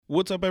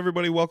What's up,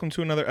 everybody? Welcome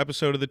to another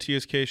episode of the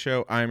TSK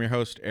Show. I am your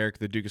host, Eric,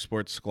 the Duke of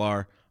Sports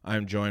Sklar. I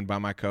am joined by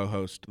my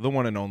co-host, the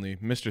one and only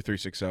Mr.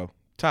 360,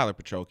 Tyler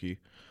Pacholke.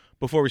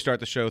 Before we start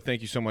the show,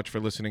 thank you so much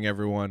for listening,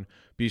 everyone.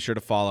 Be sure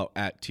to follow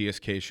at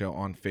TSK Show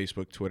on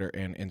Facebook, Twitter,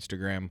 and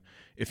Instagram.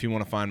 If you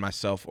want to find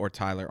myself or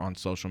Tyler on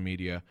social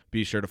media,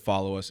 be sure to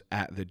follow us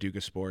at the Duke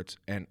of Sports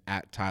and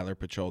at Tyler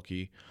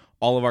Pacholke.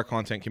 All of our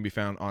content can be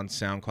found on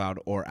SoundCloud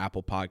or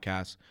Apple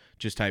Podcasts.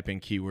 Just type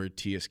in keyword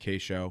TSK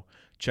Show.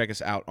 Check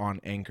us out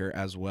on Anchor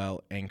as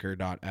well,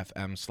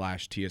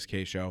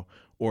 anchor.fm/TSK Show,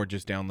 or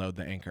just download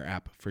the Anchor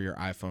app for your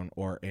iPhone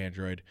or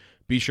Android.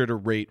 Be sure to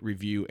rate,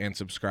 review, and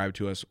subscribe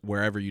to us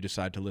wherever you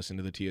decide to listen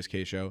to the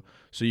TSK Show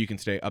so you can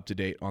stay up to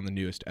date on the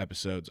newest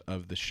episodes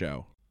of the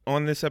show.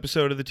 On this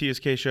episode of the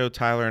TSK Show,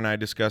 Tyler and I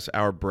discuss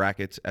our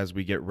brackets as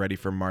we get ready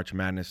for March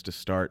Madness to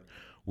start.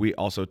 We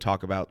also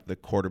talk about the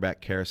quarterback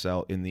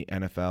carousel in the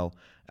NFL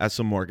as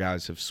some more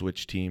guys have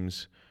switched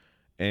teams.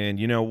 And,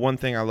 you know, one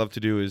thing I love to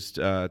do is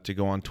to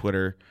go on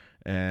Twitter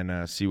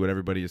and see what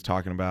everybody is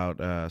talking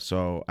about.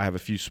 So I have a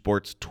few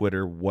sports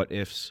Twitter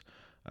what-ifs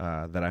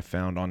that I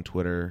found on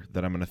Twitter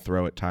that I'm going to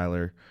throw at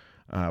Tyler.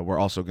 We're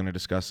also going to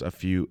discuss a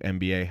few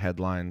NBA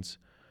headlines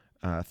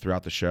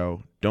throughout the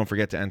show. Don't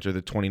forget to enter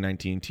the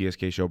 2019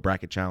 TSK Show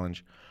Bracket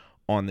Challenge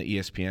on the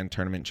ESPN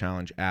Tournament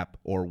Challenge app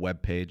or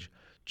webpage.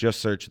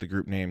 Just search the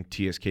group name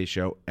TSK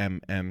Show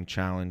MM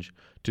Challenge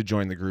to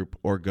join the group,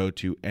 or go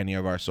to any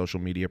of our social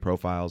media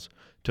profiles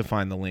to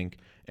find the link,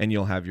 and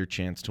you'll have your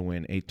chance to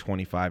win a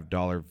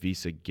 $25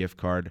 Visa gift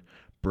card.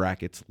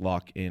 Brackets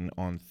lock in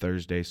on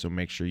Thursday, so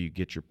make sure you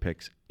get your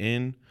picks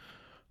in.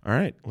 All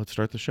right, let's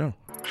start the show.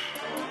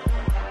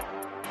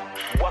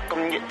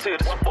 Welcome you to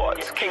the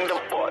sports kingdom.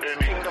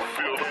 Kingdom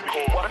feel the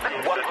chord.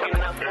 Welcome you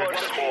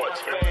to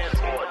sports fans.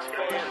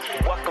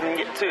 Welcome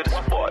you to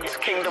the sports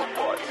kingdom.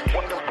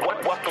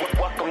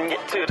 Welcome you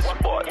to the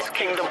sports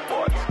kingdom.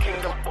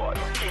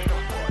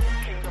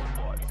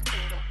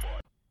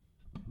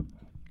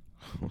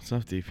 What's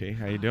up, DP?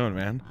 How you doing,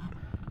 man?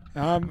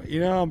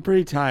 I'm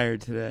pretty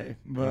tired today,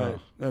 but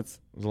It was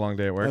a long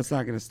day at work. that's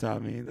not going to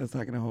stop me. That's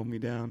not going to hold me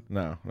down.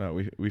 No,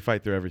 we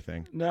fight through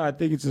everything. No, I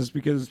think it's just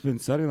because it's been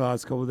sunny the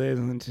last couple of days,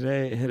 and then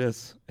today it hit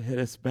us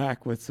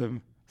back with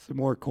some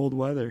more cold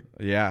weather.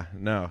 Yeah,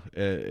 no,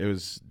 it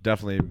was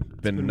definitely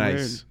been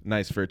nice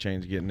for a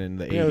change, getting in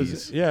the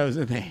 80s. It was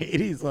in the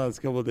 80s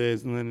last couple of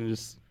days, and then it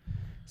just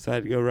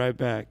decided to go right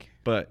back.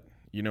 But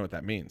you know what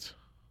that means?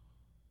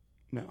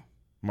 No.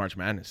 March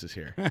Madness is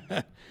here.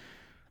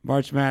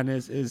 March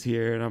Madness is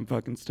here, and I'm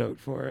fucking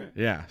stoked for it.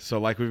 Yeah, so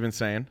like we've been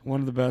saying.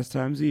 One of the best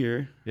times of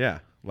year.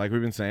 Yeah, like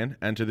we've been saying,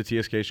 enter the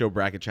TSK Show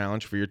Bracket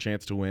Challenge for your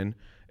chance to win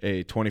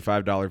a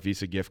 $25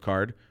 Visa gift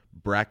card.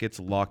 Brackets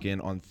lock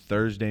in on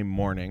Thursday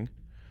morning.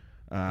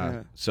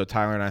 So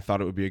Tyler and I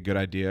thought it would be a good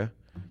idea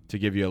to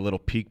give you a little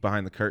peek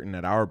behind the curtain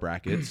at our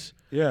brackets.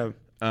 Yeah.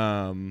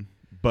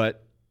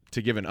 But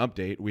to give an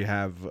update, we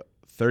have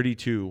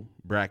 32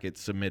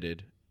 brackets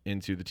submitted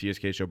into the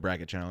TSK Show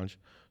Bracket Challenge.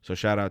 So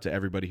shout out to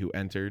everybody who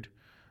entered,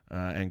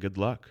 and good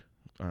luck.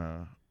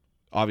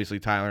 Obviously,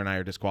 Tyler and I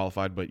are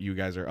disqualified, but you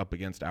guys are up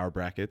against our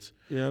brackets.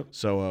 Yep.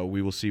 So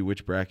we will see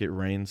which bracket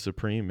reigns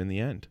supreme in the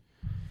end.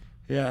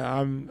 Yeah,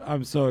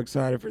 I'm so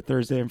excited for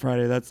Thursday and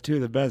Friday. That's two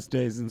of the best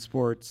days in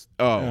sports.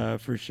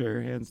 For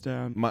sure, hands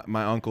down.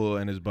 My uncle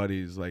and his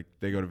buddies, like,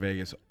 they go to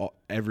Vegas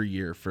every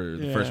year for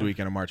the first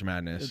weekend of March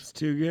Madness. It's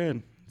too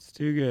good. It's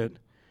too good.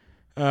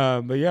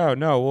 But yeah,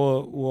 no,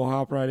 we'll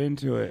hop right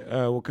into it.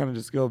 We'll kind of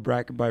just go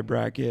bracket by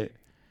bracket.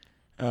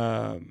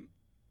 Not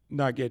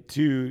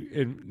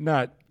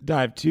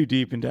dive too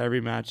deep into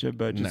every matchup,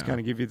 but just kind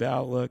of give you the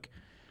outlook.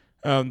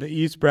 The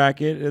East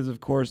bracket is, of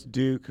course,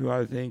 Duke, who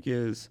I think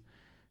is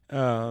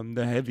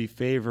the heavy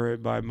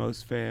favorite by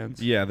most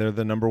fans. Yeah, they're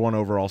the number one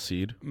overall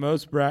seed.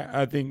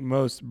 I think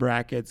most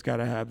brackets got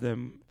to have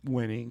them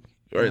winning.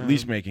 Or at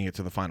least making it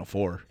to the Final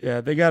Four.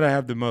 Yeah, they got to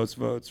have the most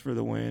votes for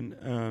the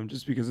win,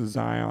 just because of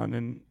Zion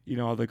and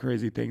all the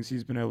crazy things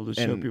he's been able to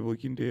show people he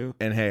can do.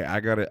 And hey, I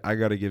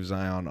gotta give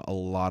Zion a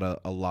lot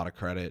of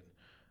credit.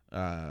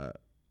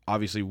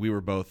 Obviously, we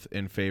were both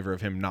in favor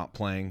of him not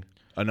playing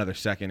another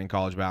second in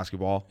college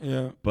basketball.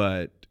 Yeah,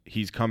 but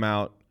he's come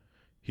out.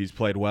 He's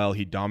played well.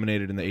 He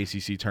dominated in the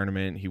ACC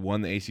tournament. He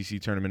won the ACC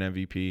tournament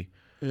MVP.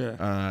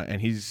 Yeah,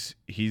 and he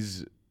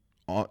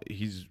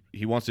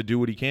wants to do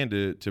what he can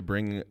to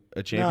bring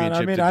a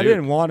championship. No, I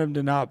didn't want him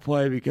to not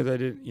play because I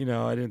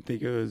didn't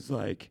think it was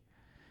like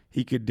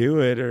he could do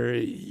it or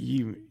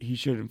he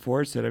shouldn't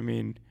force it.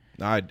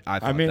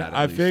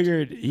 I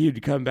figured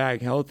he'd come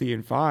back healthy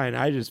and fine.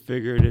 I just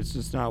figured it's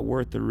just not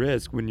worth the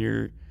risk when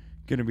you're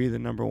going to be the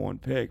number one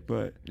pick.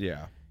 But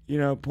yeah,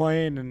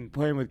 playing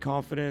with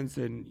confidence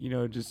and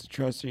just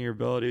trusting your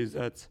abilities,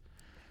 that's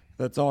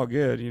all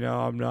good.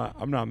 I'm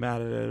not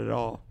mad at it at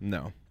all.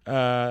 No.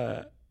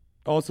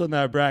 Also in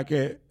that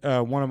bracket,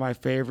 one of my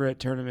favorite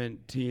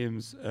tournament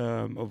teams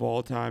of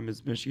all time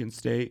is Michigan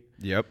State.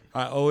 Yep.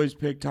 I always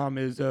pick Tom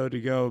Izzo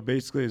to go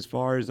basically as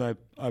far as I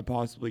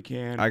possibly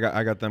can. I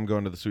got them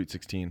going to the Sweet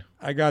 16.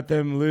 I got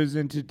them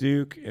losing to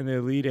Duke in the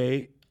Elite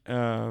Eight.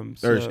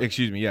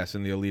 Excuse me, yes,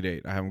 in the Elite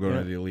Eight. I have them going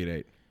to the Elite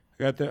Eight.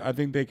 I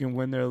think they can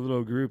win their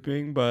little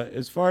grouping. But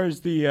as far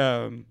as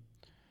the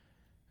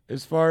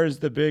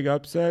big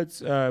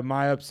upsets,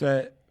 my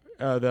upset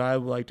that I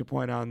would like to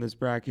point out in this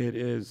bracket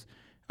is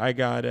I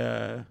got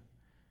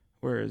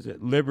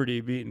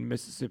Liberty beating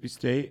Mississippi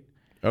State.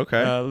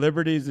 Okay.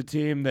 Liberty is a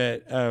team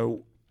that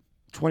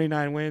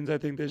 29 wins, I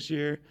think, this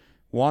year.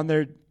 Won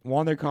their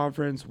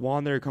conference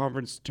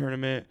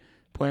tournament,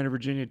 playing a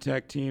Virginia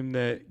Tech team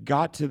that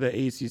got to the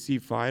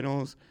ACC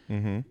finals,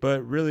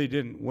 but really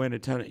didn't win a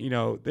ton of,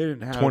 they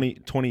didn't have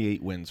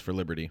 28 wins for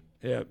Liberty.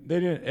 Yeah, they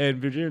didn't. And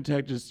Virginia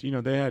Tech just,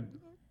 they had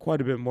quite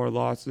a bit more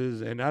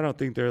losses, and I don't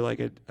think they're like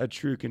a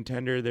true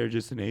contender. They're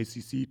just an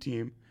ACC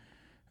team.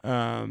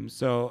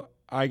 So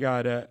I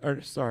got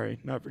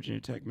not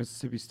Virginia Tech,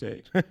 Mississippi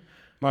State.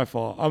 My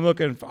fault. I'm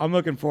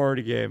looking forward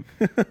to game.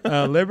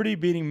 Liberty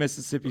beating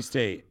Mississippi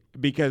State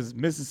because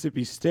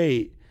Mississippi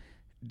State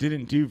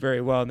didn't do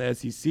very well in the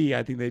SEC.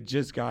 I think they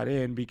just got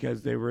in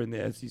because they were in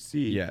the SEC.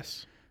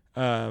 Yes.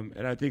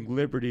 And I think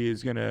Liberty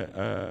is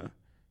gonna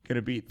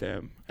beat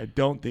them. I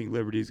don't think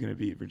Liberty is gonna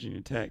beat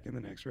Virginia Tech in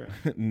the next round.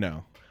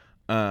 No.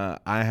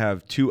 I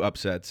have two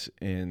upsets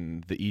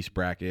in the East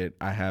bracket.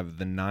 I have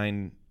the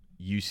 9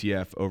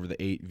 UCF over the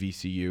 8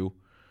 VCU.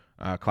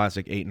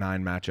 Classic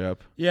 8-9 matchup.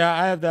 Yeah,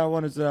 I have that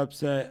one as an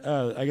upset.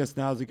 I guess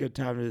now's a good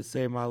time to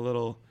say my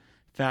little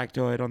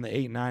factoid on the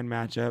 8-9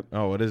 matchup.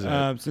 Oh, what is it?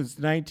 Since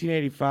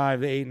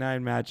 1985, the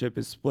 8-9 matchup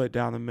is split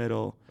down the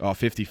middle. Oh,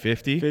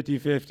 50-50?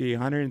 50-50,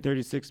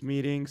 136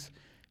 meetings,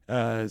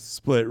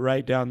 split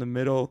right down the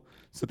middle.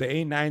 So the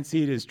 8-9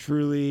 seed is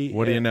truly...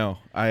 What do you know?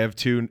 I have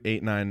 2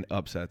 8-9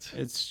 upsets.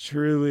 It's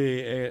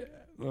truly...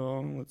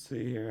 let's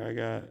see here. I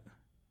got...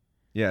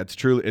 Yeah, it's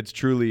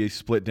truly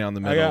split down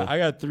the middle. I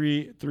got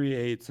three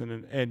 8s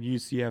and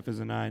UCF is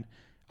a 9.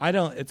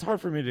 It's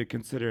hard for me to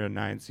consider a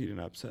 9 seed an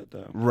upset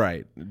though.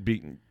 Right.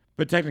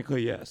 But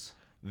technically yes.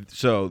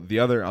 So the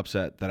other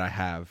upset that I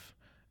have,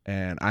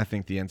 and I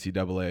think the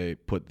NCAA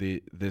put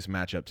this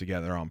matchup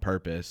together on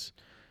purpose.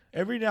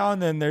 Every now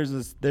and then there's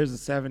a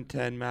 7-10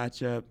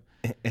 matchup.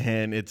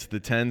 And it's the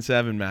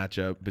 10-7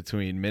 matchup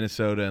between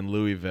Minnesota and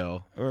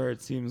Louisville. Or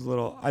it seems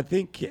little. I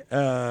think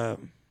what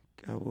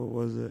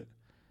was it?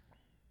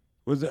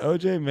 Was it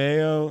O.J.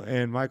 Mayo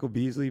and Michael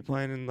Beasley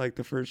playing in like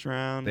the first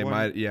round? They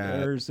might, yeah.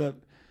 Or something.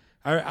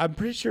 I'm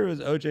pretty sure it was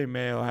O.J.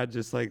 Mayo had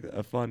just like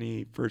a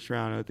funny first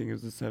round. I think it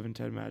was a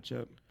 7-10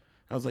 matchup.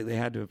 I was like, they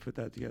had to have put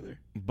that together.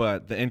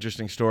 But the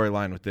interesting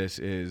storyline with this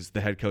is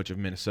the head coach of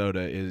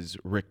Minnesota is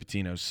Rick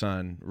Pitino's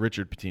son,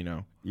 Richard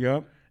Pitino.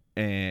 Yep.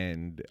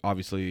 And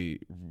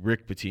obviously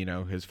Rick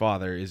Pitino, his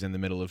father, is in the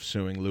middle of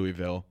suing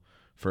Louisville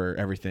for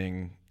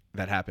everything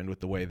that happened with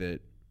the way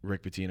that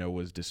Rick Pitino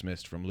was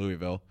dismissed from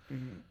Louisville.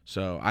 Mm-hmm.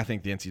 So I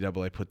think the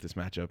NCAA put this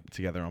matchup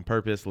together on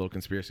purpose. A little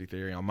conspiracy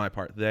theory on my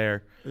part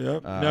there.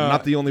 Yep. I'm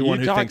not the only one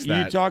who thinks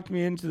that. You talked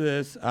me into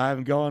this.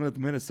 I'm going with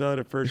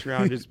Minnesota first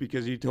round just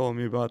because you told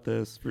me about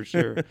this for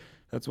sure.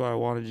 That's why I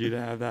wanted you to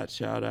have that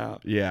shout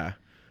out. Yeah.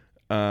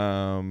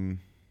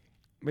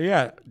 But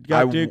yeah,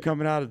 got Duke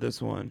coming out of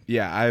this one.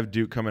 Yeah, I have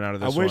Duke coming out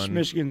of this one.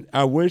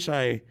 I wish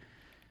I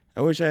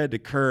had the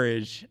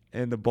courage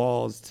and the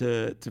balls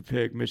to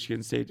pick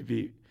Michigan State to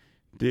beat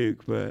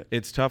Duke, but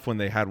it's tough when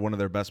they had one of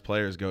their best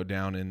players go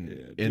down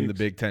in the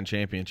Big Ten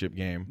championship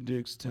game.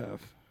 Duke's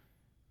tough.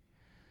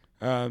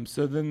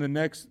 So then the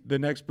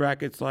next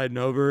bracket sliding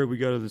over, we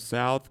go to the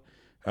South.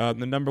 The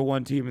number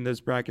 1 team in this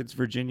bracket is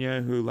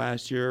Virginia, who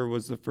last year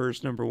was the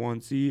first number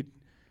 1 seed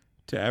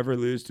to ever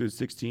lose to a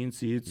 16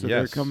 seed. So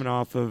they're coming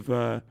off of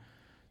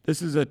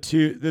this is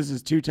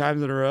 2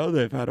 times in a row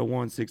they've had a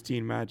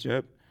 1-16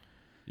 matchup.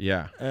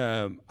 Yeah.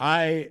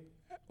 I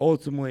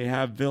ultimately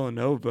have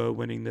Villanova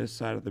winning this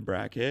side of the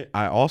bracket.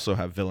 I also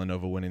have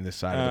Villanova winning this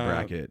side of the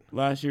bracket.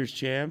 Last year's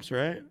champs,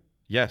 right?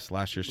 Yes,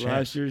 last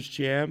year's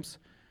champs.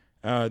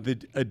 A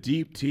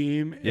deep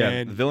team. Yeah,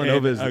 and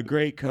Villanova is a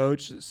great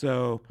coach.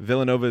 So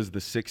Villanova is the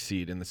 6th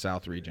seed in the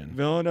South region.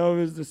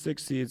 Villanova is the 6th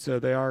seed, so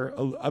they are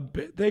a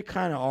bit. They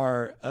kind of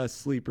are a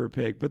sleeper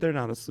pick, but they're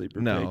not a sleeper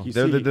pick. No,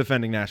 they're the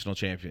defending national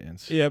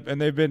champions. Yep, and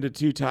they've been to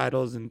 2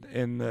 titles,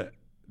 and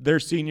their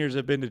seniors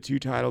have been to 2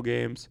 title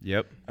games.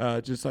 Yep.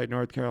 Just like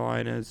North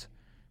Carolina's.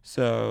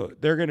 So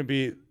they're going to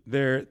be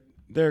their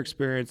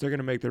experience. They're going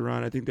to make the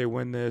run. I think they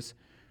win this.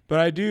 But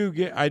I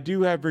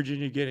do have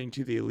Virginia getting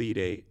to the Elite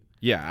 8.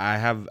 Yeah,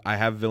 I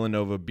have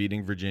Villanova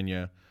beating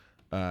Virginia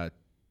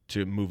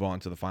to move on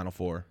to the Final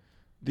Four.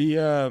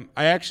 I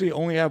actually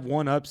only have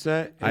one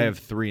upset. I have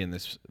 3 in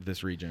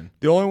this region.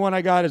 The only one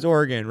I got is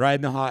Oregon,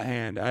 riding the hot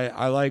hand.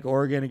 I like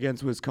Oregon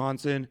against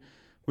Wisconsin.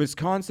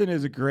 Wisconsin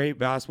is a great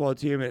basketball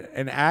team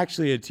and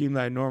actually a team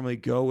that I normally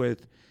go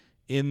with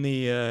in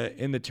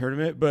the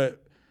tournament.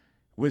 But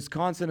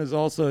Wisconsin is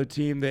also a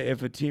team that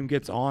if a team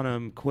gets on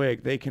them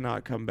quick, they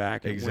cannot come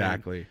back and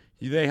exactly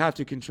win. They have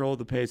to control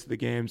the pace of the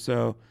game.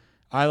 So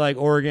I like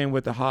Oregon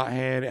with the hot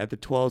hand at the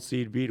 12th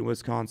seed beating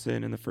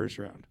Wisconsin in the first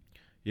round.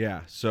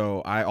 Yeah,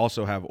 so I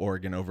also have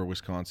Oregon over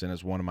Wisconsin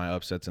as one of my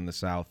upsets in the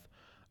South.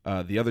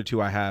 The other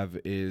two I have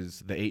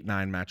is the 8-9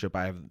 matchup.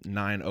 I have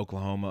 9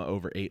 Oklahoma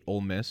over 8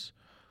 Ole Miss.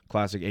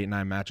 Classic 8-9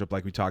 matchup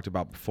like we talked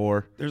about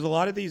before. There's a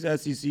lot of these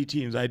SEC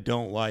teams I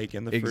don't like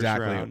in the first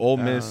round.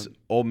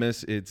 Ole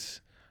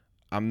Miss,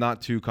 I'm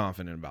not too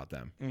confident about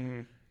them.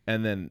 Mm-hmm.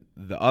 And then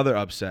the other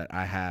upset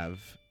I have,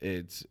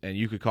 and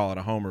you could call it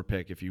a homer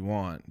pick if you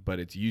want, but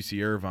it's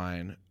UC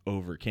Irvine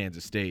over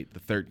Kansas State, the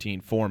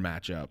 13-4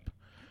 matchup.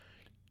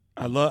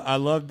 I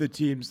love the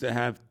teams that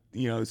have,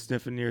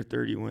 sniffing near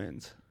 30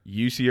 wins.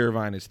 UC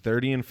Irvine is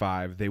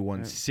 30-5. They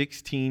won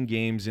 16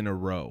 games in a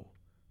row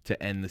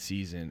to end the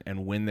season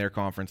and win their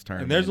conference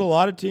tournament. And there's a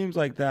lot of teams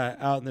like that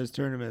out in this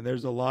tournament.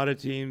 There's a lot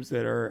of teams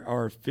that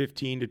are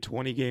 15 to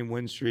 20 game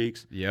win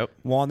streaks. Yep.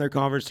 Won their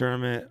conference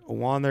tournament,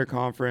 won their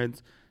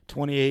conference,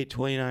 28,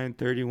 29,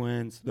 30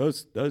 wins.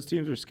 Those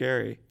teams are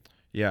scary.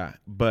 Yeah,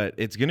 but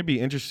it's going to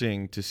be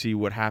interesting to see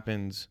what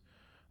happens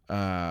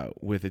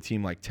with a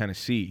team like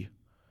Tennessee.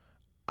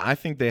 I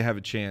think they have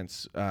a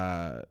chance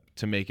to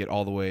make it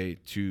all the way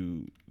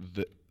to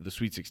the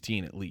Sweet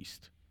 16 at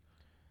least,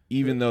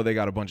 even though they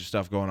got a bunch of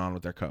stuff going on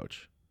with their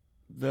coach.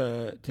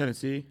 The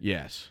Tennessee?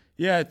 Yes.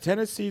 Yeah,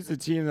 Tennessee's the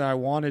team that I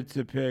wanted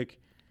to pick.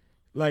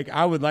 Like,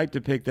 I would like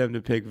to pick them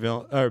to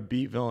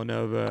beat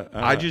Villanova.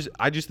 I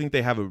just think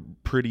they have a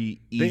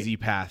pretty easy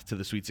path to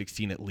the Sweet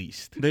 16 at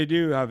least. They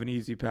do have an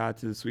easy path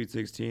to the Sweet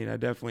 16.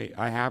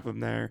 I have them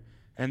there,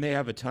 and they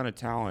have a ton of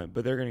talent,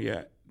 but they're gonna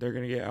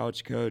get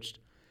out-coached.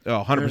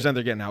 Oh, 100%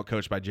 they're getting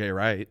out-coached by Jay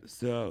Wright.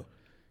 So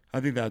I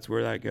think that's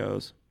where that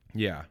goes.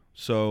 Yeah.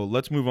 So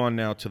let's move on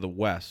now to the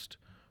West,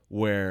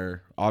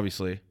 where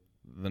obviously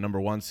the number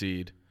 1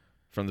 seed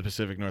from the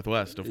Pacific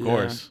Northwest, of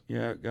course.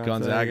 Yeah,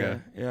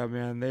 Gonzaga. Yeah,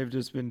 man, they've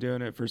just been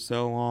doing it for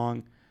so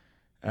long.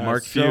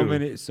 Mark so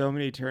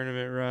many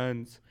tournament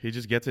runs. He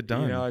just gets it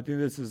done. I think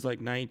this is like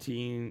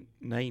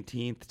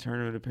 19th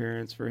tournament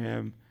appearance for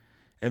him.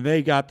 And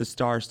they got the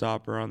star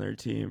stopper on their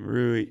team,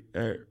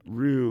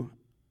 Rue.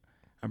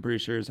 I'm pretty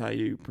sure is how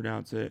you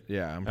pronounce it.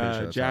 Yeah, I'm pretty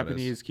sure that's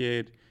Japanese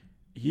kid.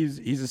 He's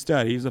a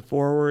stud. He's a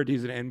forward.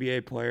 He's an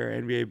NBA player,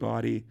 NBA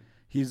body.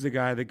 He's the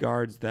guy that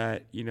guards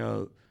that,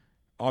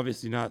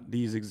 obviously not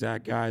these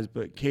exact guys,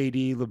 but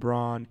KD,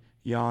 LeBron,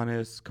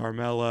 Giannis,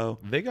 Carmelo.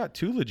 They got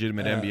 2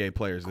 legitimate NBA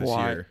players this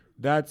year.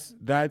 That's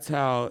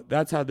how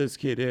this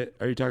kid is.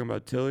 Are you talking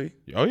about Tilly?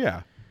 Oh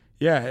yeah.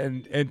 Yeah,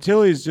 and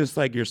Tilly's just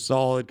like your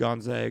solid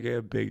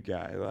Gonzaga big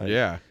guy. Like,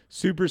 yeah.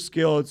 Super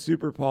skilled,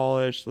 super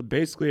polished,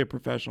 basically a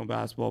professional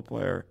basketball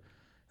player.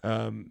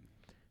 And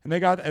they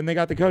got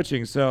the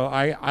coaching. So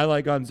I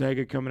like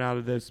Gonzaga coming out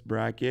of this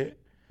bracket.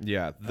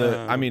 Yeah.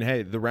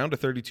 The round of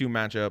 32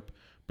 matchup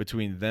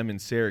between them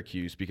and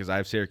Syracuse, because I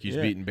have Syracuse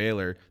beating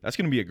Baylor, that's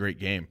going to be a great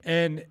game.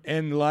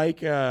 And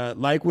like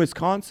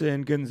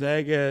Wisconsin,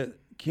 Gonzaga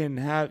can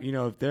have,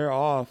 if they're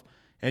off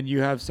and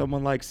you have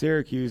someone like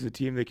Syracuse, a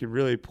team that can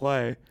really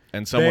play,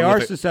 and they are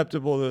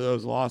susceptible to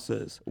those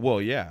losses. Well,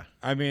 yeah.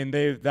 I mean,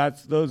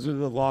 those are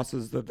the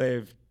losses that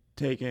they've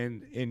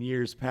taken in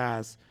years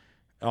past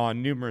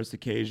on numerous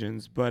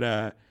occasions. But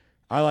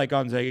I like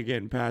Gonzaga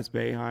getting past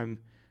Boeheim.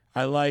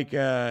 I like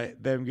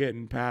them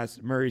getting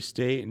past Murray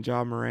State and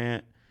Ja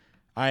Morant.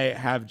 I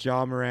have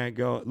Ja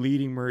Morant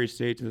leading Murray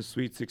State to the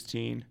Sweet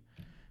 16.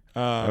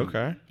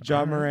 Okay.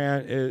 Ja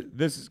Morant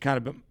this is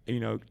kind of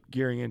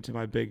gearing into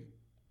my big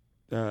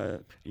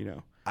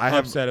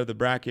upset of the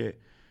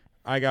bracket.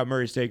 I got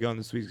Murray State going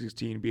the Sweet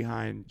 16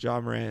 behind Ja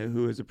Morant,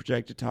 who is a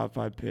projected top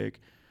 5 pick,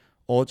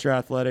 ultra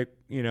athletic,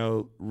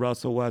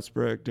 Russell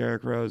Westbrook,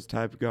 Derrick Rose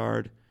type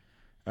guard.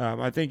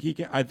 I think he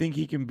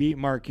can beat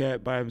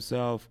Marquette by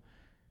himself,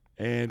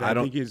 and I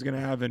think he's gonna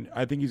have an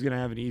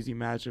easy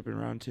matchup in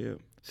round 2.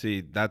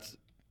 See, that's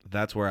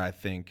where I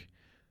think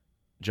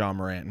Ja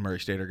Morant and Murray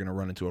State are gonna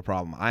run into a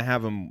problem. I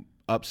have them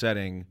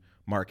upsetting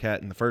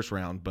Marquette in the first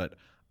round, but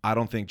I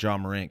don't think Ja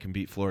Morant can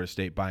beat Florida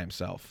State by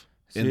himself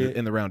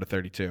in the round of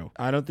 32.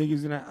 I don't think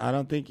he's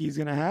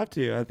gonna have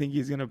to. I think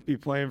he's gonna be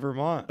playing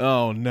Vermont.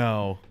 Oh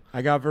no!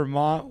 I got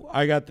Vermont.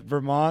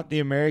 Vermont, the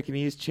American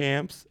East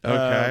champs.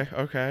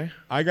 Okay.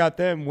 I got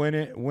them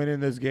winning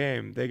this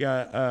game. They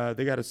got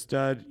a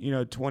stud,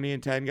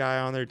 20-10 guy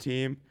on their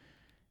team,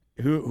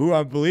 who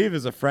I believe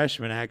is a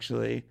freshman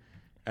actually,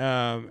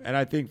 and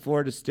I think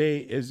Florida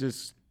State is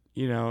just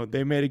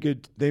they made a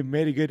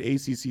good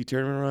ACC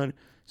tournament run.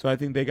 So I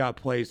think they got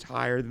placed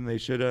higher than they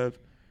should have.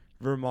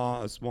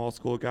 Vermont, a small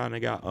school, kind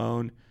of got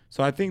owned.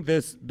 So I think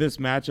this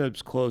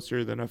matchup's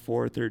closer than a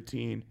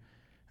 4-13.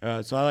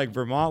 So I like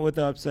Vermont with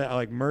the upset. I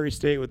like Murray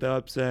State with the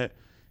upset.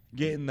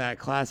 Getting that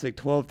classic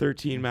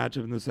 12-13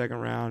 matchup in the second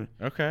round.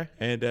 Okay.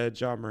 And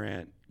Ja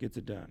Morant gets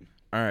it done.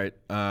 All right.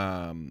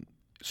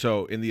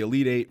 So in the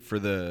Elite Eight for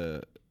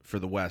the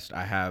West,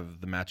 I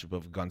have the matchup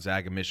of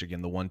Gonzaga,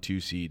 Michigan, the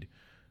 1-2 seed.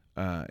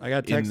 I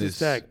got Texas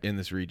Tech in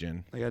this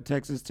region. I got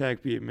Texas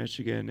Tech beat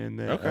Michigan in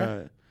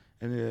the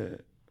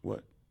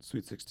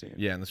Sweet 16.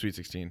 Yeah, in the Sweet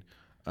 16.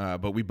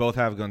 But we both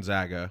have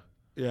Gonzaga.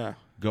 Yeah.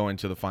 Going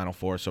to the Final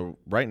Four. So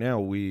right now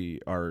we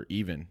are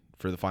even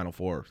for the Final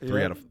Four.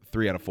 Three out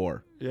of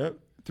 4. Yep.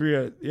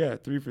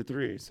 3 for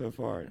 3 so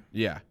far.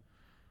 Yeah.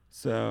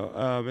 So,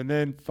 and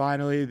then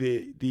finally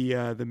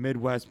the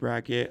Midwest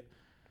bracket,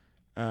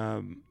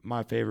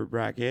 my favorite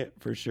bracket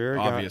for sure.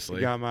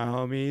 Obviously, got my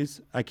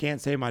homies. I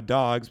can't say my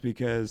dogs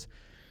because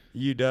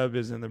UW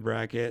is in the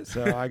bracket,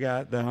 so I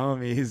got the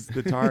homies,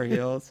 the Tar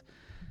Heels.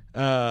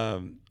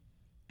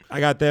 I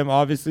got them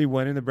obviously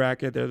winning the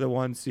bracket. They're the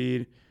 1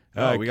 seed.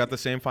 We got the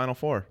same Final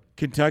Four.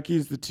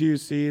 Kentucky's the 2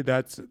 seed.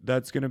 That's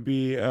going to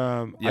be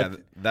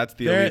that's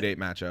the Elite Eight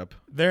matchup.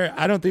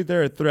 I don't think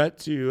they're a threat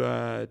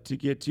to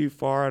get too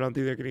far. I don't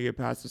think they're going to get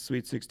past the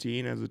Sweet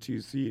 16 as a 2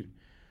 seed.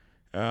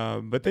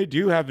 But they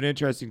do have an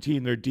interesting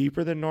team. They're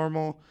deeper than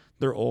normal.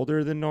 They're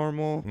older than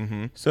normal.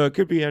 Mm-hmm. So it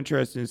could be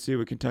interesting to see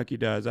what Kentucky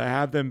does. I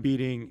have them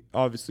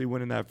obviously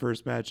winning that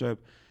first matchup.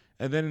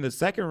 And then in the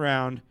second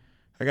round,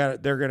 they're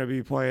going to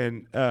be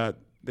playing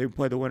they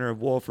play the winner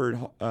of Wolford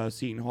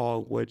Seton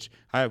Hall, which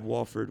I have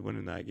Wolford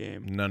winning that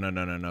game.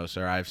 No,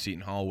 sir. I have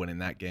Seton Hall winning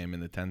that game in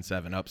the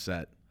 10-7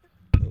 upset.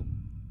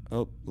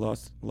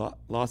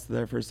 Lost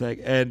there for a sec.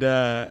 And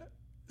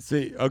so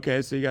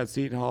you got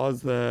Seton Hall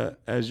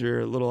as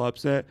your little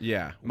upset.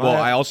 Yeah.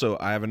 I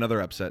have another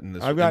upset in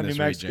this. I've got New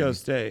Mexico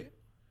State.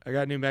 I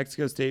got New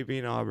Mexico State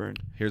beating Auburn.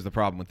 Here's the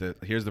problem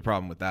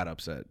with that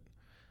upset.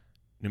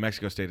 New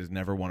Mexico State has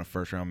never won a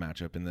first-round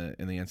matchup in the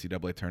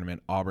NCAA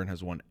tournament. Auburn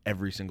has won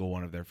every single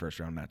one of their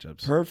first-round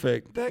matchups.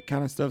 Perfect. That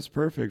kind of stuff's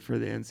perfect for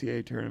the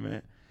NCAA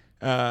tournament.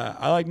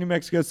 I like New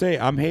Mexico State.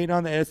 I'm hating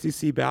on the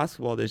SEC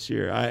basketball this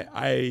year.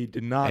 I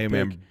did not. Hey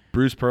man,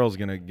 Bruce Pearl's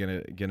gonna get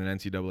an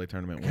NCAA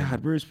tournament win.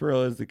 God, Bruce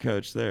Pearl is the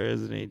coach there,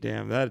 isn't he?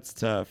 Damn, that's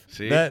tough.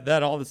 See,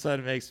 that all of a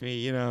sudden makes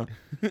me, I'm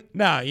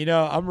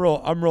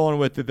rolling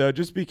with it though,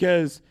 just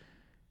because.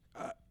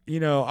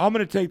 I'm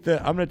gonna take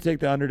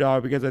the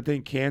underdog because I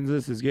think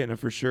Kansas is getting a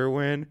for sure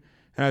win,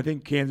 and I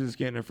think Kansas is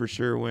getting a for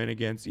sure win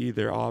against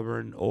either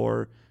Auburn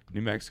or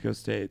New Mexico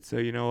State. So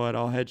you know what?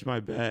 I'll hedge my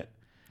bet,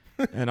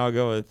 and I'll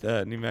go with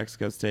New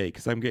Mexico State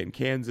because I'm getting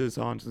Kansas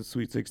onto the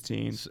Sweet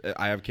 16.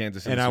 I have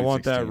Kansas, and I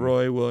want 16. That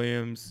Roy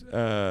Williams,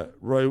 the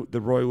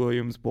Roy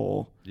Williams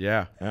Bowl.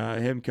 Yeah,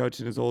 him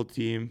coaching his old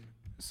team.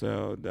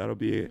 So that'll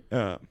be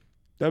a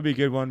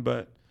good one,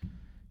 but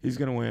he's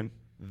gonna win.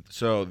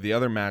 So the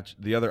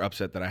other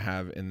upset that I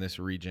have in this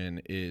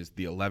region is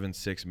the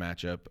 11-6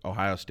 matchup,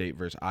 Ohio State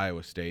versus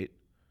Iowa State.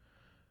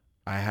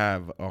 I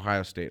have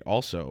Ohio State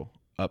also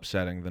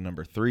upsetting the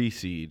number 3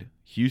 seed,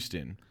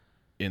 Houston,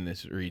 in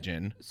this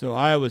region. So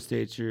Iowa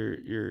State's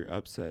your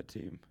upset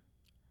team.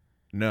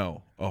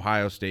 No,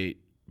 Ohio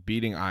State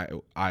beating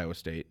Iowa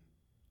State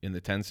in the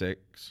 10-6,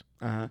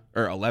 or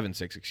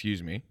 11-6,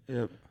 excuse me.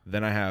 Yep.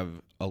 Then I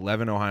have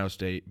 11 Ohio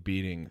State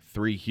beating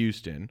 3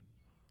 Houston.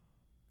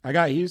 I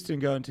got Houston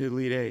going to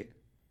Elite Eight.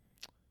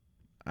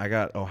 I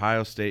got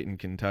Ohio State and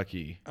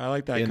Kentucky. I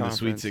like that in conference.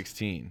 The Sweet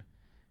 16.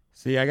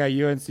 See, I got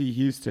UNC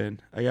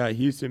Houston. I got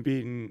Houston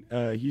beating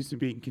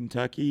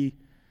Kentucky,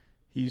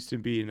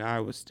 Houston beating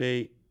Iowa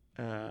State.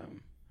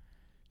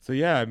 So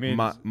yeah, I mean,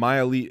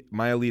 my Elite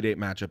Eight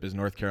matchup is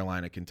North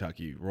Carolina,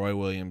 Kentucky. Roy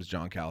Williams,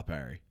 John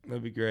Calipari.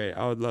 That'd be great.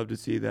 I would love to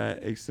see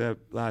that.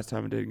 Except last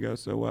time it didn't go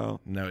so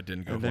well. No, it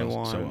didn't go so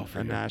well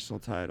for a you. National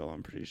title,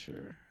 I'm pretty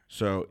sure.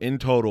 So in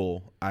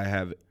total, I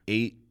have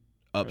 8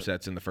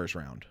 upsets in the first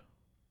round.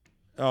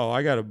 Oh,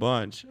 I got a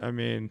bunch. I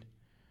mean,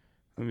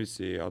 let me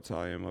see. I'll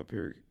tally them up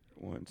here.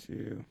 1,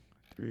 2,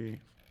 3.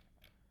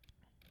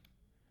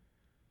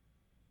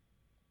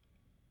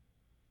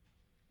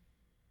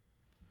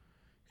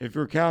 If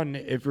we're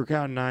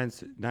counting nine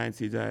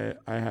seeds, I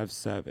have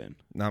 7.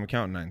 No, I'm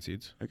counting 9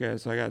 seeds. Okay,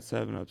 so I got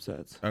 7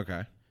 upsets.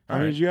 Okay. How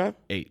many did you have?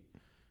 8.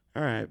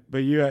 All right, but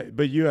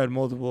you had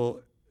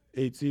multiple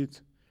 8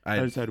 seeds. I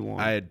just had 1.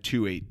 I had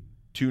 2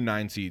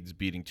 9 seeds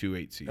beating 2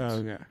 8 seeds. Oh,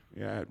 okay.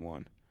 Yeah, I had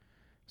 1.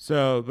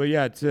 So, but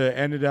yeah, to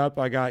end it up,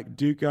 I got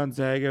Duke,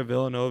 Gonzaga,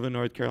 Villanova,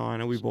 North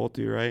Carolina. We both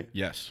do, right?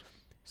 Yes.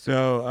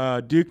 So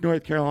Duke,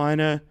 North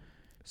Carolina.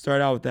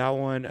 Start out with that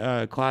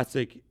one.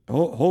 Classic.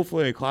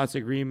 Hopefully a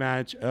classic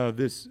rematch of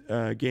this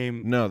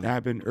game that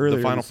happened earlier.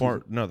 The Final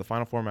Four. No, the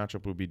Final Four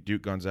matchup would be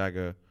Duke,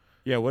 Gonzaga.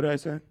 Yeah. What did I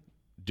say?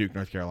 Duke,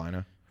 North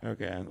Carolina.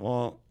 Okay.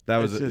 Well,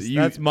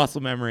 that's muscle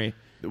memory.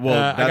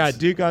 Well, I got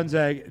Duke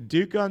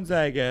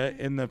Gonzaga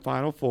in the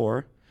Final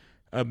Four,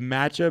 a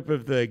matchup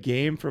of the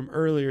game from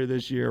earlier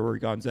this year where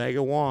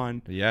Gonzaga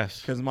won.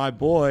 Yes, because my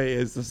boy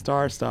is the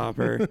star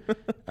stopper.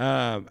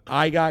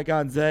 I got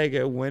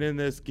Gonzaga winning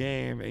this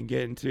game and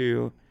getting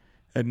to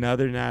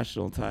another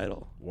national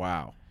title.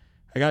 Wow.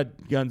 I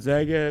got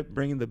Gonzaga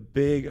bringing the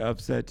big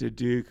upset to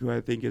Duke, who I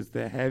think is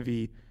the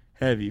heavy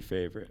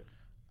favorite.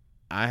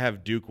 I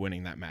have Duke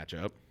winning that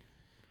matchup.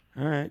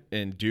 All right.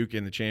 And Duke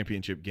in the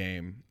championship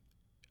game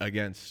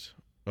against,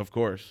 of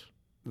course,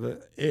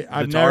 the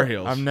Tar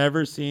Heels. I've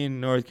never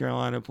seen North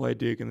Carolina play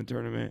Duke in the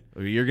tournament.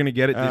 You're going to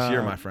get it this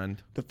year, my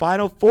friend. The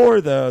Final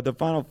Four, though,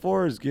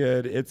 is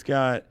good. It's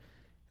got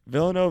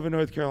Villanova,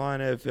 North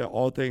Carolina, if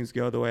all things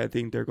go the way I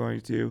think they're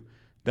going to.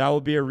 That will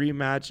be a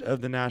rematch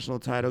of the national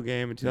title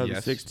game in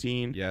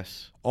 2016.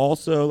 Yes.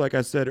 Also, like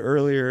I said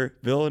earlier,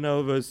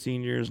 Villanova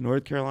seniors,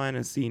 North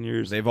Carolina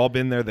seniors. They've all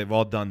been there. They've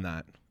all done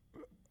that.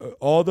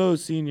 all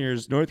those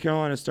seniors, North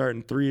Carolina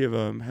starting 3 of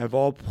them, have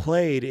all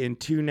played in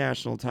 2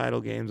 national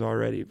title games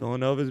already.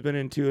 Villanova's been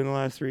in 2 in the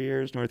last 3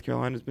 years. North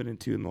Carolina's been in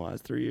 2 in the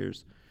last 3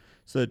 years.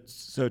 So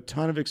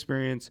ton of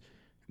experience.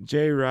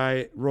 Jay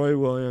Wright, Roy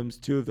Williams,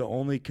 2 of the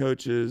only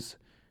coaches.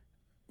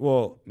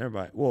 Well, never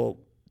mind. Well,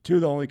 2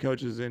 of the only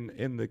coaches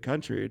in the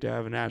country to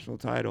have a national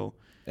title.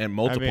 And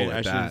multiple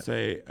at that.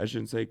 I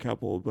shouldn't say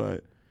couple,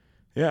 but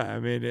yeah, I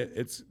mean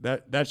it's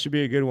that should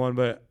be a good one.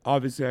 But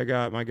obviously, I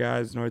got my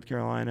guys, North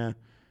Carolina.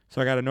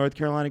 So I got a North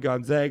Carolina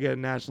Gonzaga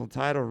national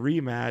title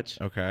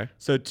rematch. Okay.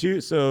 So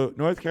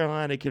North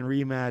Carolina can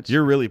rematch.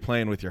 You're really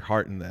playing with your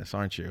heart in this,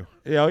 aren't you?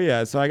 Oh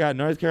yeah. So I got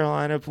North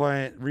Carolina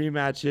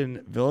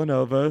rematching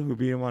Villanova, who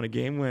beat them on a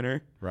game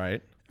winner.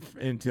 Right.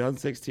 In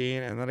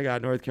 2016, and then I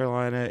got North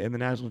Carolina in the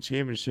national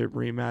championship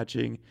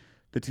rematching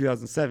the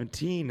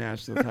 2017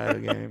 national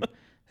title game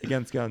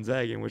against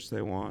Gonzaga, in which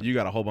they won. You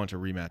got a whole bunch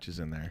of rematches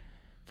in there.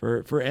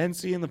 For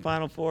NC in the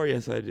Final Four,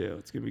 yes, I do.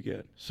 It's gonna be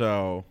good.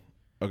 So.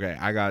 Okay,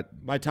 I got...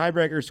 My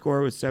tiebreaker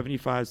score was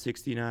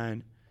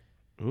 75-69.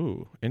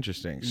 Ooh,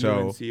 interesting. UNC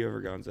So over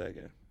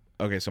Gonzaga.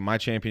 Okay, so my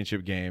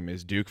championship game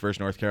is Duke versus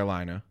North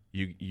Carolina.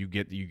 You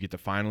get to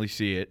finally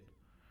see it.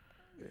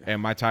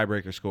 And my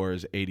tiebreaker score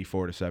is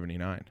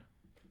 84-79.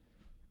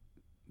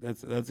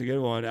 That's a good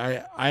one.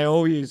 I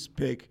always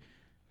pick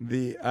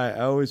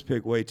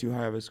way too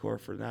high of a score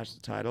for the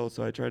national title,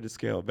 so I tried to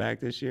scale it back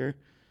this year.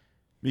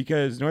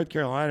 Because North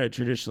Carolina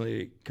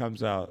traditionally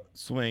comes out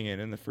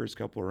swinging in the first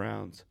couple of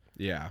rounds.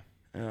 Yeah.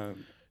 In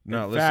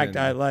fact,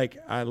 I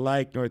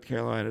like North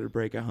Carolina to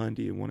break a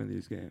hundy in one of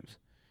these games.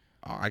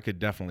 I could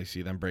definitely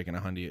see them breaking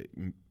a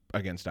hundy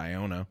against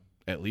Iona,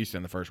 at least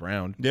in the first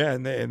round. Yeah,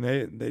 and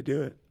they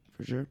do it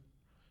for sure.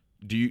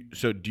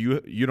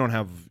 You don't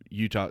have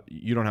Utah?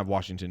 You don't have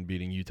Washington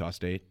beating Utah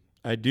State?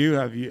 I do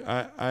have you.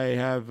 I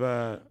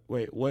have.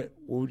 Wait, what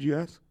would you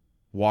ask?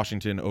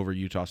 Washington over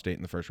Utah State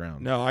in the first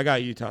round. No, I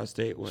got Utah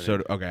State winning.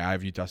 So okay, I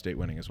have Utah State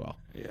winning as well.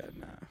 Yeah,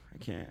 no,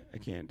 I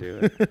can't do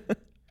it.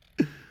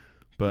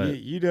 But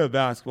you know,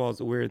 basketball is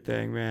a weird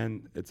thing,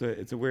 man. It's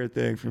a weird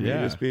thing for me,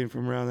 just being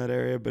from around that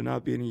area, but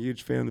not being a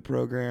huge fan of the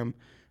program.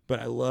 But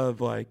I love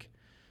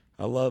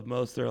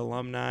most of their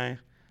alumni.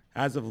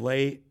 As of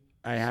late,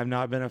 I have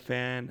not been a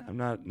fan. I'm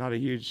not a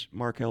huge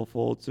Markelle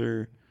Fultz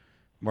or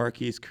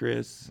Marquise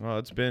Chris. Well,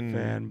 it's been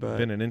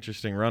an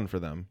interesting run for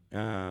them.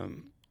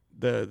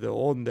 The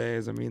olden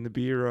days, I mean, the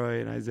B-Roy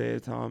and Isaiah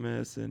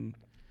Thomas and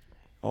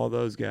all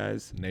those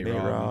guys, Nate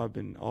Robb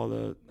and all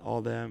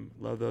them,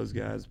 love those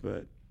guys.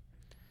 But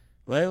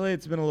lately,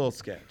 it's been a little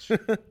sketch.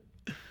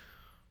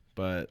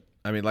 But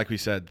I mean, like we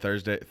said,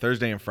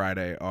 Thursday and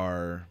Friday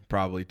are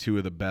probably 2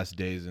 of the best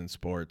days in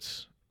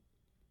sports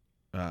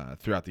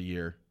throughout the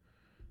year.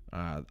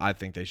 I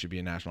think they should be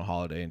a national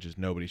holiday and just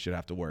nobody should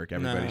have to work.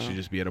 Everybody should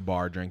just be at a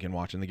bar drinking,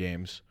 watching the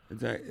games.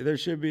 Exactly. There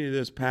should be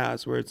this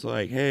pass where it's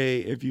like, hey,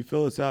 if you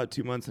fill this out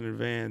 2 months in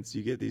advance,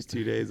 you get these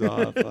 2 days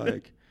off.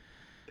 Like,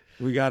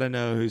 we got to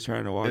know who's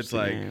trying to watch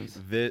the games.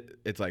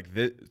 It's like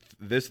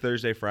this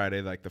Thursday,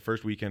 Friday, like the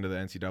first weekend of the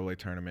NCAA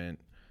tournament,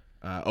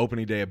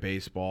 opening day of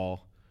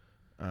baseball.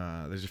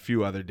 There's a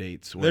few other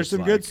dates. There's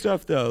some good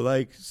stuff, though.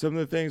 Like some of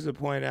the things to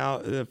point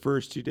out in the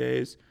first 2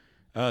 days.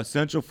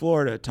 Central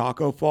Florida,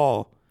 Taco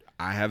Fall.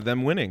 I have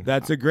them winning.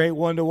 That's a great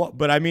one to watch.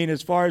 But, I mean,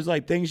 as far as,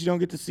 like, things you don't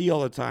get to see all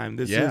the time,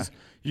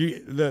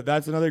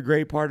 that's another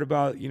great part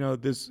about,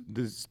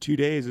 this 2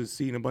 days is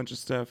seeing a bunch of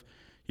stuff.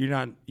 You're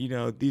not,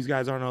 these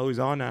guys aren't always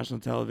on national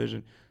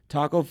television.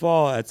 Taco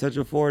Fall at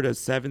Central Florida,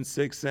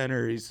 7'6"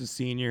 center. He's a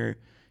senior.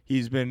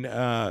 He's been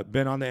on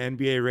the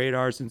NBA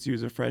radar since he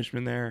was a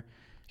freshman there.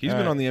 He's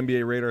been on the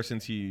NBA radar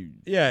since he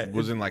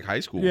was in, like, high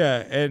school.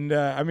 Yeah, and,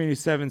 I mean,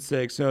 he's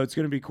 7'6", so it's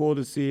going to be cool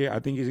to see. I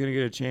think he's going to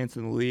get a chance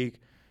in the league.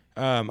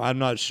 I'm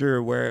not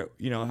sure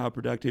how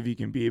productive he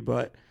can be,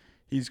 but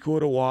he's cool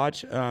to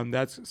watch.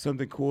 That's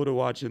something cool to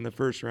watch in the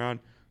first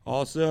round.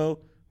 Also,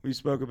 we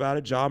spoke about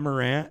it, Ja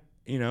Morant,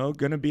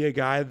 going to be a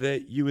guy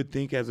that you would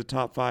think as a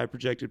top 5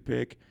 projected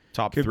pick.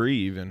 Top 3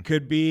 even.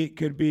 Could be a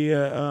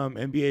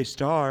NBA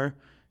star.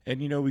 And,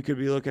 we could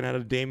be looking at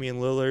a Damian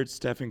Lillard,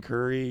 Stephen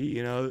Curry,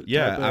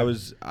 Yeah,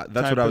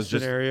 that's what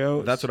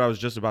I was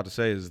just about to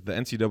say is the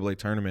NCAA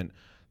tournament,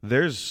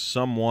 there's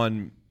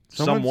someone,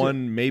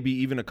 maybe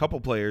even a couple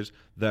players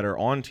that are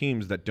on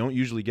teams that don't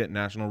usually get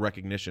national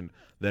recognition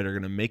that are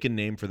going to make a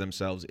name for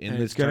themselves in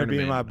this tournament. It's going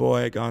to be my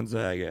boy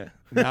Gonzaga.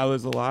 That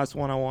was the last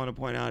one I want to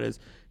point out is,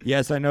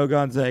 yes, I know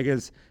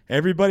Gonzaga's.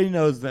 Everybody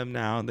knows them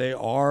now. They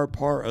are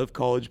part of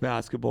college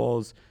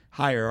basketball's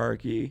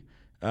hierarchy.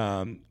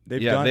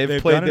 They've done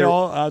it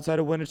all outside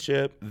of winning a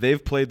chip.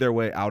 They've played their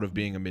way out of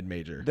being a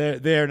mid-major.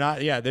 They're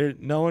not. Yeah,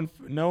 no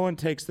one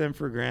takes them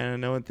for granted.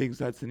 No one thinks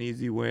that's an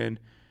easy win.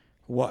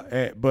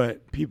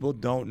 But people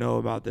don't know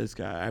about this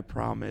guy. I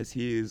promise.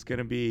 He is going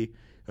to be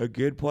a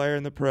good player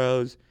in the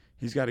pros.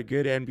 He's got a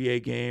good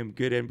NBA game,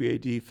 good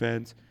NBA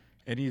defense,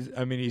 and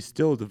he's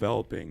still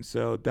developing.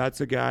 So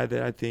that's a guy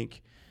that I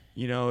think,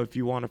 if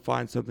you want to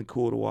find something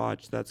cool to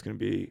watch, that's going to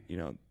be,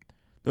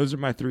 those are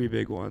my 3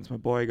 big ones. My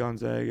boy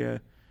Gonzaga,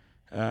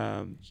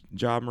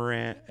 Ja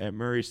Morant at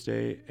Murray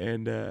State,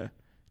 and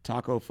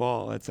Taco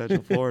Fall at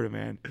Central Florida,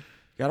 man.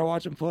 Gotta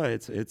watch him play.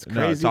 It's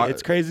crazy.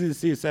 It's crazy to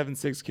see a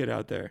 7'6" kid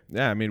out there.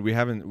 Yeah, I mean we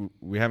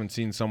haven't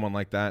seen someone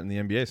like that in the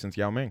NBA since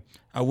Yao Ming.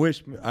 I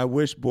wish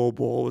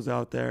Bol was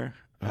out there.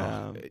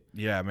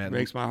 Yeah, man,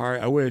 breaks my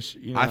heart. I wish.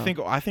 I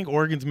think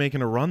Oregon's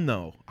making a run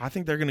though. I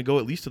think they're gonna go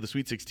at least to the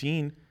Sweet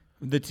 16.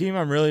 The team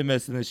I'm really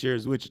missing this year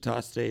is Wichita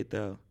State,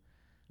 though.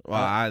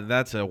 Well,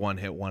 that's a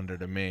one-hit wonder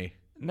to me.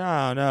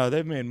 No,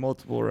 they've made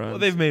multiple runs. Well,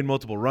 they've made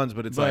multiple runs,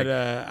 but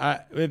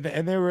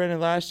and they were in it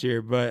last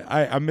year. But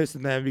I'm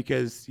missing them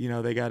because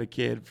they got a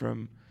kid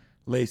from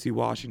Lacey,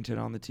 Washington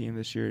on the team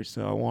this year,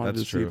 so I wanted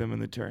to see them in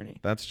the tourney.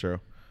 That's true.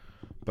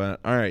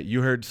 But all right,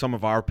 you heard some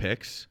of our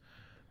picks.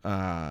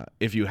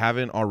 If you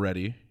haven't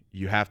already,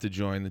 you have to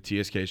join the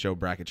TSK Show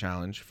Bracket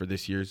Challenge for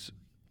this year's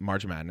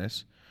March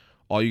Madness.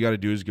 All you got to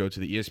do is go to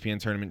the ESPN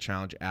Tournament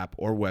Challenge app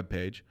or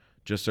webpage.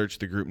 Just search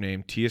the group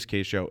name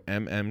TSK Show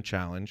MM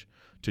Challenge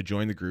to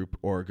join the group,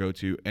 or go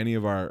to any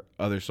of our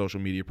other social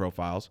media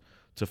profiles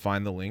to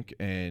find the link,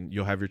 and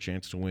you'll have your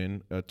chance to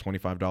win a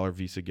 $25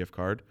 Visa gift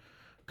card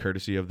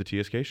courtesy of the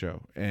TSK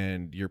Show.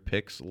 And your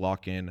picks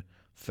lock in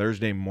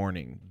Thursday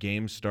morning.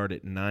 Games start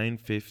at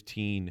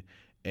 9:15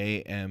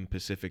 a.m.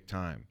 Pacific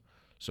time.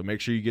 So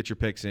make sure you get your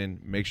picks in.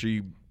 Make sure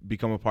you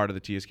become a part of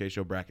the TSK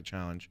Show Bracket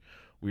Challenge.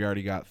 We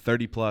already got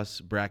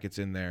 30+ brackets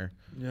in there.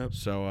 Yep.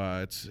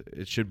 So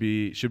it should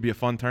be a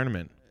fun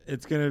tournament.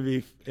 It's gonna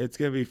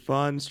be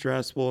fun,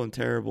 stressful, and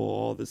terrible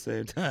all at the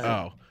same time.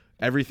 Oh,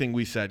 everything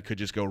we said could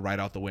just go right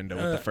out the window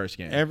with the first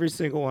game. Every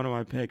single one of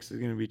my picks is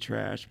gonna be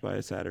trashed by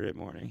Saturday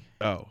morning.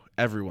 Oh,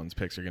 everyone's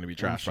picks are gonna be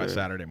trashed by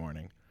Saturday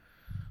morning.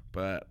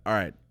 But all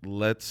right,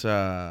 let's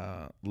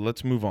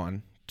move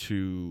on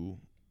to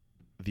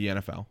the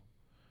NFL.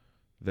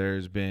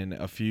 There's been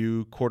a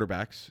few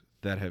quarterbacks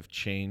that have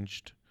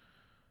changed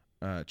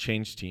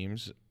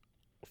teams.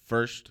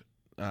 First,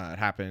 it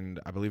happened,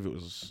 I believe it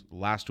was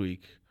last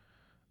week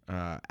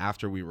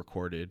after we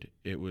recorded.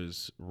 It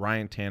was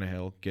Ryan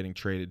Tannehill getting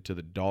traded to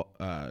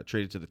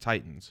the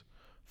Titans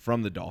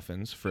from the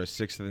Dolphins for a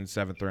 6th and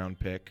 7th round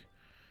pick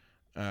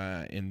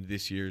in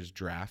this year's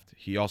draft.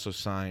 He also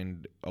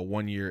signed a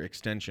 1-year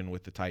extension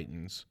with the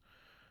Titans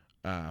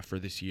for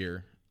this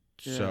year.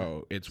 Yeah,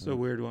 so it's a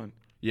weird one.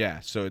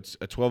 Yeah, so it's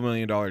a $12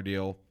 million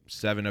deal.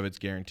 7 of it's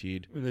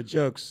guaranteed. The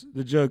joke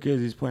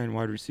is he's playing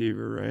wide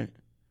receiver, right?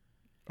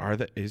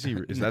 Is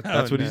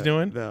that's what he's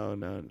doing?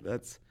 No.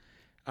 That's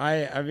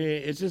I mean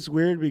it's just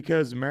weird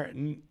because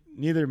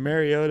neither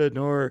Mariota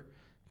nor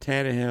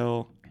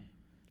Tannehill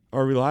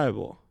are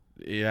reliable.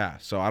 Yeah,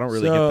 so I don't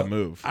really get the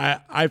move.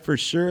 I for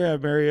sure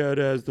have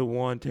Mariota as the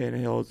 1,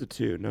 Tannehill as the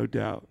 2, no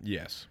doubt.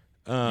 Yes.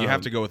 You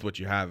have to go with what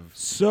you have.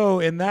 So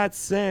in that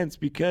sense,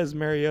 because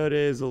Mariota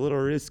is a little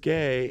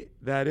risque,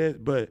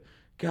 but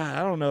God,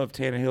 I don't know if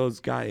Tannehill's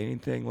got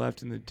anything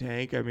left in the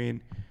tank. I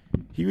mean,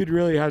 he would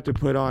really have to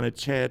put on a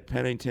Chad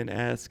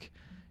Pennington-esque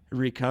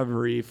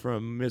recovery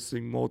from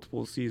missing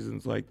multiple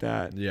seasons like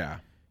that. Yeah.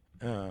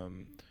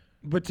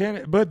 But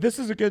this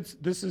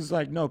is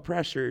like no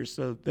pressure.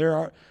 So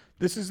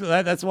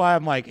that's why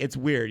I'm like, it's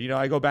weird.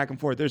 I go back and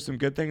forth. There's some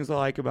good things I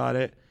like about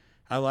it.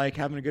 I like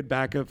having a good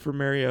backup for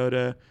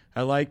Mariota.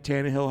 I like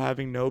Tannehill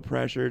having no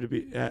pressure to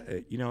be,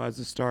 as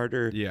a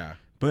starter. Yeah.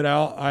 But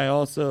I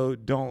also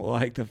don't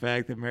like the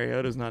fact that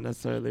Mariota's not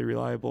necessarily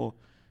reliable.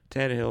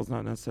 Tannehill's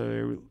not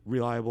necessarily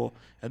reliable.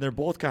 And they're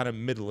both kind of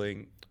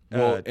middling.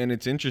 And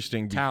it's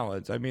interesting.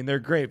 Talents. I mean, they're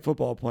great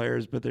football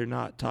players, but they're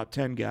not top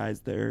 10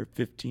 guys. They're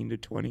 15 to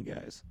 20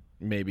 guys.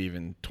 Maybe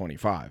even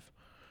 25.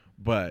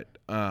 But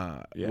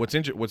what's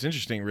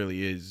interesting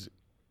really is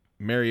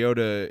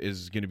Mariota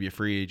is going to be a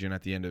free agent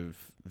at the end of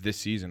this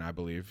season, I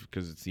believe,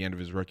 because it's the end of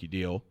his rookie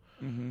deal.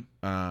 Mm-hmm.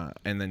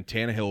 And then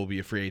Tannehill will be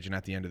a free agent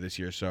at the end of this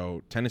year.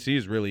 So Tennessee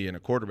is really in a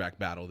quarterback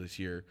battle this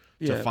year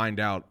to find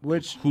out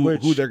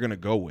who they're going to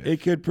go with.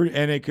 It could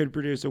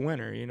produce a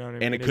winner. You know what I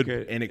mean?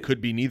 And it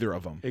could be neither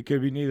of them. It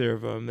could be neither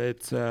of them.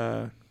 It's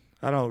I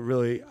don't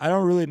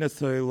really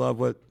necessarily love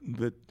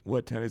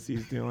what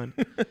Tennessee's doing.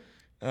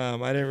 I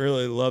didn't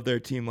really love their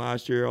team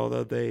last year,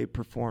 although they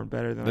performed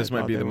better than I thought. This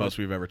might be the most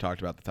we've ever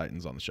talked about the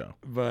Titans on the show.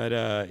 But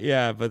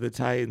but the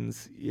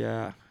Titans,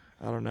 I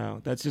don't know.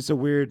 That's a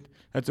weird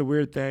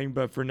thing.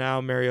 But for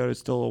now, Mariota's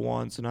still a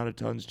 1, so not a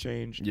ton's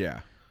changed.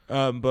 Yeah.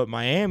 But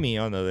Miami,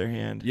 on the other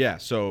hand. Yeah,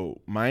 so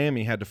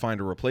Miami had to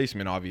find a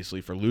replacement, obviously,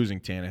 for losing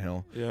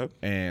Tannehill. Yep.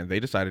 And they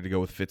decided to go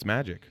with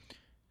Fitzmagic.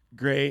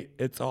 Great.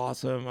 It's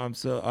awesome.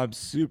 I'm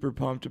super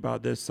pumped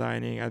about this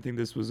signing. I think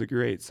this was a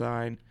great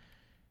sign.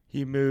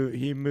 He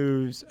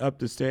moves up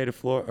the state of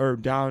Florida, or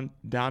down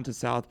to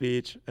South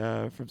Beach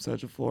from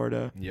Central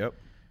Florida. Yep.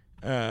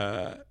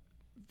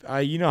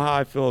 You know how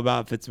I feel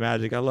about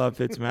Fitzmagic. I love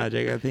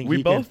Fitzmagic. I think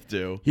we both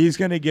do. He's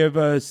going to give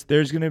us.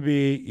 There's going to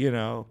be,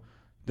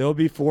 there'll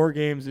be 4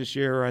 games this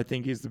year where I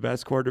think he's the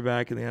best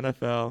quarterback in the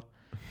NFL.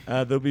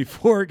 There'll be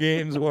 4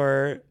 games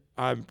where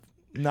I'm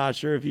not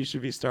sure if he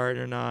should be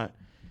starting or not.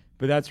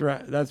 But that's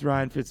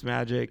Ryan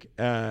Fitzmagic.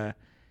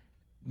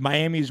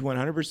 Miami's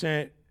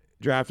 100%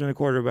 drafting a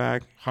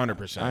quarterback.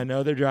 100%. I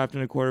know they're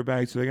drafting a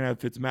quarterback, so they're going to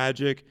have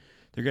Fitzmagic.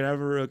 They're going to have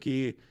a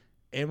rookie.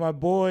 And my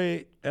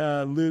boy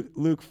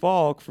Luke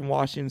Falk from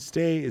Washington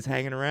State is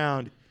hanging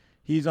around.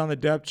 He's on the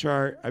depth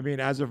chart. I mean,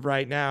 as of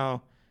right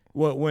now,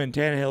 when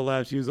Tannehill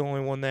left, he was the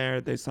only one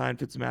there. They signed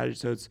Fitzmagic,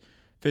 so it's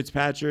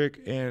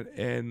Fitzpatrick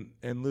and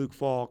Luke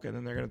Falk, and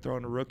then they're going to throw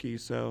in a rookie.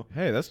 So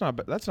hey, that's not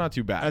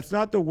too bad. That's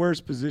not the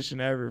worst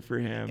position ever for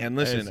him. And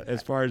listen,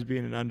 as far as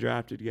being an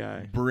undrafted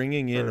guy,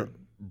 bringing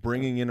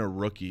in a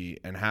rookie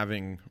and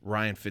having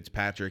Ryan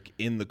Fitzpatrick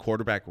in the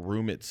quarterback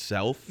room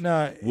itself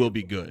will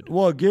be good.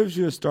 Well, it gives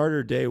you a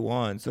starter day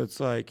one, so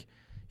it's like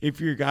if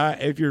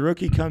your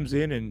rookie comes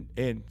in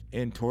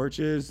and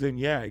torches, then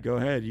yeah, go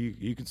ahead,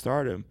 you can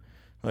start him.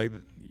 Like,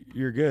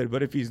 you're good.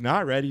 But if he's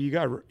not ready, you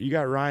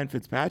got Ryan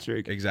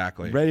Fitzpatrick.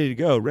 Exactly. Ready to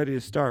go, ready to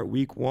start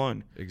week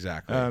 1.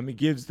 Exactly. It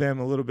gives them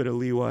a little bit of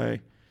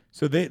leeway.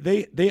 So they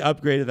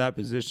upgraded that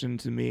position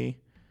to me.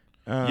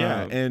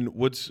 Yeah, and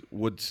what's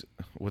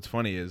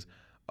funny is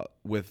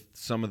with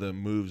some of the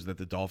moves that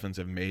the Dolphins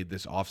have made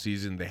this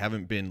offseason, they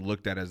haven't been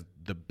looked at as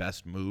the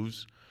best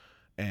moves.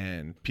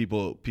 And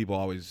people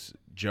always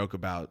joke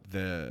about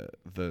the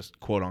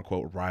quote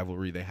unquote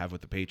rivalry they have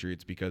with the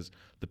Patriots because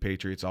the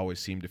Patriots always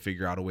seem to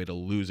figure out a way to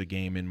lose a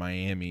game in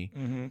Miami.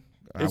 Mm-hmm.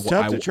 It's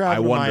tough to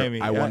travel to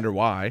Miami. I wonder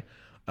why.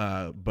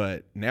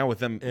 But now with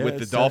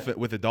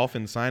the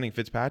Dolphins signing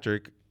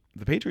Fitzpatrick,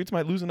 the Patriots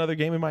might lose another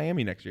game in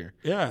Miami next year.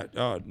 Yeah,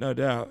 no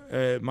doubt.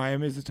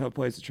 Miami's a tough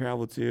place to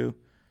travel to.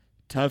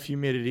 Tough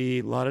humidity,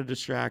 a lot of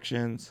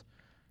distractions.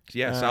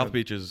 Yeah, South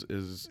Beach is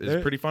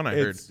pretty fun. I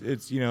heard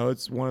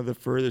it's one of the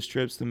furthest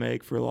trips to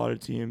make for a lot of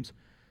teams.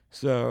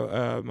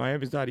 So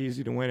Miami's not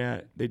easy to win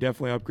at. They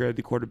definitely upgraded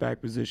the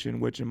quarterback position,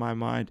 which in my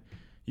mind,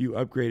 you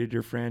upgraded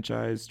your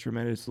franchise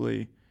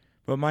tremendously.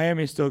 But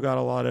Miami still got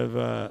a lot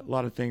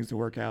of things to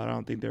work out. I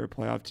don't think they're a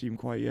playoff team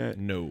quite yet.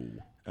 No.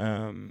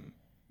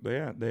 But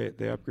yeah, they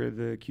upgraded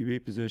the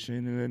QB position,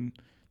 and then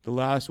the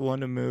last one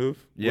to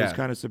move was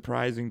kind of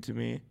surprising to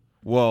me.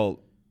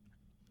 Well,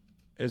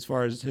 as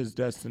far as his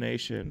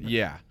destination.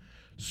 Yeah.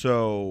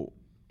 So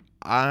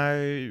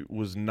I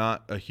was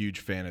not a huge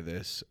fan of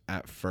this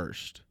at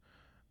first.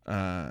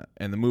 And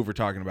the move we're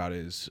talking about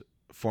is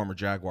former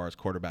Jaguars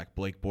quarterback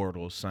Blake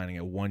Bortles signing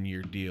a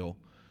 1-year deal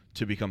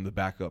to become the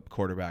backup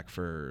quarterback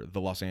for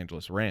the Los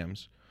Angeles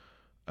Rams.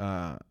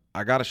 I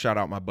got to shout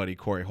out my buddy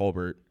Corey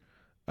Holbert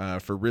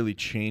for really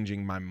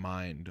changing my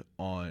mind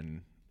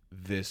on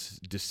this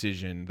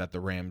decision that the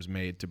Rams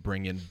made to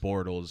bring in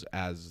Bortles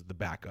as the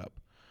backup.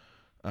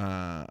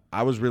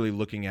 I was really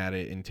looking at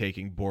it and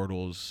taking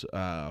Bortles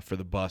for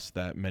the bust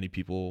that many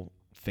people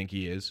think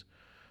he is.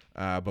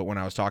 But when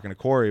I was talking to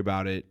Corey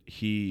about it,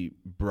 he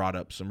brought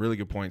up some really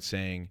good points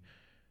saying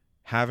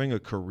having a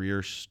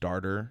career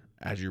starter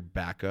as your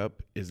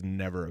backup is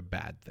never a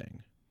bad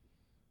thing.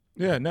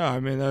 Yeah, no, I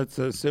mean, it's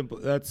simply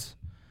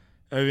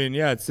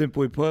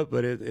put,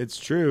 but it's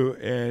true.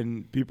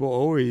 And people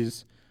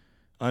always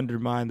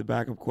undermine the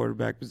backup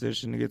quarterback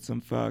position to get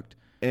some fucked.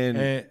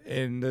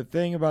 And the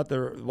thing about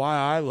why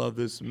I love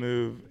this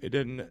move, it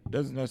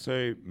doesn't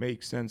necessarily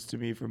make sense to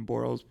me from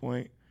Bortles'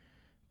 point,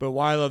 but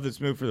why I love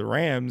this move for the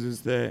Rams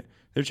is that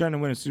they're trying to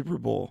win a Super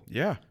Bowl.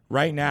 Yeah.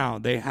 Right now,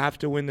 they have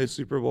to win this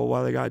Super Bowl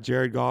while they got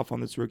Jared Goff on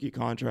this rookie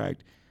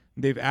contract.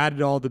 They've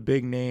added all the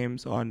big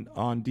names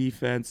on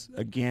defense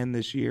again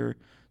this year.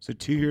 So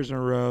 2 years in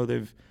a row,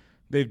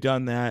 they've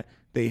done that.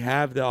 They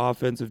have the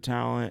offensive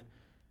talent.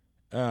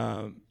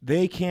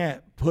 They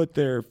can't put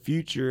their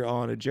future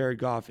on a Jared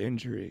Goff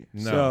injury.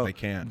 No, they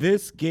can't.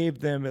 This gave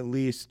them at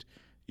least,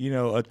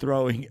 a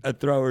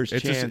thrower's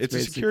chance. It's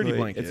a security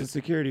blanket. It's a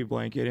security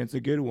blanket, and it's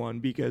a good one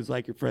because,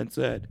 like your friend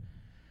said,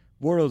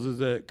 Bortles is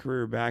a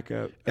career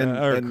backup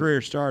or a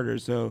career starter.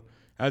 So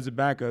as a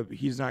backup,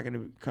 he's not going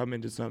to come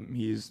into something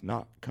he's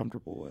not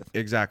comfortable with.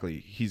 Exactly.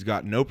 He's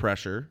got no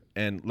pressure.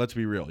 And let's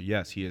be real.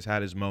 Yes, he has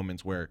had his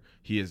moments where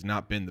he has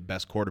not been the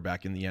best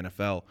quarterback in the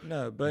NFL.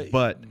 No,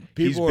 but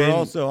people were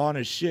also on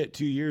his shit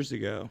 2 years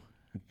ago.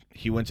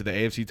 He went to the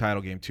AFC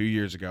title game 2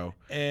 years ago.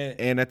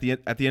 And at the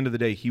end of the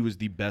day, he was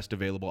the best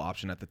available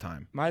option at the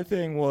time. My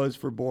thing was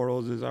for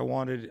Bortles is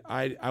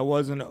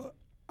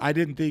I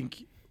didn't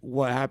think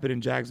what happened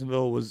in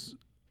Jacksonville was,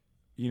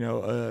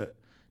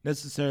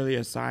 necessarily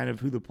a sign of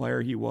who the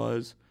player he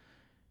was.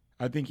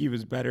 I think he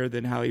was better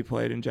than how he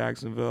played in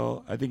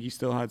Jacksonville. I think he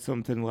still had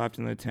something left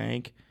in the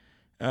tank.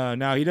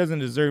 Now, he doesn't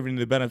deserve any of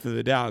the benefit of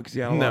the doubt because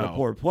he had a lot of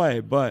poor play,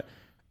 but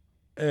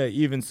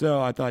even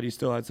so, I thought he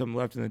still had something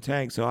left in the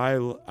tank. So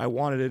I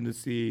wanted him to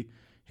see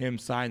him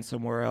sign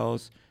somewhere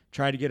else,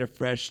 try to get a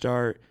fresh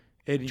start.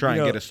 And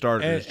get a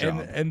start at his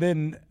job. And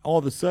then all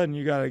of a sudden,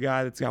 you got a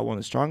guy that's got one of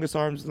the strongest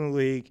arms in the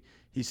league.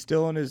 He's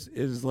still in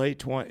his late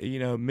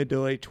 20s, mid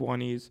to late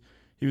 20s.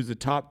 He was a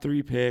top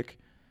 3 pick.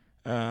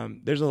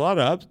 There's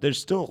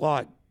still a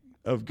lot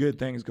of good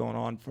things going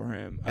on for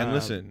him. And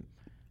listen,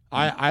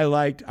 I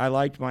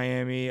liked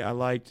Miami. I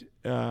liked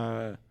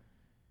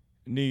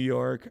New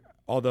York,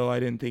 although I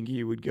didn't think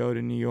he would go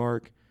to New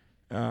York.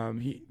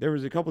 There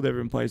was a couple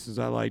different places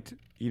I liked.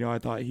 I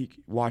thought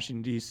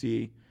Washington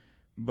D.C.,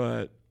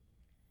 but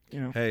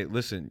Hey,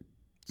 listen.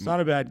 It's not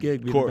a bad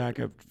gig being the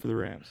backup for the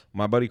Rams.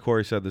 My buddy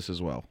Corey said this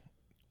as well.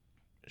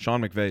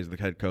 Sean McVay is the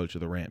head coach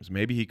of the Rams.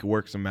 Maybe he could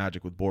work some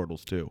magic with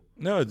Bortles too.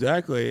 No,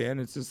 exactly.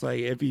 And it's just like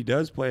if he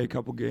does play a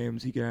couple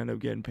games, he can end up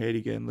getting paid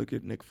again. Look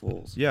at Nick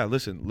Foles. Yeah,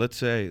 listen. Let's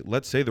say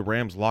the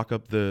Rams lock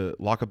up the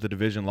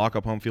division, lock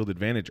up home field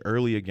advantage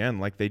early again,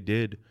 like they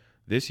did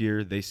this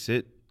year. They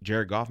sit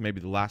Jared Goff maybe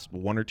the last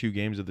 1 or 2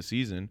 games of the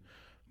season.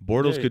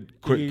 Bortles could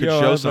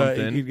show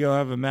something. He could go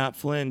have a Matt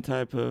Flynn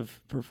type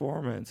of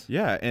performance.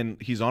 Yeah, and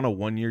he's on a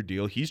 1-year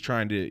deal.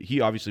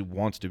 He obviously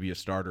wants to be a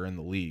starter in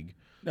the league.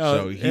 No,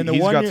 so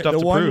he's got stuff to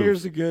prove. The 1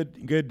 year's a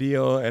good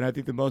deal, and I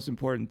think the most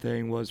important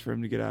thing was for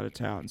him to get out of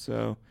town.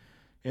 So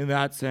in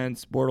that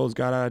sense, Bortles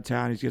got out of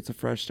town. He gets a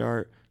fresh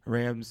start.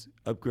 Rams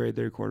upgrade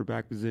their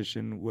quarterback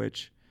position,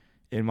 which,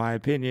 in my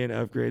opinion,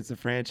 upgrades the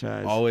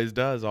franchise. Always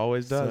does.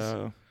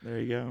 So there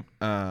you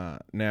go.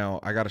 Now,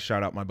 I got to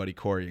shout out my buddy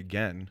Corey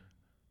again,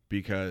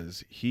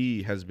 because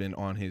he has been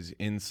on his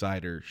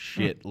insider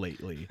shit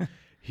lately.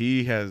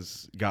 He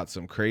has got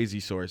some crazy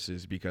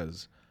sources,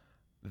 because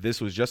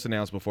this was just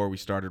announced before we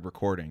started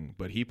recording,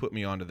 but he put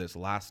me onto this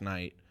last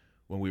night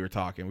when we were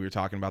talking. We were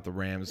talking about the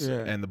Rams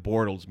and the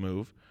Bortles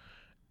move,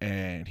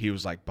 and he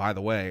was like, by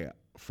the way,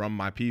 from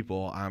my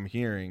people, I'm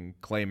hearing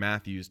Clay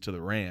Matthews to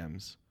the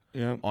Rams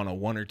on a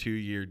 1 or 2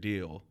 year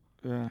deal.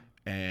 Yeah.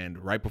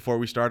 And right before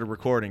we started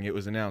recording, it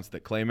was announced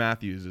that Clay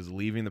Matthews is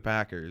leaving the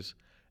Packers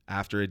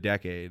after a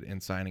decade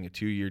and signing a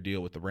 2-year deal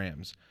with the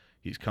Rams.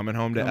 He's coming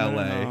home to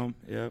L.A.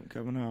 Yep,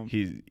 coming home.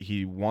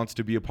 He wants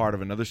to be a part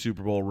of another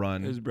Super Bowl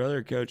run. His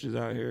brother coaches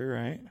out here,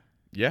 right?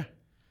 Yeah,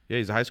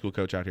 he's a high school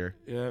coach out here.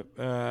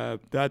 Yep,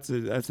 that's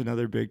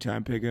another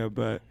big-time pickup.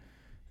 But,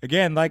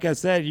 again, like I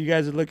said, you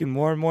guys are looking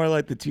more and more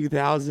like the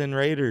 2000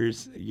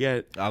 Raiders.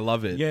 I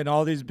love it. Getting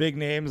all these big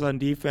names on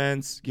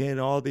defense, getting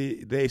all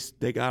they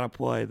got to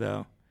play,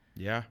 though.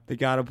 Yeah. They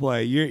got to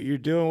play. You're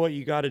doing what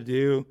you got to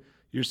do.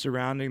 You're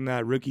surrounding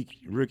that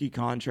rookie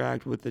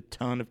contract with a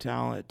ton of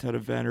talent, a ton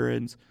of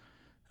veterans,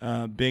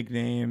 big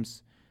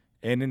names,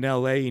 and in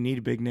LA you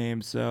need big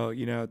names. So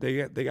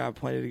they got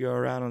plenty to go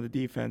around on the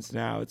defense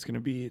now. It's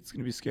gonna be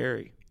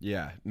scary.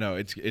 Yeah, no,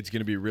 it's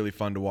gonna be really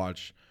fun to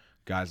watch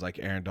guys like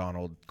Aaron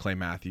Donald, Clay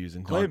Matthews,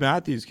 and Clay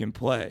Matthews can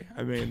play.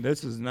 I mean,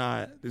 this is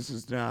not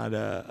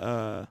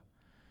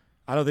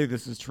I don't think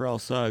this is Terrell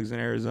Suggs in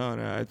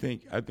Arizona. I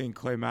think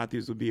Clay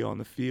Matthews will be on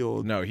the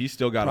field. No, he's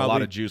still got a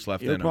lot of juice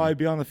left in him. He'll probably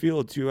be on the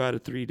field 2 out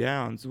of 3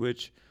 downs,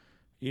 which,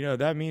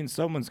 that means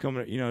someone's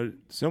coming.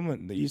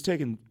 He's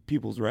taking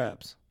people's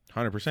reps.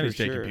 100%, he's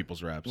taking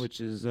people's reps, which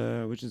is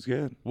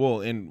good.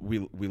 Well, and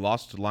we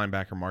lost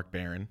linebacker Mark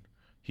Barron.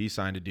 He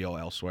signed a deal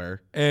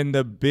elsewhere. And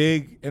the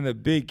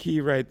big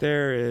key right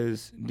there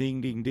is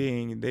ding ding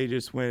ding. They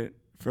just went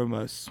from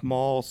a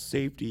small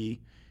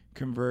safety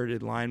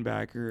converted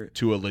linebacker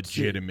to a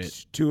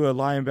legitimate to a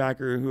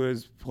linebacker who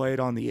has played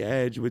on the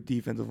edge with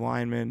defensive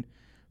linemen,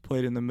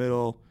 played in the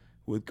middle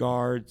with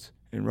guards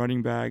and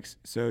running backs.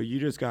 So you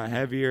just got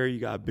heavier, you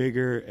got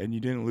bigger, and you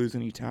didn't lose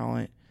any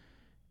talent.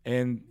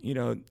 And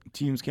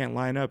teams can't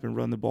line up and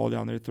run the ball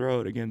down their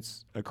throat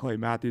against a Clay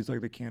Matthews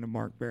like they can a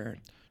Mark Barron.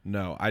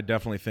 No, I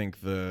definitely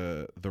think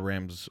the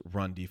Rams'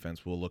 run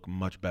defense will look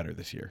much better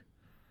this year.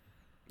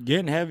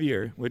 Getting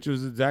heavier, which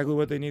was exactly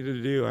what they needed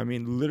to do. I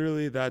mean,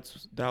 literally, that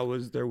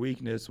was their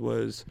weakness,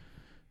 was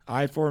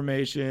I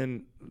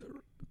formation,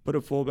 put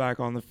a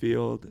fullback on the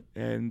field,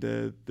 and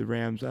the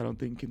Rams, I don't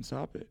think, can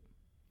stop it.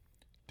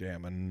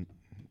 Damn, and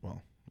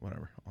well,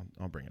 whatever.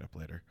 I'll bring it up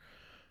later.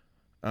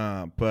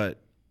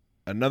 But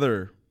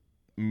another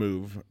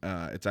move,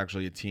 it's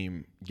actually a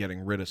team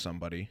getting rid of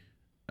somebody,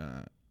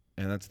 and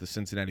that's the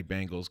Cincinnati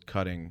Bengals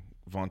cutting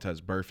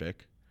Vontaze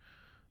Burfict.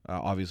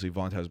 Obviously,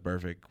 Vontaze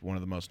Burfict, one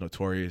of the most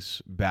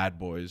notorious bad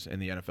boys in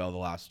the NFL the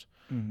last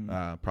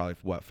probably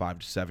 5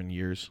 to 7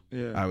 years,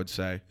 I would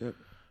say. Yep.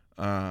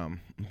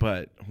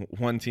 But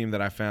one team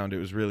that I found, it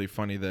was really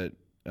funny that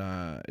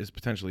is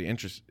potentially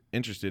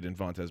interested in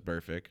Vontaze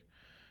Burfict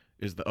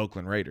is the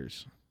Oakland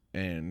Raiders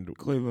and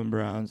Cleveland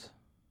Browns.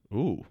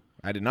 Ooh,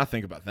 I did not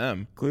think about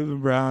them.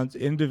 Cleveland Browns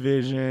in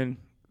division.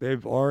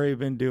 They've already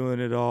been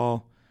doing it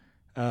all.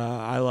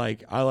 I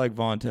like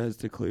Vontaze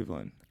to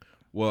Cleveland.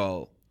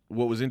 Well,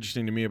 what was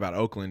interesting to me about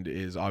Oakland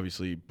is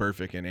obviously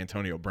Burfict and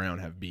Antonio Brown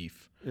have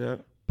beef. Yeah.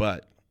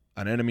 But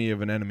an enemy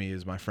of an enemy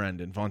is my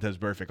friend, and Vontaze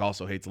Burfict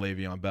also hates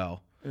Le'Veon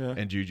Bell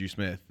and Juju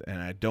Smith, and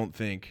I don't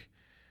think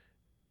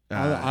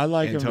I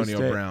like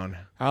Antonio Brown.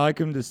 I like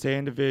him to stay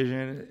in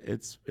division.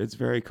 It's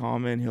very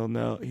common.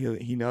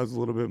 He knows a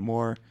little bit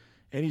more,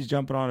 and he's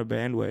jumping on a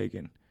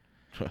bandwagon.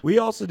 We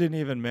also didn't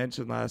even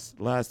mention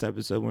last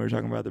episode when we were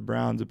talking about the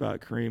Browns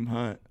about Kareem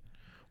Hunt.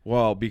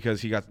 Well,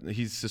 because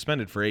he's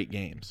suspended for 8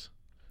 games.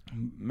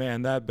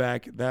 Man, that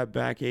back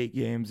 8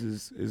 games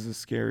is a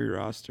scary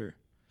roster.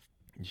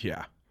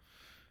 Yeah.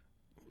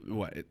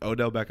 What?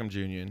 Odell Beckham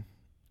Jr.,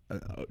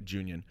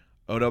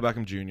 Odell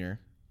Beckham Jr.,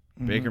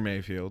 Baker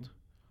Mayfield,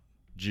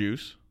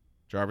 Juice,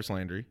 Jarvis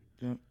Landry,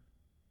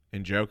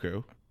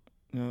 Njoku,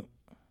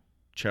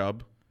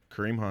 Chubb,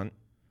 Kareem Hunt,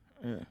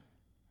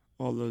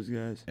 all those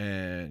guys,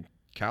 and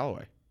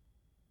Callaway.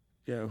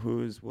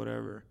 who's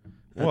whatever.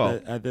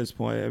 At this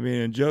point, I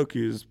mean,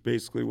 Njoku's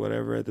basically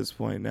whatever at this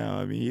point now.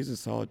 I mean, he's a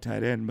solid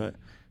tight end, but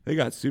they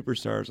got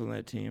superstars on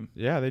that team.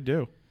 Yeah, they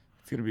do.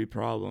 It's gonna be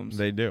problems.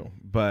 They do.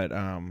 But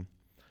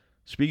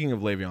speaking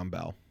of Le'Veon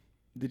Bell,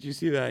 did you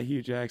see that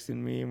Hugh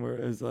Jackson meme where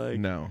it was like,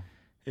 no,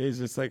 it was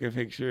just like a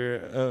picture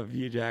of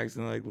Hugh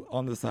Jackson like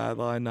on the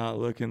sideline, not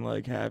looking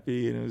like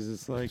happy, and it was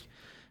just like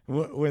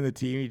when the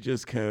team he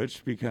just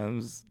coached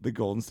becomes the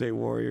Golden State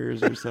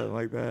Warriors or something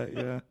like that.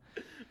 Yeah.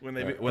 When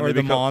they become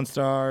the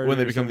Monstars. When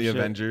they become the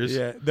Avengers.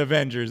 Yeah, the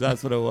Avengers.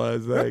 That's what it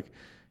was. Like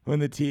when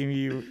the team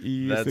you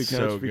used to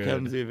coach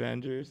becomes the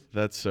Avengers.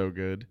 That's so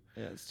good.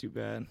 Yeah, it's too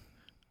bad.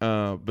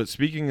 But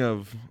speaking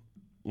of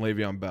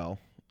Le'Veon Bell,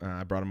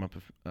 I brought him up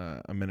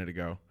a minute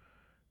ago.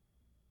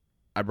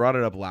 I brought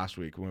it up last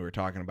week when we were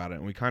talking about it,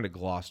 and we kind of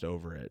glossed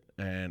over it.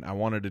 And I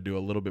wanted to do a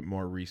little bit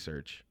more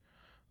research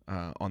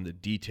on the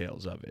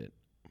details of it.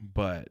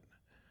 But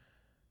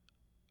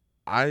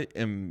I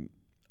am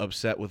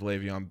upset with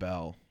Le'Veon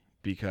Bell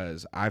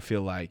because I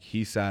feel like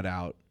he sat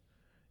out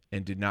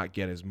and did not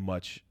get as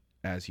much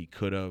as he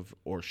could have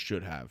or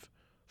should have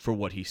for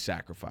what he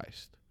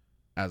sacrificed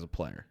as a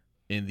player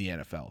in the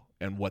NFL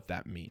and what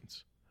that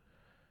means.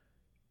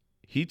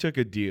 He took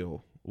a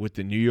deal with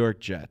the New York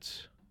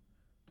Jets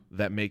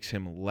that makes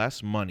him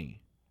less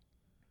money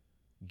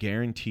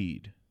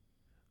guaranteed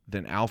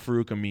than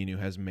Al-Farouq Aminu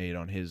has made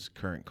on his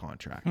current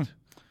contract.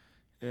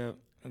 Yeah.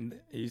 And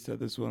he said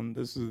this one.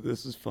 This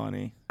is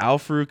funny.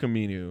 Al-Farouq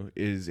Aminu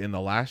is in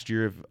the last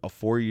year of a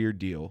 4-year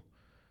deal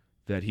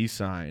that he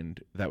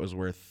signed that was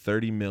worth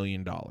 $30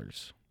 million.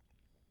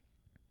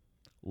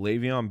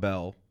 Le'Veon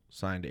Bell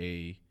signed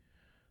a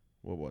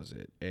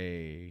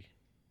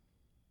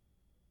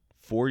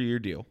 4-year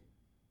deal,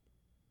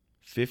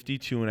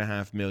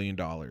 $52.5 million.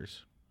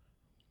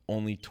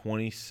 Only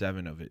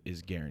 27 of it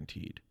is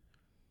guaranteed.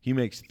 He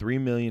makes $3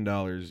 million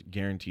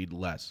guaranteed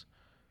less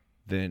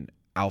than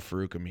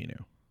Al-Farouq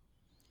Aminu.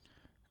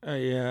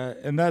 Yeah,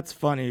 and that's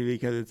funny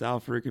because it's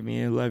Al-Farouq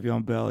Aminu,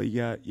 Le'Veon Bell. You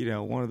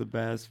got, one of the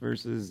best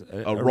versus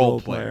a role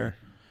player.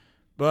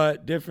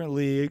 But different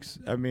leagues.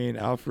 I mean,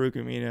 Al-Farouq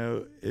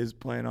Aminu is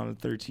playing on a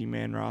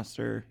 13-man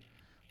roster.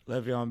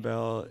 Le'Veon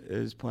Bell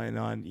is playing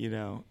on,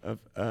 a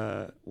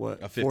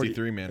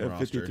 53-man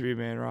roster.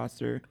 53-man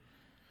roster.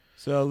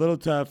 So a little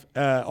tough.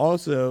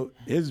 Also,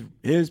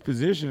 his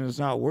position is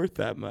not worth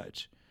that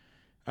much.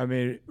 I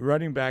mean,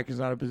 running back is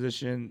not a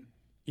position.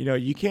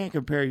 You can't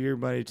compare your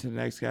money to the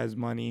next guy's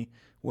money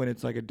when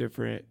it's like a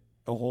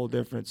whole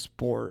different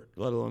sport,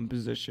 let alone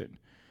position.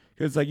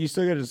 Because you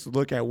still got to just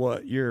look at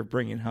what you're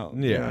bringing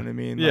home. Yeah. You know what I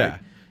mean? Yeah.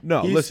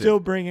 He's still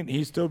bringing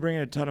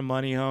a ton of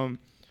money home.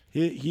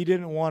 He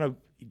didn't want to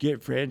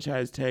get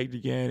franchise tagged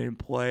again and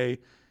play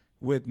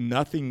with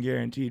nothing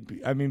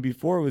guaranteed. I mean,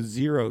 before it was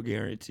zero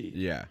guaranteed.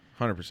 Yeah,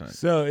 100%.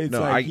 So it's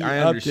I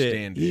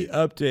understand He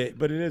upped it,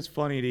 but it is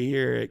funny to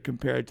hear it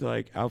compared to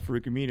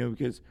Al-Farouq Aminu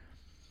because.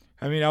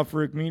 I mean,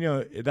 Al-Farouq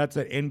Aminu, that's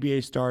an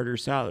NBA starter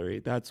salary.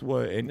 That's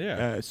what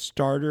a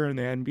starter in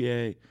the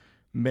NBA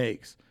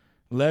makes.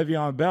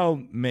 Le'Veon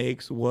Bell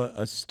makes what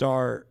a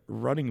star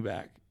running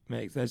back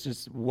makes. That's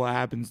just what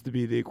happens to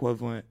be the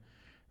equivalent.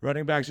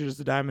 Running backs are just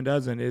a dime a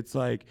dozen. It's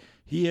like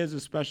he has a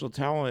special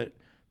talent,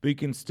 but you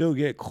can still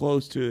get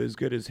close to as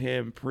good as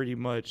him pretty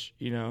much,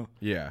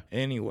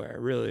 anywhere,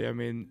 really. I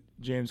mean,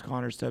 James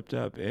Conner stepped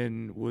up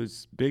and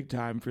was big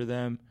time for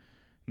them.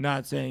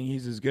 Not saying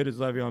he's as good as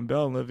Le'Veon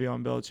Bell, and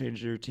Le'Veon Bell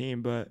changed your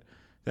team, but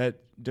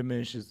that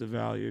diminishes the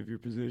value of your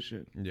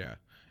position. Yeah,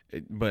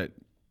 but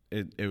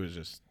it was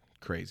just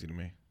crazy to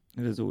me.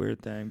 It is a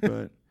weird thing,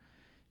 but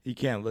you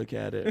can't look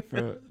at it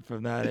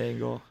from that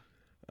angle.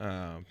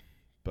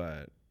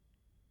 But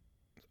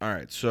all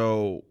right,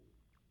 so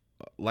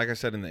like I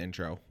said in the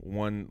intro,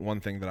 one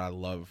thing that I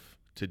love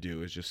to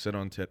do is just sit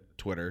on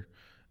Twitter,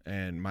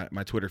 and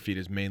my Twitter feed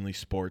is mainly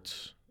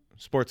sports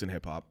and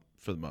hip hop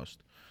for the most.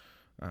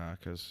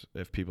 Because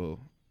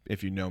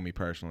if you know me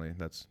personally,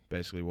 that's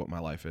basically what my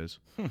life is.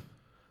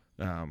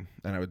 And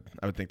I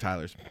would think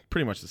Tyler's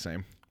pretty much the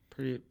same.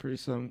 Pretty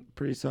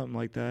something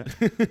like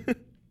that.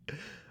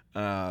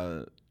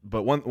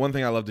 But one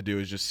thing I love to do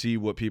is just see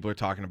what people are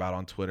talking about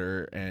on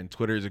Twitter, and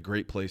Twitter is a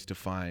great place to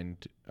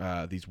find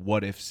these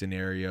what if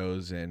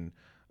scenarios, and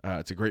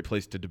it's a great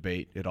place to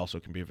debate. It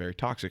also can be a very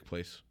toxic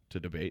place to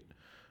debate.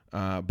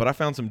 But I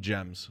found some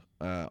gems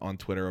on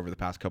Twitter over the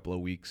past couple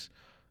of weeks.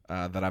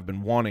 That I've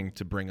been wanting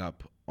to bring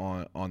up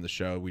on the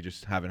show. We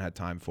just haven't had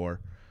time for.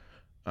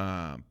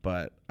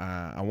 But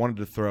I wanted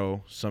to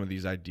throw some of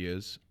these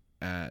ideas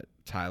at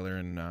Tyler,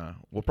 and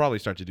we'll probably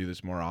start to do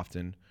this more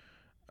often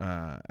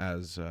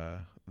as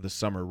the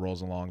summer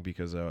rolls along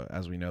because,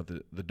 as we know,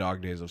 the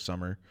dog days of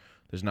summer,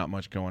 there's not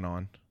much going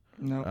on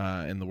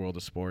in the world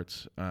of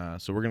sports.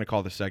 So we're going to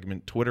call the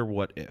segment Twitter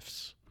What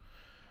Ifs.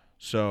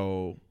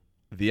 So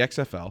the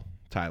XFL,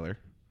 Tyler,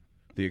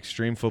 the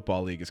Extreme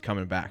Football League, is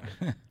coming back.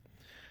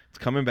 It's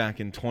coming back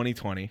in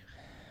 2020.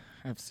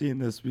 I've seen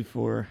this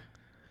before.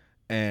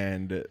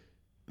 And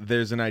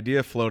there's an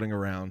idea floating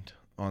around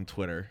on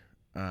Twitter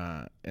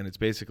and it's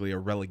basically a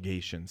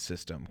relegation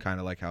system, kind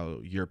of like how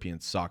European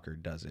soccer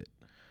does it.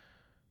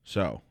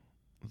 So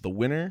the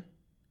winner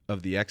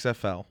of the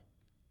XFL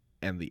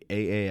and the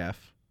AAF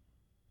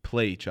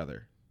play each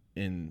other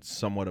in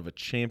somewhat of a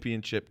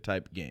championship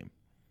type game.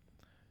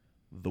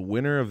 The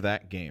winner of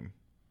that game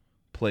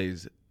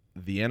plays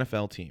the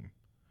NFL team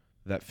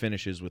that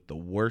finishes with the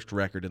worst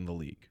record in the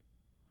league.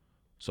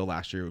 So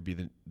last year it would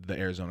be the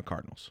Arizona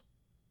Cardinals.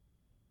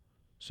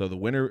 So the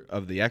winner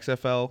of the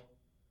XFL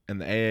and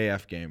the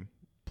AAF game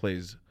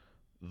plays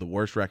the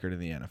worst record in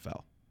the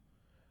NFL.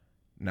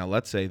 Now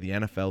let's say the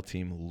NFL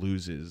team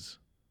loses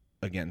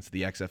against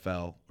the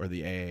XFL or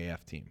the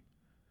AAF team.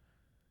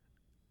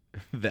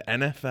 The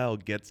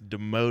NFL gets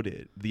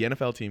demoted. The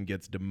NFL team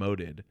gets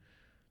demoted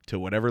to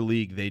whatever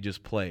league they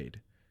just played.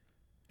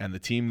 And the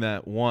team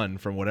that won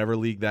from whatever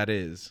league that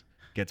is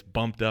gets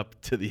bumped up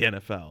to the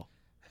NFL.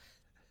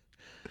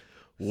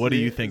 What do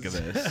you think of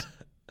this?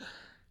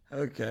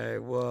 Okay,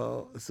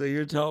 well, so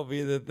you're telling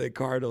me that the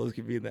Cardinals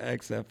could be in the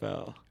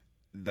XFL.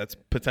 That's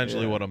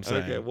potentially what I'm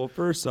saying. Okay, well,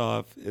 first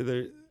off,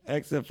 the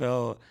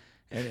XFL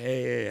and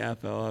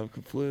AAFL have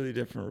completely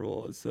different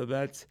rules. So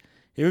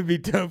it would be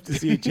dope to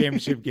see a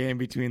championship game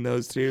between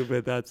those two,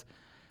 but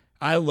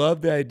I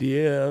love the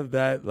idea of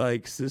that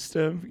like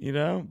system,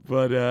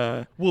 but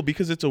well,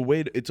 because it's a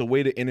way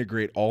to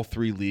integrate all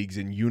three leagues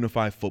and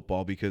unify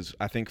football, because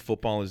I think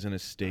football is in a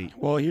state.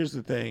 Well, here's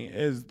the thing: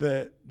 is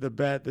that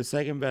the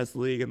second best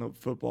league in the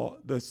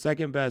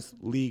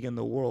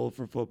world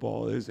for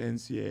football is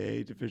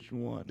NCAA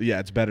Division I. Yeah,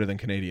 it's better than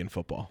Canadian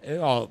football.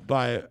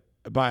 By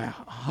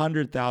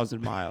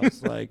 100,000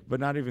 miles, but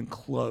not even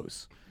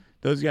close.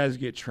 Those guys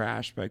get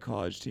trashed by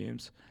college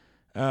teams.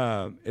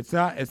 It's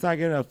not good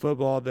enough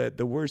football that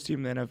the worst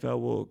team in the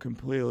NFL will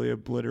completely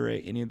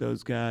obliterate any of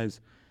those guys.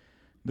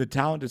 The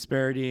talent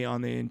disparity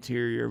on the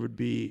interior would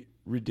be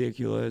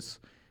ridiculous.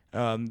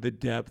 The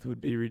depth would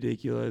be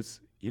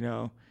ridiculous.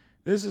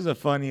 This is a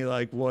funny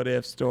what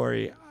if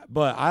story,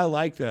 but I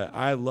like that.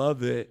 I love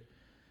that.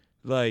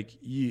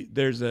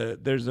 There's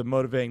a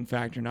motivating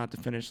factor not to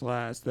finish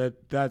last.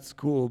 That's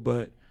cool,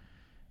 but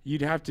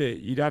you'd have to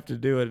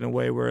do it in a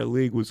way where a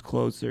league was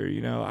closer.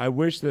 I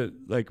wish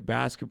that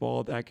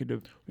basketball that could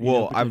have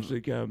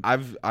potentially come.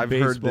 I've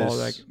heard this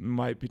that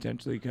might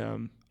potentially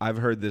come. I've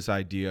heard this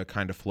idea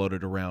kind of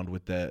floated around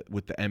with the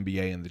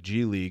NBA and the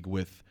G League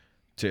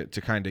to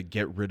kind of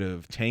get rid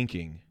of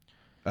tanking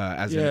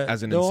as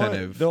an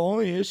incentive. The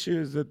only issue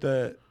is that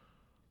the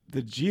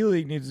G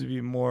League needs to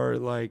be more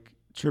like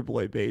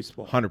AAA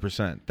baseball.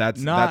 100%.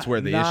 That's where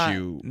the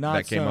issue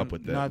that came up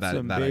with that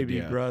baby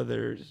idea.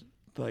 Brothers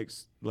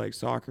like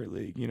soccer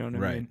league, you know what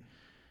I mean?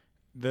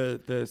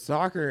 Right. The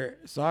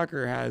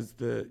soccer has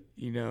it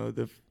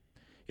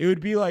would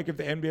be like if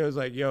the NBA was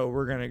like, yo,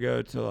 we're gonna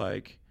go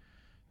to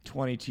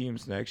 20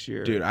 teams next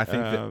year, dude. I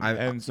think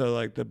and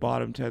so the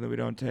bottom 10 that we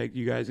don't take,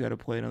 you guys got to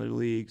play in other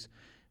leagues,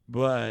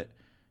 but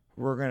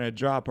we're gonna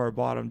drop our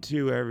bottom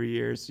 2 every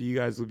year, so you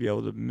guys will be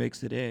able to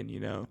mix it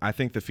in. I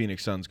think the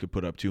Phoenix Suns could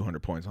put up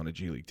 200 points on a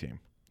G League team.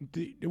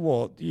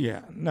 Well,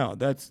 yeah, no,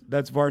 that's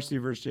varsity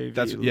versus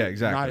JV.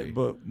 Exactly.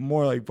 But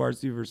more like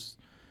varsity versus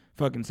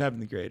fucking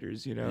 7th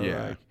graders.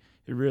 Yeah.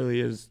 It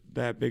really is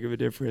that big of a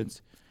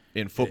difference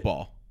in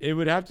football. It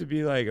would have to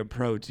be like a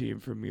pro team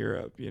from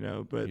Europe,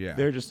 but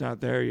they're just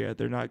not there yet.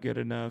 They're not good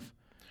enough.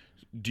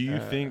 Do you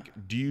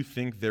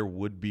think there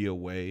would be a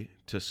way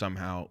to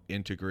somehow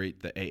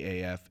integrate the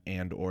AAF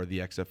and or the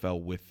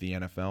XFL with the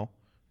NFL?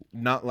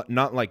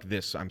 Not like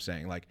this. I'm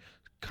saying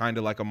kind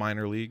of like a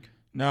minor league.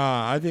 No,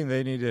 I think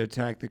they need to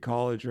attack the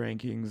college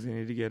rankings. They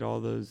need to get all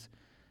those.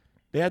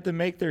 They have to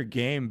make their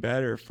game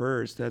better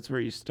first. That's where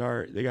you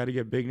start. They got to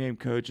get big name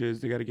coaches.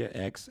 They got to get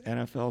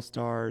ex-NFL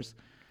stars.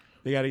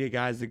 They got to get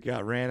guys that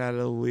got ran out of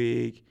the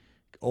league,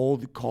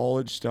 old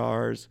college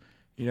stars.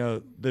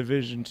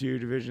 Division II,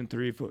 Division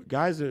III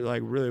guys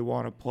that really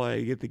want to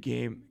play, get the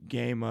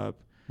game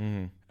up.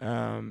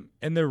 Mm-hmm.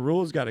 And their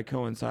rules got to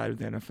coincide with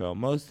the NFL.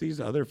 Most of these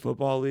other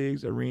football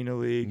leagues, Arena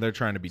League, they're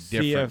trying to be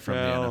different CFL, from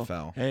the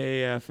NFL.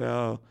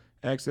 AAFL,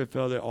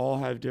 XFL, they all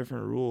have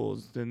different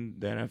rules than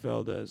the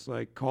NFL does.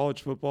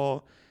 College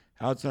football,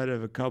 outside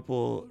of a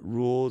couple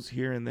rules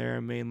here and there,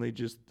 mainly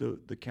just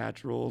the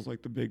catch rules, the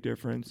big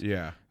difference.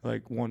 Yeah.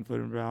 1 foot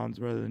in bounds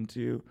rather than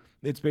 2.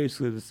 It's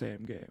basically the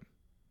same game.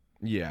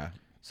 Yeah.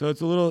 So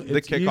it's the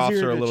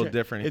kickoffs are a little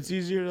different. It's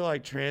easier to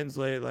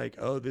translate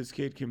this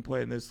kid can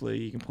play in this league,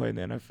 he can play in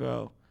the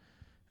NFL.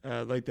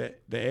 The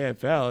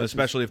AFL,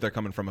 especially if they're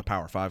coming from a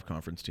Power 5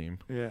 conference team.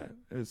 Yeah,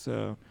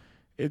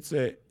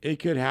 it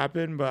could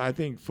happen, but I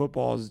think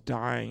football is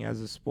dying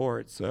as a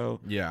sport. So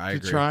yeah, I agree.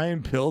 To try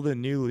and build a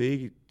new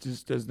league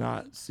just does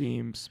not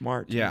seem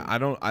smart. To me. I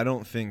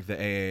don't think the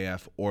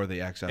AAF or the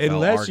XFL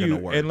are going to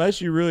work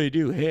unless you really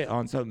do hit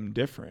on something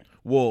different.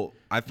 Well,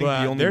 I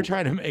think they're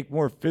trying to make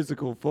more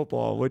physical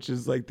football, which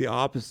is the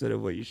opposite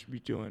of what you should be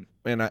doing.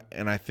 And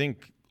I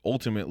think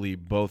ultimately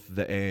both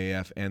the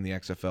AAF and the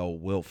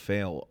XFL will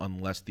fail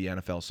unless the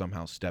NFL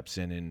somehow steps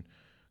in and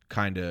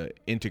kind of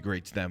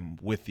integrates them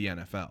with the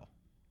NFL.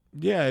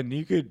 Yeah, and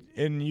you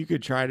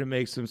could try to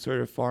make some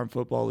sort of farm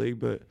football league,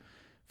 but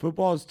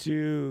football's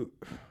too.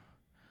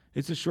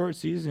 It's a short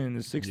season.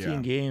 The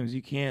 16 games.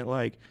 You can't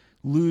like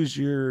lose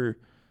your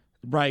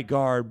right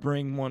guard,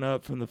 bring one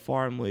up from the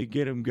farm league,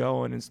 get him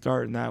going, and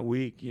start in that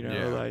week.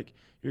 Like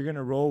you're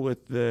gonna roll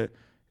with the.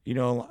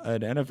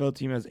 An NFL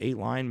team has 8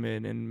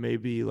 linemen and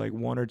maybe like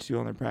 1 or 2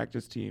 on their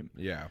practice team.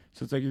 Yeah.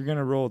 So it's like you're going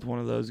to roll with one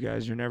of those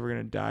guys. You're never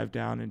going to dive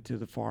down into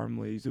the farm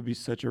leagues. It'll be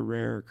such a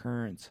rare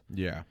occurrence.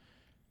 Yeah.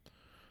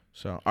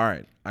 So, all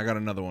right. I got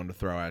another one to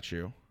throw at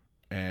you.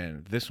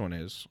 And this one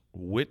is,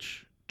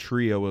 which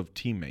trio of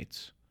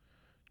teammates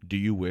do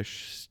you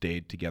wish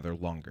stayed together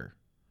longer?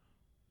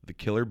 The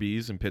Killer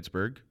Bees in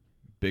Pittsburgh,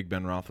 Big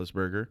Ben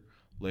Roethlisberger,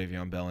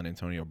 Le'Veon Bell, and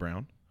Antonio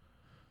Brown.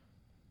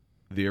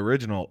 The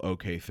original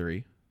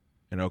OK3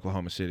 in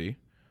Oklahoma City,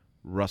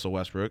 Russell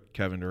Westbrook,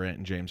 Kevin Durant,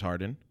 and James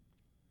Harden.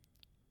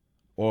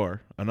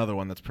 Or another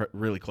one that's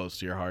really close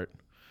to your heart,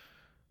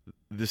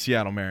 the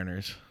Seattle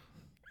Mariners,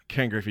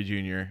 Ken Griffey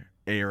Jr.,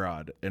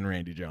 A-Rod, and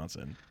Randy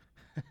Johnson.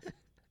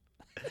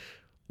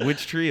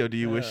 Which trio do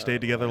you wish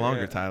stayed together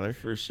longer, Tyler?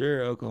 For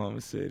sure,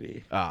 Oklahoma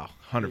City. Oh,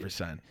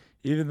 100%.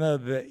 Even though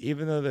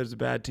there's a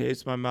bad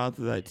taste in my mouth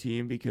of that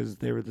team because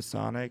they were the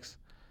Sonics.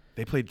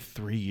 They played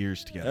 3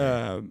 years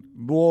together.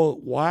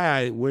 Why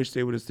I wish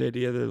they would have stayed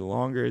together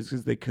longer is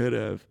because they could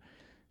have.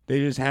 They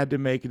just had to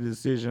make a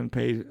decision,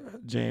 pay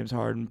James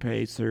Harden,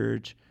 pay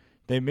Serge.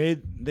 They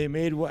made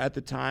at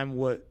the time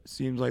what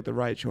seems like the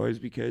right choice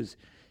because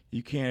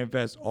you can't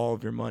invest all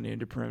of your money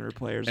into perimeter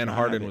players. And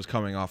Harden was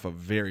coming off a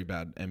very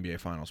bad NBA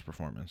Finals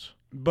performance.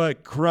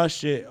 But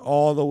crushed it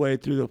all the way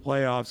through the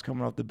playoffs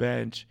coming off the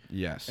bench.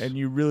 Yes. And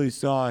you really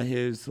saw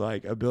his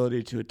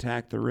ability to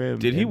attack the rim.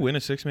 Did he win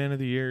a Sixth Man of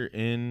the Year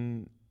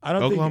in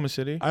Oklahoma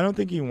City? I don't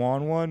think he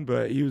won one,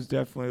 but he was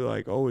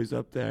definitely always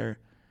up there.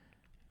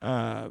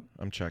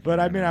 I'm checking. But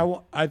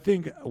I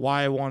think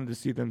why I wanted to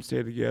see them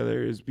stay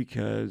together is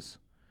because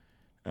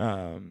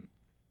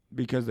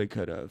they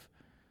could have.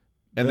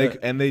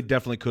 And they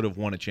definitely could have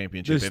won a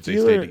championship if they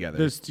stayed together.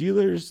 The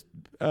Steelers,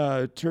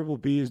 Triple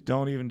Bs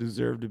don't even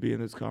deserve to be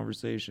in this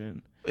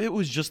conversation. It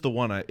was just the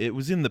one. It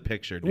was in the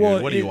picture, dude.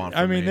 What do you want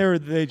from me?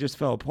 They just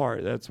fell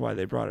apart. That's why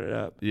they brought it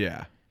up.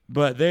 Yeah.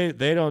 But they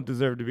don't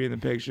deserve to be in the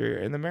picture.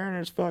 And the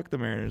Mariners, fuck the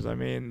Mariners. I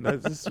mean,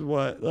 this is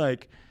what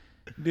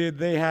dude,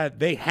 they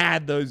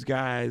had those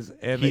guys,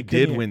 and he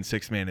did win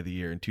Sixth Man of the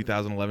Year in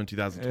 2011,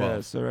 2012. Yeah,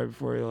 so right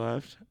before he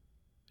left.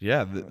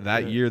 Yeah,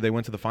 that year they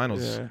went to the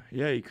finals.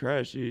 Yeah, he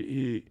crushed.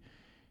 He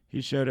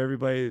showed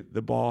everybody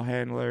the ball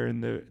handler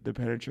and the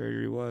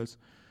penetrator he was.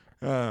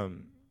 But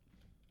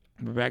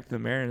back to the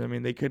Mariners, I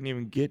mean, they couldn't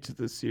even get to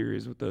the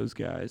series with those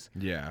guys.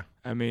 Yeah.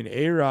 I mean,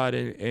 A-Rod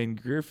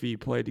and Griffey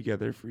played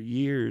together for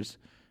years.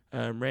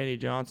 Randy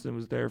Johnson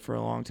was there for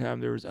a long time.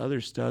 There was other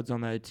studs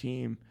on that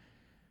team.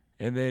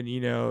 And then,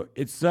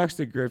 it sucks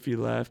that Griffey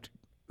left.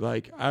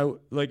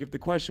 If the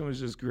question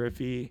was just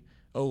Griffey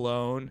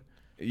alone,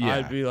 yeah.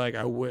 I'd be like,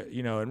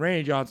 and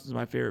Randy Johnson's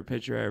my favorite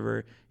pitcher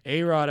ever.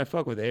 A-Rod, I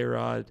fuck with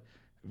A-Rod,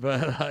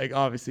 but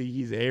obviously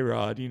he's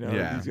A-Rod.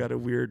 Yeah. He's got a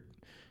weird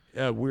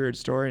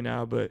story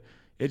now. But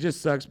it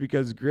just sucks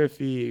because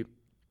Griffey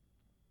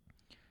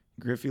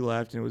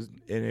left and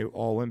it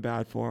all went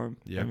bad for him.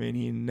 Yeah. I mean,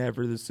 he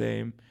never the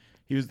same.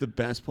 He was the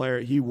best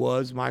player. He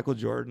was Michael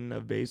Jordan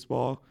of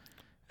baseball.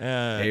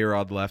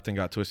 A-Rod left and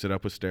got twisted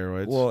up with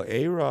steroids. Well,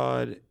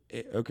 A-Rod.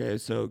 Okay,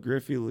 so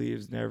Griffey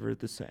leaves, never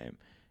the same.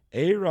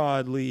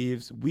 A-Rod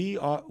leaves.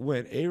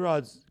 When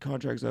A-Rod's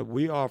contract's up,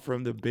 we offer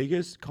him the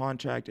biggest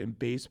contract in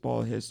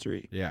baseball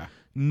history. Yeah.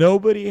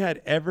 Nobody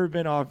had ever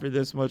been offered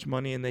this much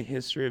money in the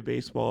history of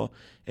baseball,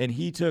 and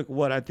he took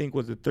what I think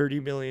was a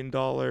 $30 million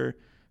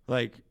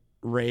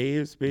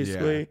raise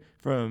basically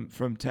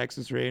from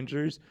Texas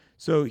Rangers.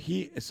 So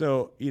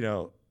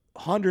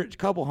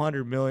couple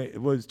hundred million.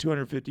 It was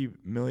 $250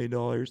 million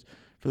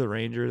for the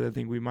Rangers. I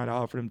think we might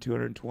have offered him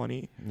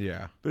 $220.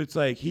 Yeah. But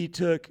it's he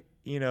took.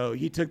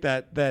 He took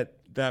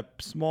that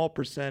small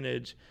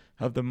percentage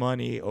of the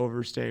money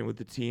over staying with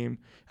the team.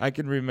 I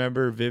can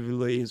remember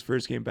vividly his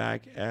first game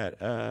back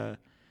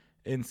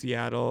in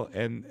Seattle,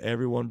 and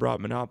everyone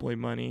brought Monopoly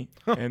money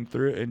and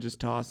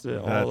just tossed it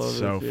all over the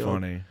field. That's so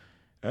funny.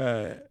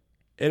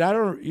 And I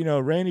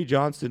don't, Randy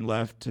Johnson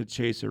left to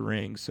chase a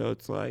ring, so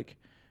it's I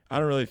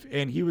don't really,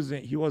 and he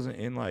wasn't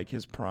in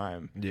his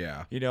prime.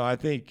 Yeah. I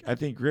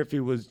think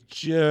Griffey was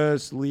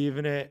just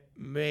leaving it,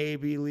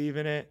 maybe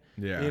leaving it.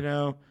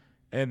 Yeah.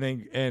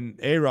 And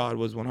A-Rod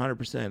was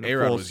 100% in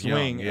the full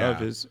swing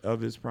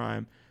of his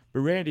prime. But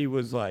Randy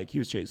was he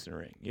was chasing a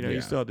ring. He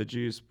still had the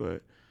juice,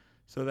 but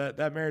so that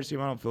Mariners team,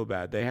 I don't feel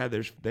bad. They had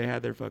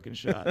their fucking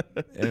shot,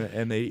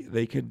 and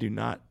they could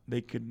not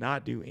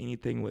do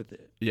anything with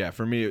it. Yeah,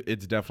 for me,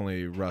 it's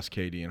definitely Russ,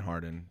 KD, and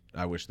Harden.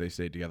 I wish they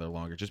stayed together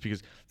longer, just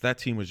because that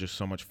team was just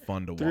so much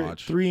fun to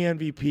watch. 3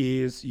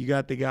 MVPs. You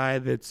got the guy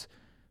that's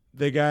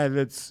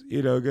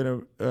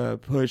gonna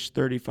push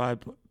 35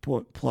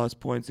 plus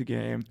points a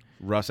game.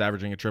 Russ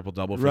averaging a triple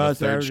double for the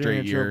third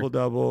straight year. Triple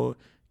double.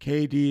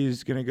 KD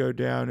is going to go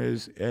down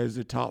as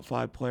a top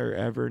 5 player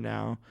ever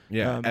now.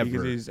 Yeah, ever.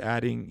 Because he's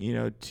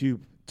adding, 2,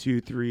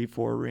 3,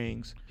 4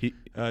 rings to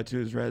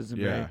his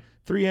resume. Yeah.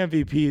 3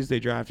 MVPs they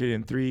drafted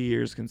in 3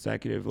 years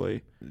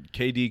consecutively.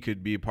 KD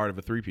could be a part of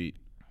a three-peat.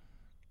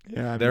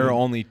 Yeah, there are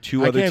only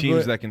 2 other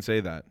teams that can say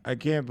that. I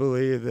can't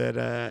believe that,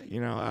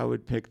 I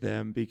would pick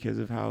them because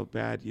of how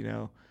bad,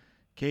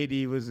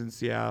 KD was in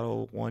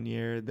Seattle 1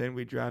 year. Then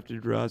we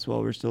drafted Russ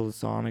while we're still the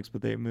Sonics,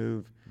 but they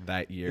moved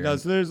that year.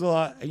 So there's a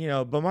lot,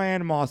 but my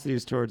animosity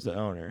is towards the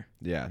owner.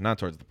 Yeah, not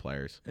towards the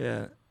players.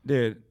 Yeah,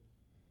 dude.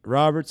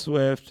 Robert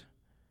Swift,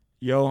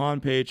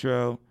 Johan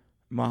Petro,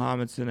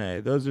 Mohamed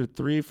Sane. Those are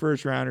 3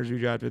 first-rounders we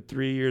drafted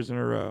 3 years in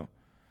a row.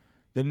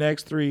 The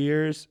next 3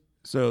 years,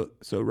 so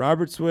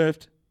Robert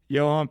Swift,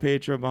 Johan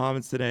Petro,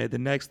 Mohamed Sane. The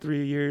next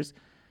 3 years,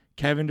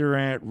 Kevin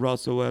Durant,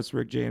 Russell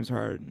Westbrook, James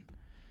Harden.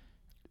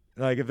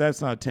 Like, if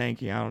that's not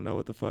tanking, I don't know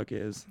what the fuck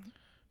is.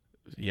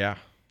 Yeah,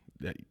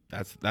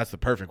 that's the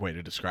perfect way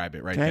to describe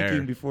it right there.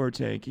 Tanking before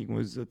tanking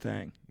was the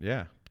thing.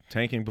 Yeah,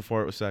 tanking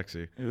before it was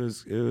sexy. It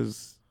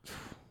was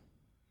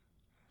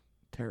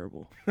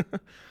terrible.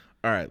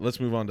 All right,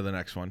 let's move on to the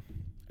next one.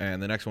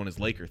 And the next one is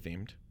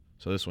Laker-themed,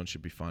 so this one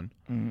should be fun.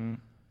 Mm-hmm.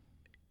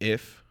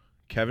 If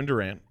Kevin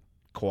Durant,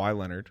 Kawhi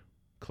Leonard,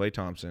 Klay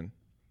Thompson,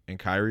 and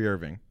Kyrie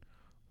Irving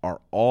are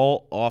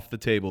all off the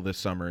table this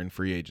summer in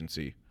free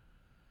agency,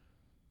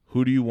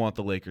 who do you want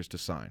the Lakers to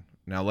sign?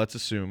 Now, let's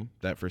assume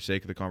that for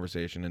sake of the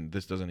conversation, and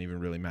this doesn't even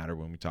really matter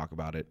when we talk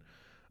about it,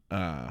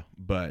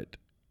 but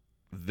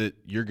that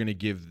you're going to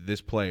give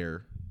this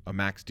player a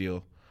max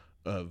deal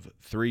of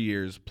 3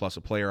 years plus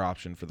a player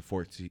option for the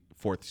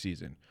fourth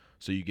season.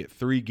 So you get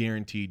 3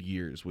 guaranteed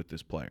years with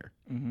this player.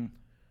 Mm-hmm.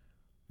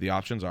 The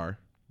options are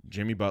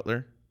Jimmy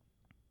Butler,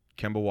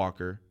 Kemba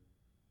Walker,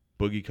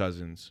 Boogie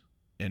Cousins,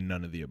 and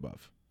none of the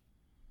above.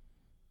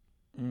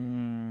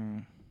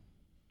 In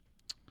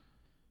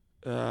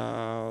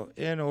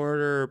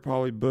order,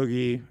 probably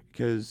Boogie,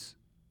 because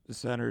the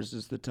center is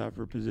just the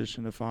tougher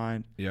position to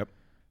find. Yep.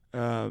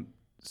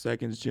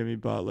 Second's Jimmy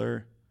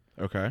Butler.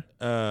 Okay.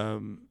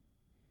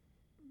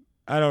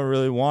 I don't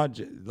really like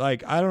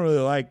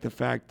the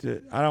fact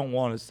that I don't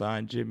want to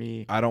sign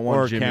Jimmy. I don't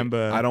want Jimmy.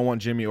 Kemba. I don't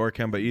want Jimmy or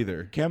Kemba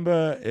either.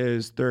 Kemba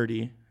is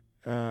 30.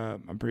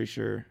 I'm pretty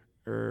sure,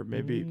 or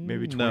maybe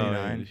 29.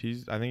 No, I think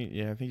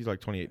he's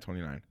like 28,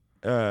 29.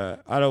 I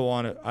don't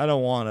want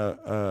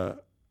to.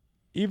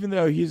 Even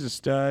though he's a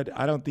stud,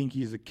 I don't think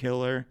he's a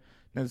killer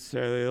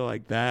necessarily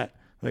like that.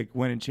 Like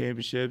winning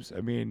championships.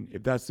 I mean,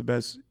 if that's the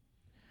best.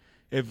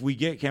 If we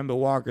get Kemba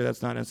Walker,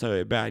 that's not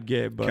necessarily a bad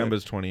get. But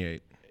Kemba's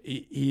 28.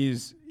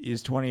 He's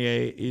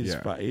 28. He's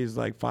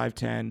like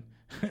 5'10".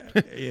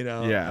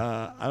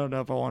 Yeah. I don't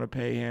know if I want to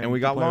pay him. And we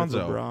got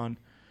Lonzo. LeBron.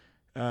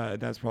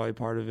 That's probably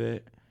part of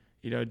it.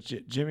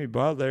 Jimmy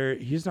Butler,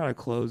 he's not a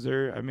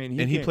closer. I mean,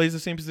 he plays the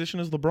same position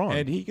as LeBron.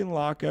 And he can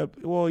lock up.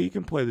 Well, he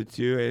can play the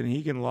 2, and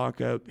he can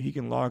lock up. He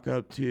can lock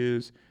up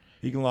 2s.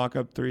 He can lock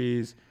up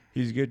 3s.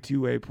 He's a good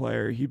 2-way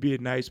player. He'd be a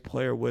nice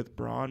player with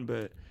Bron,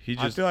 but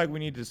I feel like we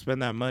need to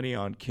spend that money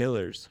on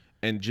killers.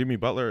 And Jimmy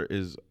Butler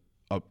is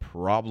a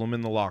problem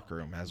in the locker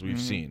room, as we've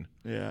seen.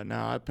 Yeah,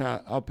 no,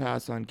 I'll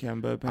pass on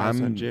Kemba,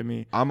 on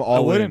Jimmy. I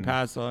wouldn't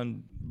pass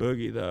on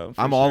Boogie, though.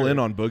 I'm all in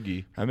on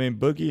Boogie. I mean,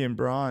 Boogie and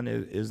Bron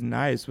is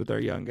nice with our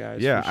young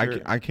guys. Yeah, for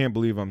sure. I can't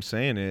believe I'm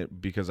saying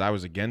it because I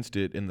was against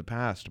it in the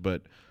past,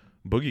 but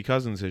Boogie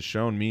Cousins has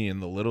shown me in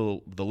the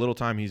little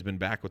time he's been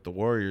back with the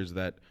Warriors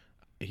that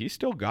he's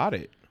still got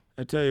it.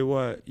 I tell you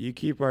what, you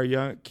keep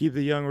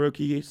the young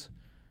rookies,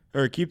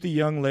 or keep the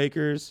young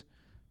Lakers.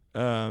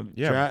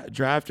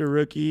 Draft a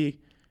rookie,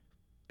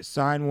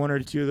 sign 1 or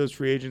 2 of those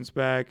free agents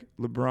back.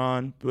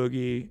 LeBron,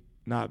 Boogie,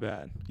 not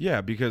bad.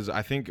 Yeah, because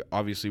I think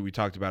obviously we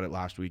talked about it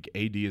last week.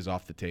 AD is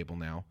off the table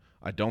now.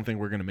 I don't think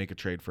we're going to make a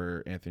trade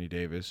for Anthony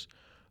Davis.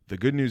 The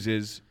good news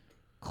is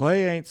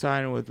Klay ain't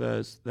signing with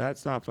us.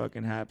 That's not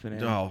fucking happening.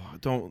 No,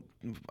 don't.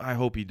 I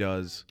hope he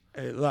does.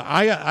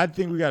 I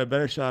think we got a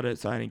better shot at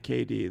signing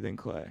KD than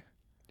Klay.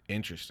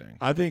 Interesting.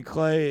 I think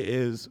Klay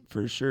is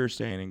for sure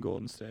staying in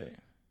Golden State.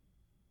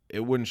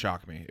 It wouldn't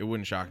shock me. It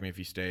wouldn't shock me if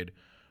he stayed.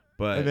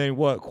 But and then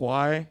what?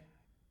 Kawhi,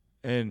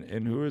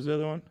 and who was the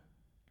other one?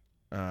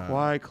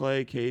 Kawhi,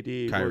 Klay,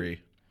 KD,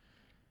 Kyrie.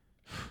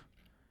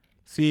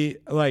 See,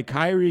 like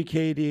Kyrie,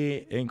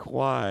 KD, and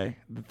Kawhi,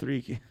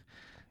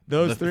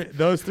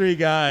 those three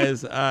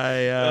guys.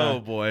 Oh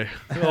boy.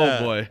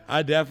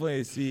 I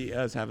definitely see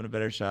us having a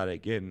better shot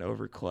at getting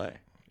over Klay.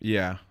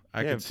 Yeah,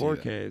 I can see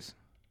 4Ks. That.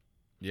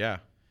 Yeah.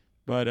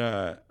 But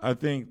I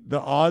think the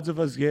odds of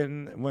us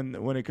getting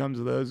when it comes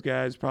to those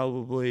guys,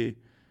 probably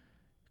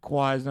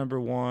Kawhi's number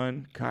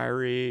 1,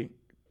 Kyrie,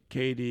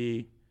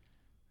 KD,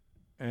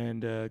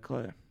 and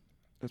Klay.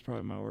 That's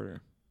probably my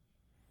order.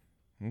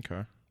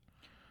 Okay.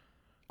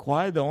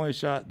 Kawhi,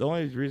 the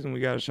only reason we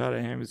got a shot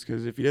at him is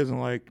because if he doesn't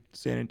like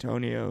San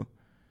Antonio,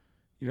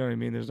 you know what I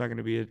mean? There's not going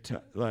to be a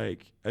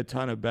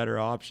ton of better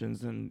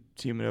options than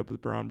teaming up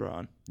with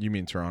Bron. You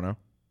mean Toronto?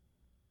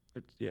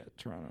 Yeah,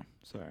 Toronto.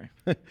 Sorry.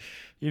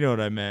 You know what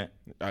I meant.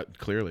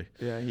 Clearly.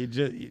 Yeah, he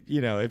just,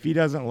 if he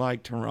doesn't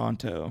like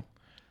Toronto,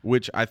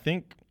 which I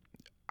think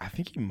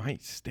he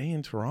might stay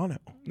in Toronto.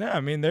 No,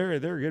 I mean they're a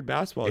good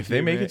basketball team. If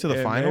they make it to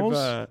the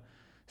finals,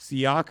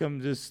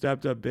 Siakam just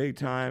stepped up big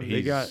time.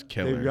 They've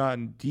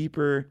gotten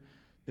deeper.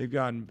 They've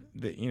gotten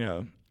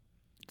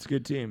it's a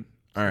good team.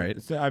 All right.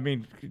 I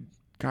mean,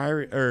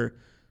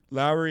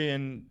 Lowry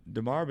and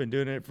DeMar have been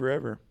doing it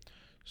forever.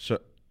 So,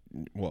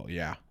 well,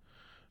 yeah.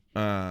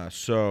 Like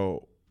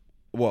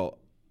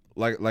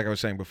I was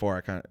saying before,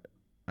 I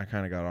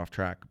kind of got off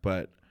track,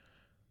 but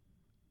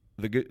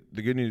the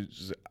good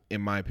news,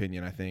 in my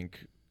opinion, I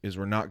think, is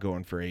we're not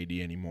going for AD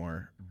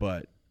anymore.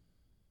 But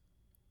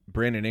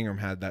Brandon Ingram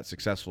had that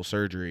successful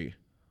surgery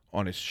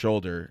on his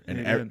shoulder,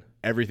 and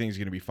everything's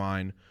going to be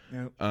fine.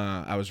 Yep.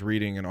 I was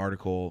reading an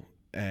article,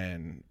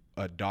 and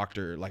a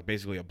doctor, like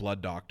basically a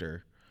blood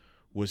doctor,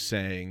 was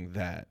saying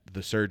that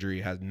the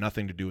surgery has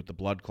nothing to do with the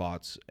blood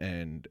clots,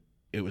 and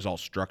it was all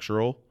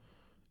structural,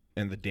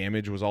 and the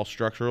damage was all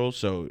structural,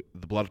 so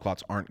the blood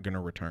clots aren't going to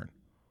return.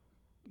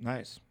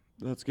 Nice.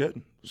 That's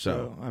good.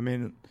 So I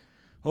mean,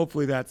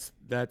 hopefully that's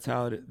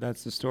the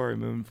story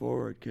moving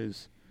forward,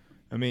 because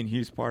I mean,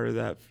 he's part of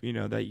that,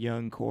 that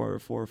young core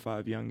of 4 or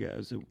 5 young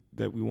guys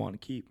that we want to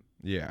keep.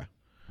 Yeah.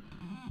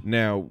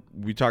 Now,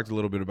 we talked a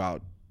little bit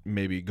about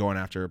maybe going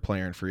after a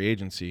player in free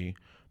agency,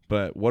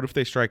 but what if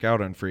they strike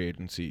out on free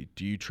agency?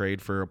 Do you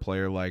trade for a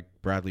player like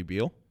Bradley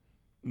Beal?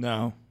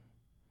 No.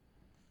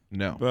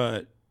 No.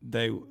 But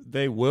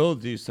they will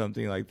do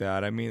something like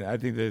that. I mean, I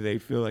think that they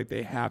feel like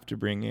they have to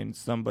bring in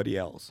somebody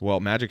else. Well,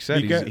 Magic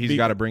said he's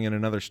got to bring in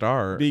another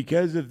star.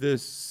 Because of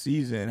this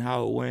season,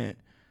 how it went,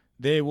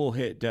 they will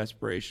hit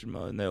desperation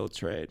mode and they'll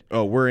trade.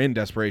 Oh, we're in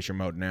desperation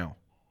mode now.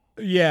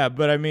 Yeah,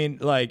 but I mean,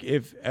 like,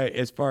 if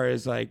as far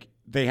as like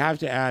they have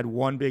to add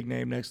one big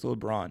name next to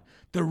LeBron,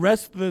 the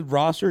rest of the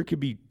roster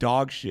could be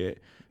dog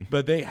shit.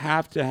 But they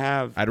have to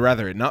have. I'd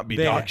rather it not be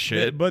dog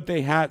shit. But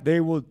they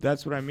will.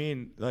 That's what I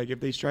mean. Like, if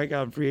they strike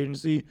out in free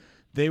agency,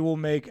 they will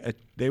make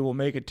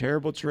a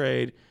terrible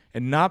trade,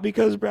 and not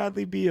because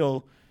Bradley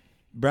Beal.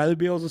 Bradley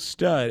Beal's a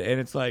stud, and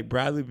it's like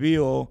Bradley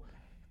Beal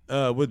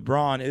with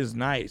Braun is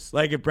nice.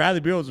 Like, if Bradley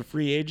Beal was a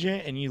free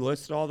agent and you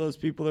listed all those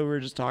people that we were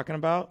just talking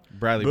about,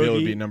 Bradley Beal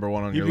would be number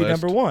one on your list. He'd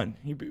be number one.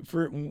 He'd be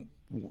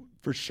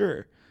for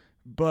sure.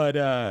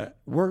 But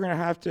we're gonna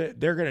have to.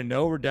 They're gonna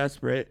know we're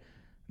desperate.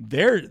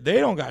 They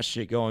don't got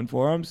shit going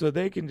for them, so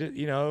they can just,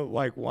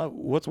 like,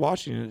 what's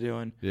Washington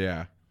doing?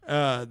 Yeah.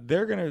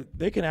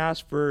 They can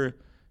ask for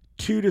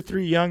 2 to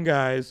 3 young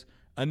guys,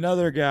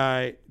 another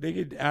guy. They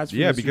could ask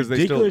for because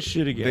ridiculous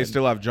shit again. They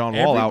still have John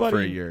Wall out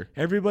for a year.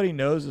 Everybody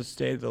knows the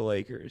state of the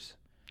Lakers,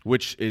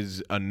 which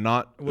is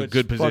not a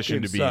good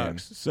position to be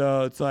sucks. In.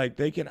 So it's like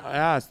they can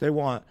ask. I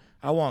want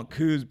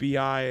Kuz,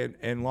 BI,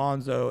 and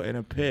Lonzo and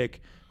a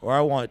pick, or I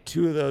want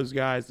 2 of those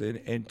guys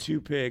and 2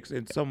 picks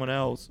and someone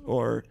else,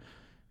 or.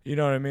 You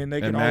know what I mean?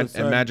 They can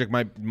and Magic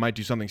might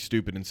do something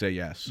stupid and say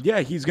yes. Yeah,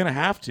 he's going to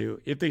have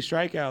to. If they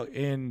strike out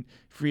in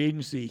free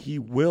agency, he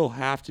will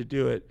have to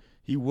do it.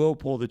 He will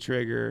pull the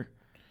trigger.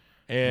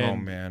 And oh,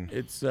 man.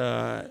 It's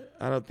I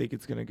don't think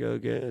it's going to go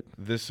good.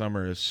 This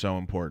summer is so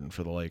important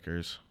for the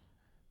Lakers.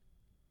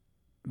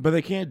 But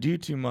they can't do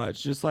too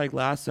much, just like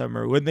last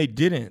summer. When they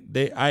didn't,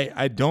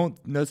 I don't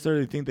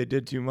necessarily think they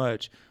did too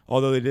much,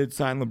 although they did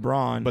sign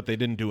LeBron. But they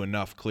didn't do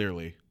enough,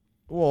 clearly.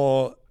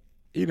 Well,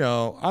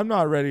 I'm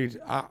not ready.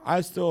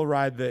 I still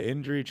ride the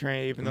injury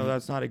train, even though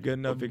that's not a good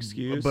enough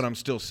excuse. But I'm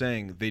still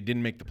saying they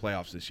didn't make the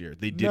playoffs this year.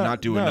 They did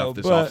not do enough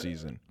this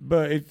offseason.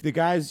 But if the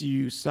guys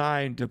you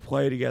signed to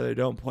play together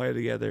don't play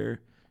together,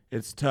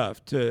 it's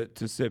tough to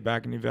sit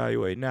back and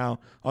evaluate.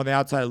 Now, on the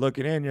outside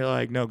looking in, you're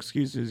like, no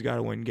excuses, got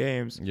to win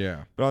games.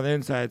 Yeah. But on the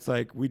inside, it's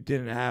like we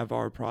didn't have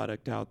our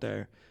product out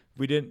there.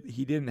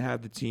 He didn't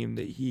have the team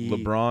that he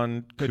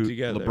put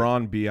together.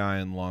 LeBron, BI,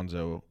 and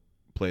Lonzo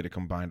played a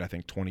combined, I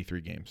think, 23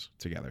 games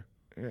together.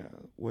 Yeah,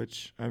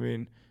 which, I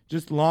mean,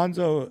 just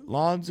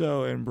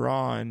Lonzo and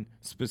Braun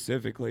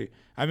specifically.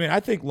 I mean,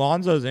 I think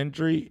Lonzo's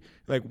injury,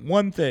 like,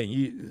 one thing,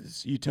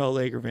 you tell a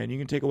Laker fan, you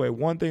can take away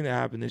one thing that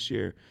happened this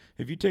year.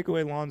 If you take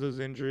away Lonzo's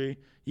injury,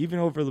 even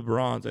over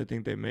LeBron's, I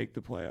think they make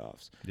the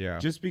playoffs. Yeah.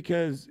 Just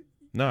because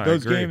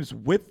those games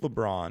with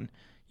LeBron,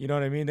 you know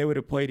what I mean, they would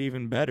have played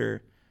even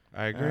better.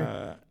 I agree.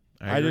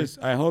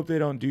 I hope they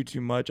don't do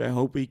too much. I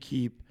hope we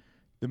keep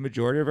the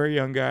majority of our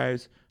young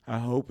guys. I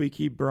hope we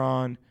keep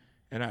Braun,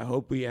 and I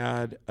hope we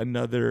add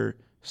another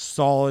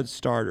solid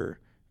starter.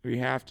 We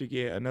have to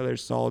get another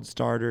solid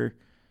starter.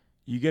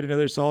 You get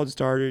another solid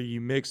starter, you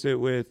mix it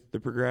with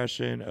the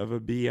progression of a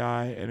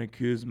BI and a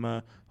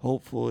Kuzma,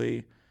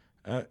 hopefully,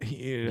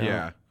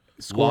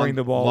 scoring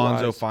the ball.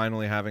 Lonzo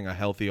finally having a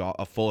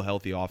full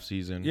healthy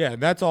offseason. Yeah,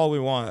 that's all we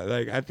want.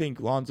 Like, I think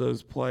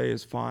Lonzo's play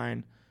is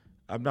fine.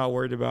 I'm not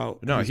worried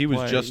about. No, he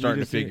was just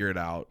starting to figure it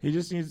out. He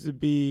just needs to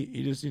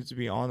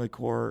be on the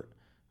court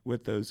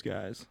with those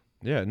guys.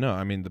 Yeah, no,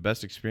 I mean, the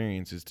best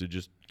experience is to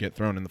just get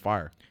thrown in the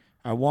fire.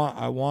 I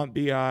want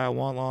BI, I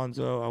want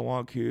Lonzo, I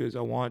want Kuz,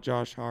 I want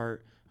Josh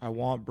Hart, I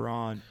want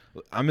Braun.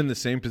 I'm in the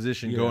same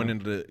position going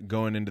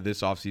into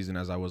this offseason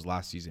as I was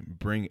last season.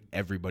 Bring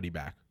everybody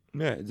back.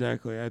 Yeah,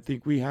 exactly. I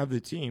think we have the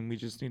team. We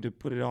just need to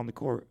put it on the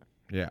court.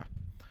 Yeah.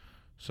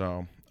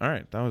 So, all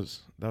right, that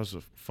was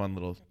a fun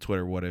little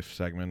Twitter what if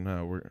segment.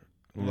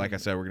 Like I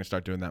said, we're gonna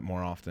start doing that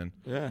more often.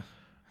 Yeah,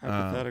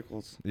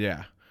 hypotheticals.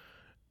 Yeah.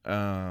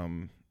 A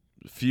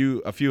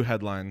few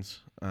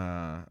headlines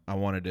I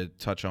wanted to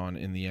touch on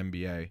in the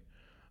NBA.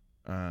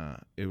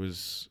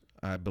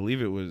 I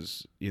believe it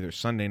was either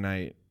Sunday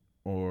night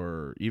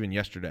or even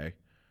yesterday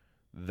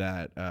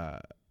that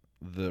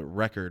the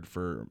record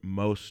for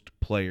most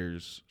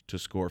players to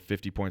score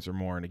 50 points or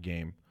more in a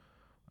game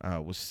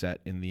was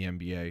set in the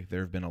NBA.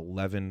 There have been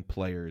 11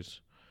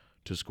 players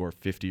to score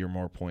 50 or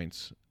more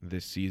points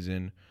this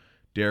season.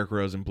 Derrick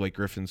Rose and Blake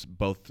Griffin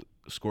both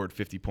scored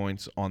 50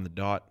 points on the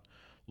dot.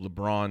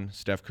 LeBron,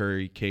 Steph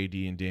Curry,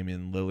 KD, and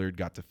Damian Lillard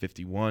got to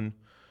 51.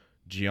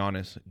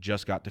 Giannis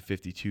just got to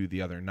 52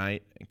 the other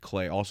night, and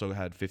Clay also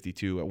had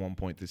 52 at one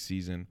point this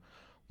season.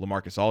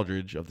 LaMarcus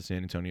Aldridge of the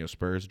San Antonio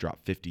Spurs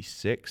dropped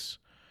 56.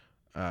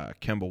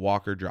 Kemba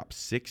Walker dropped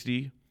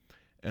 60.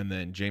 And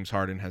then James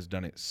Harden has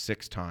done it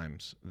 6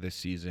 times this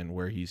season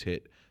where he's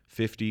hit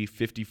 50,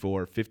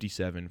 54,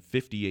 57,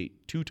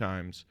 58 2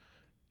 times,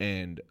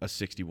 and a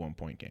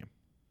 61-point game.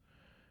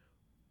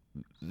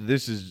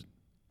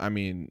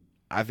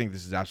 I think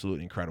this is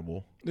absolutely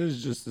incredible. This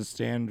is just the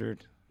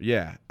standard.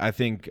 Yeah, I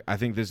think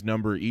this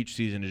number each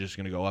season is just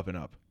going to go up and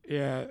up.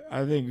 Yeah,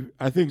 I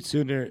think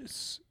sooner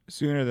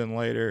than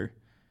later,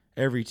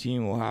 every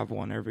team will have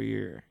one every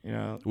year.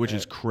 Which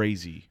is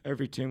crazy.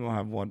 Every team will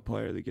have one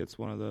player that gets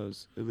one of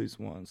those at least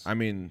once. I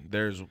mean,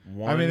 there's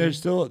one. I mean, there's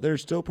still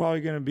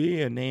probably going to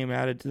be a name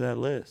added to that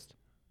list.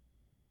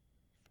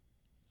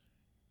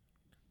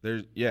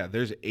 There's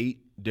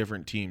 8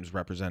 different teams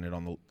represented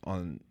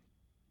on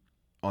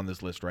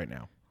this list right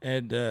now.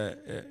 And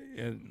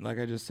like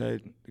I just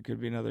said, it could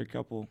be another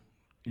couple.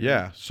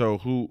 Yeah. So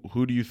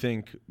who do you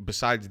think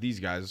besides these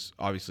guys,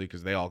 obviously,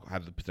 because they all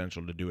have the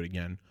potential to do it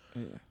again?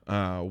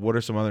 Yeah. What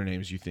are some other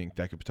names you think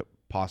that could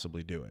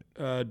possibly do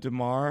it?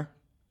 DeMar,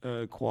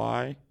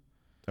 Kawhi.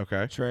 Okay.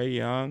 Trae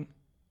Young.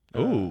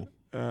 Ooh.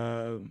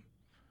 God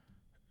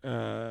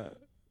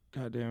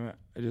damn it!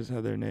 I just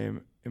had their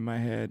name in my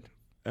head.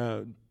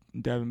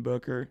 Devin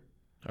Booker.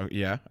 Oh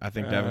yeah, I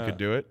think Devin could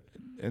do it.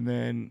 And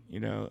then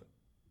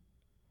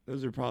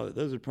those are probably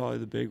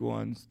the big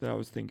ones that I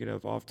was thinking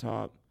of off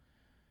top.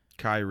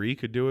 Kyrie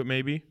could do it,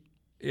 maybe.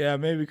 Yeah,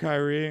 maybe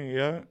Kyrie.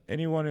 Yeah,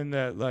 anyone in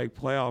that like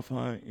playoff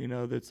hunt,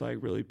 that's like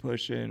really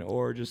pushing,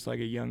 or just like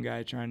a young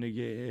guy trying to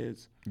get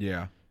his.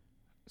 Yeah.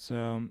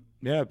 So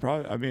yeah,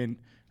 probably. I mean,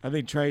 I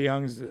think Trae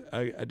Young's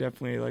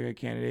definitely like a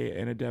candidate,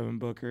 and a Devin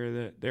Booker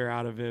that they're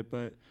out of it,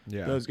 but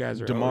yeah, those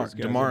guys are DeMar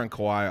and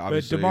Kawhi.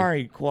 Obviously, but DeMar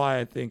and Kawhi,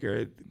 I think,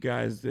 are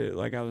guys that,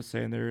 like I was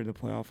saying, they're in the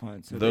playoff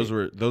hunt. So those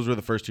were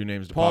the first 2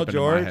 names to pop into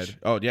my head.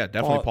 Oh yeah,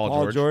 definitely Paul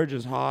George. Paul George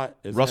is hot.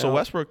 Russell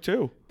Westbrook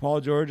too. Paul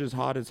George is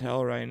hot as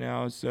hell right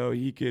now, so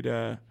he could.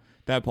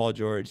 That Paul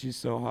George, he's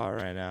so hot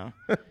right now.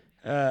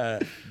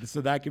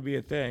 So that could be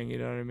a thing. You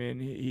know what I mean?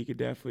 He could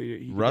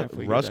definitely.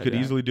 Russ could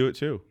easily do it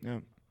too. Yeah.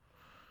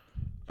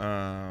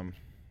 All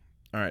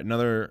right,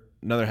 another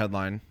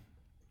headline.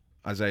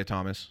 Isaiah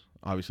Thomas.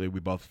 Obviously, we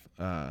both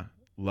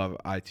love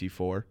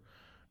IT4.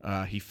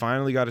 He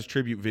finally got his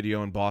tribute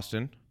video in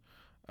Boston.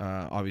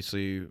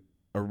 Obviously,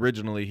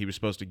 originally he was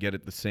supposed to get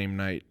it the same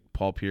night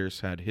Paul Pierce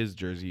had his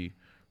jersey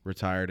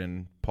retired,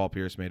 and Paul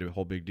Pierce made a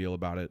whole big deal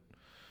about it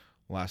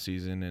last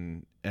season,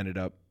 and ended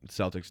up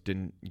Celtics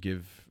didn't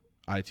give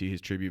IT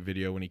his tribute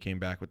video when he came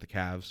back with the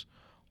Cavs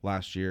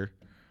last year.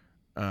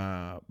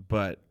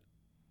 But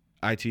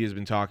IT has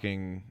been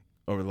talking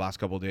over the last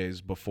couple of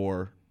days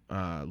before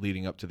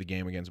leading up to the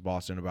game against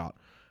Boston about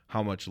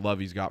how much love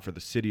he's got for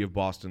the city of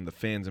Boston, the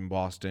fans in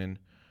Boston.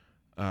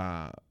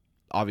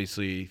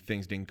 Obviously,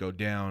 things didn't go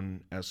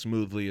down as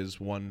smoothly as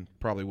one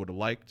probably would have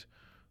liked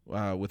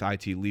with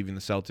IT leaving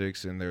the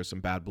Celtics, and there's some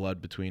bad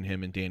blood between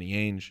him and Danny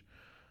Ainge.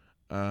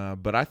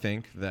 But I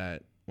think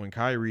that when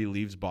Kyrie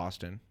leaves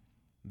Boston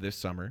this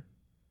summer,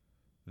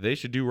 they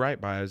should do right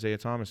by Isaiah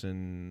Thomas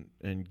and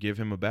give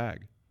him a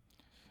bag.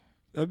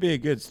 That'd be a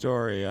good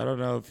story. I don't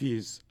know.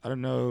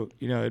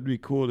 It'd be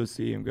cool to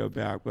see him go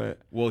back, but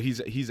he's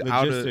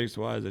out of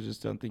logistics-wise, I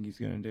just don't think he's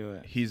going to do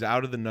it. He's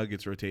out of the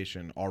Nuggets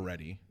rotation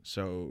already,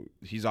 so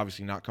he's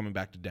obviously not coming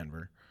back to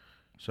Denver.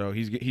 So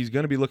he's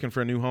going to be looking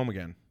for a new home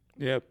again.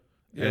 Yep.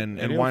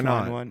 And why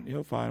not?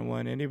 He'll find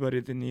one. Anybody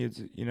that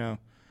needs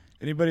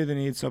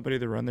somebody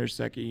to run their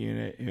second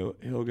unit,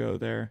 he'll go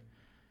there.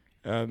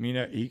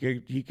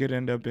 He could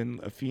end up in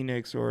a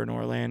Phoenix or an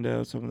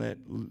Orlando, someone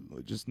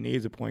that just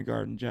needs a point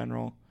guard in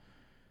general.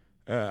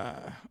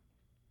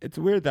 It's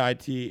weird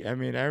that IT. I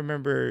mean, I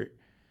remember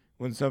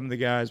when some of the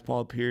guys,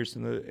 Paul Pierce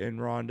and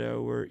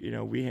Rondo, were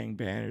we hang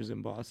banners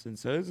in Boston.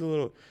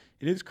 So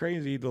it is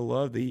crazy the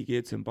love that he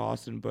gets in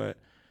Boston. But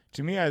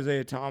to me,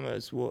 Isaiah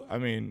Thomas,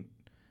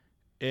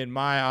 in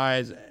my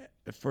eyes,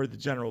 for the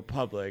general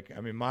public,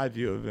 I mean, my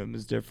view of him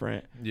is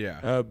different.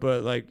 Yeah.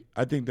 But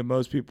I think the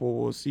most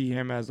people will see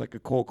him as like a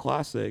cult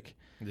classic.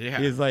 Yeah.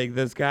 He's like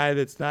this guy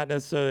that's not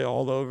necessarily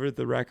all over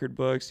the record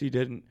books. He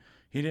didn't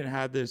he didn't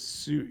have this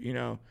suit.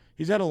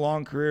 He's had a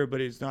long career, but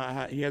he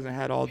hasn't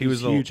had all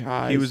these huge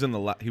highs. He was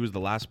the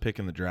last pick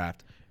in the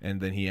draft,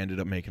 and then he ended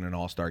up making an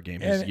All-Star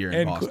game his year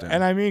in Boston.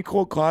 And I mean,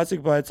 Colt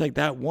Classic, but it's like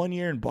that 1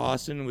 year in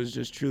Boston was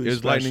just truly special. It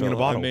was lightning in a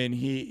bottle. I mean,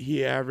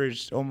 he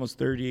averaged almost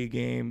 30 a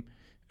game,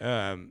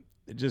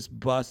 just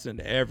busting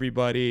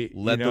everybody.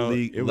 Led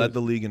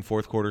the league in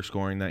fourth quarter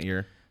scoring that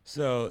year.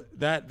 So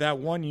that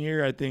 1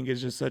 year, I think,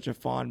 is just such a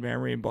fond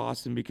memory in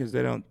Boston because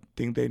they don't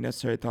think they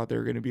necessarily thought they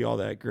were going to be all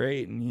that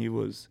great, and he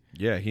was.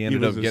 Yeah, he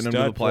ended up getting them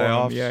to the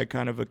playoffs. Yeah,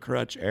 kind of a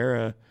crutch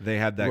era. They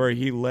had that where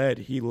he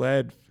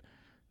led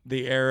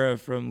the era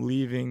from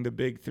leaving the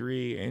big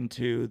three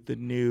into the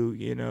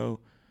new,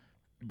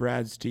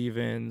 Brad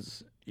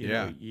Stevens,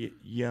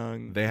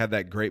 Young. They had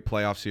that great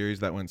playoff series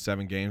that went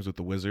 7 games with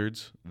the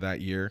Wizards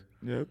that year.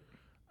 Yep.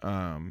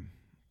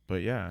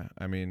 But yeah,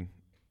 I mean,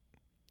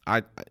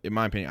 in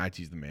my opinion,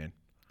 IT's the man.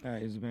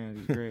 He's the man.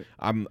 He's great.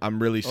 I'm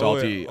really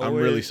salty. I'm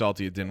really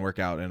salty it didn't work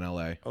out in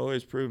LA.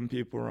 Always proving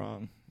people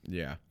wrong.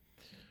 Yeah.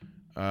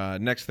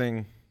 Next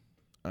thing,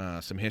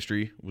 some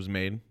history was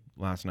made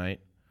last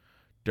night.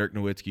 Dirk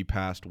Nowitzki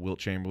passed Wilt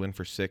Chamberlain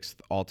for 6th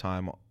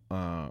all-time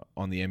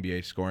on the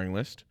NBA scoring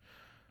list.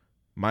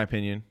 My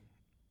opinion,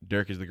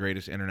 Dirk is the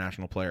greatest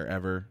international player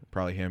ever.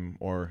 Probably him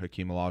or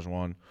Hakeem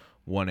Olajuwon,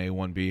 1A,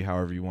 1B,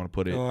 however you want to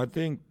put it. Oh, I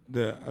think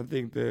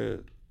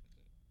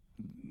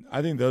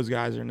those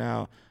guys are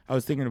now. I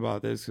was thinking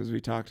about this because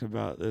we talked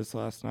about this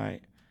last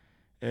night,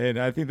 and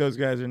I think those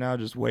guys are now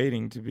just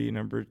waiting to be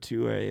number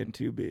 2A and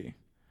 2B.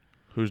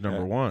 Who's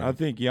number 1? I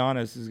think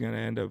Giannis is going to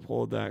end up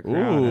hold that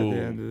crown at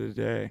the end of the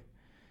day.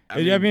 I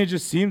mean, it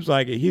just seems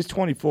like it. He's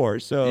 24,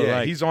 so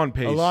yeah, he's on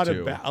pace. A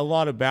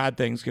lot of bad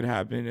things could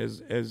happen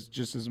as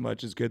just as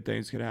much as good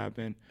things could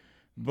happen,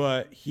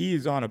 but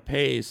he's on a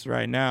pace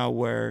right now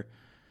where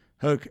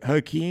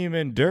Hakeem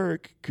and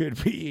Dirk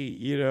could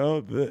be,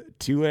 the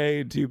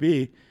 2A and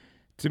 2B.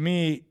 To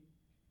me,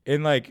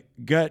 in like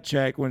gut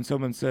check, when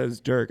someone says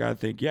Dirk, I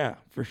think, yeah,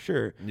 for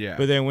sure. Yeah.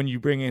 But then when you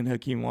bring in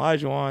Hakeem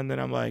Olajuwon, then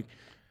I'm like,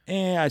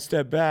 I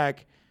step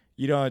back.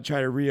 I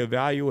try to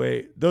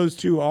reevaluate. Those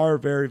two are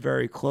very,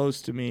 very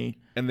close to me.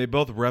 And they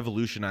both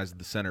revolutionized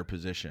the center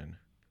position.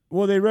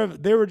 Well, they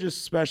were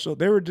just special.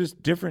 They were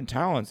just different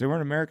talents. They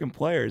weren't American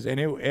players, and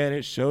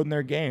it showed in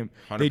their game.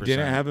 100%. They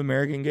didn't have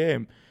American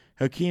game.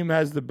 Hakeem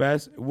has the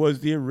best.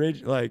 Was the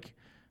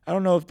I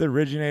don't know if the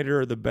originator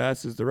or the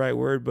best is the right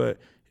word, but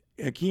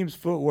Hakeem's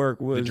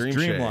footwork was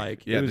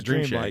dreamlike. Yeah, it was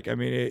dreamlike. I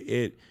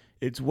mean,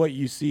 it's what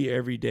you see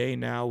every day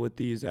now with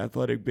these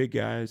athletic big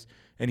guys.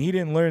 And he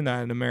didn't learn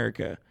that in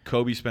America.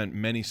 Kobe spent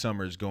many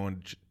summers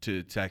going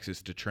to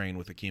Texas to train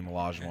with Hakeem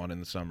Olajuwon in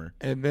the summer.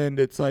 And then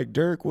it's like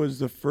Dirk was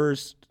the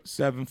first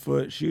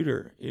 7-foot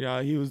shooter.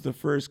 He was the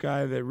first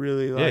guy that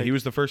really he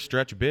was the first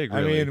stretch big,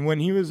 really. I mean, when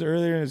he was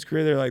earlier in his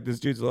career, they're like, this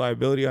dude's a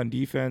liability on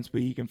defense,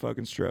 but he can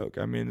fucking stroke.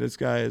 I mean, this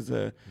guy is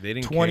a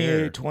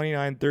 28,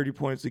 29, 30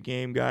 points a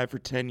game guy for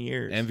 10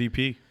 years.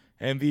 MVP,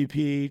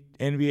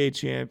 NBA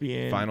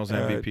champion. Finals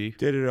MVP.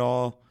 Did it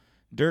all.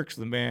 Dirk's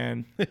the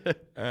man,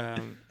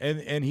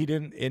 and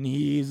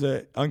he's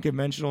an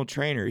unconventional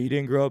trainer. He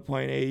didn't grow up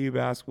playing AAU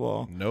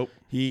basketball. Nope.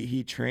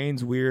 He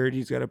trains weird.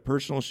 He's got a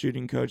personal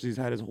shooting coach he's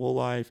had his whole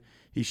life.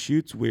 He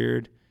shoots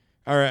weird.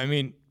 I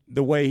mean,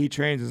 the way he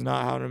trains is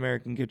not how an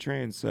American kid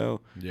trains.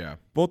 So yeah,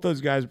 both those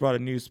guys brought a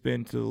new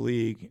spin to the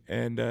league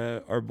and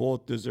are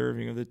both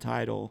deserving of the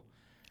title.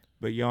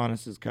 But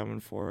Giannis is coming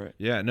for it.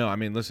 Yeah, no, I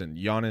mean, listen,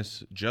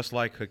 Giannis, just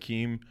like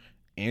Hakeem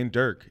and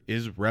Dirk,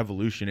 is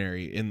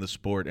revolutionary in the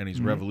sport, and he's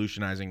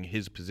revolutionizing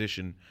his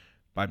position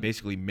by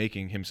basically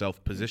making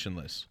himself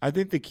positionless. I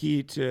think the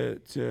key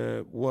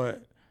to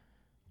what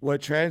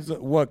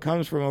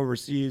comes from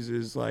overseas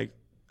is like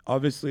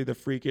obviously the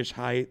freakish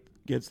height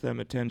gets them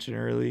attention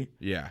early.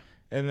 Yeah.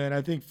 And then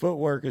I think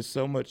footwork is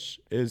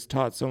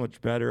taught so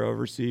much better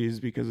overseas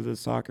because of the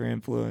soccer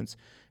influence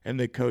and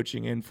the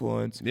coaching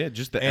influence. Yeah,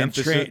 just the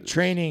emphasis.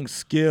 Training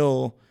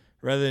skill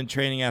rather than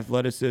training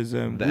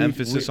athleticism. The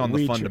emphasis on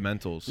the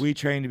fundamentals. We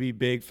train to be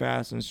big,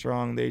 fast, and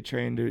strong. They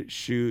train to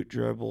shoot,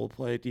 dribble,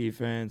 play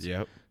defense.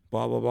 Yep.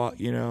 Blah, blah,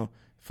 blah.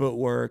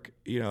 Footwork,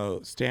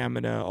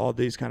 stamina, all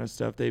these kind of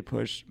stuff they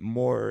push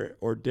more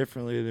or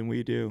differently than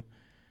we do.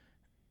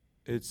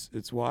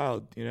 It's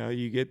wild.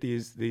 You get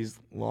these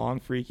long,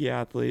 freaky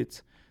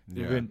athletes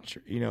who've been,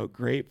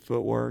 great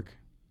footwork.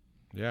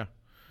 Yeah.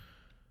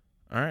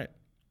 All right.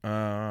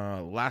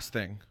 Last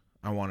thing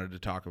I wanted to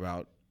talk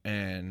about,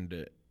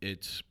 and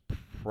it's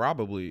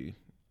probably,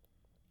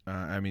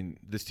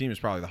 this team is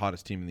probably the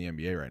hottest team in the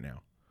NBA right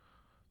now.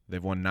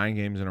 They've won 9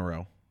 games in a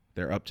row.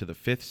 They're up to the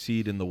 5th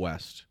seed in the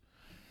West,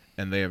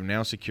 and they have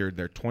now secured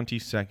their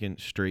 22nd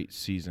straight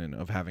season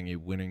of having a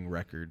winning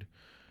record,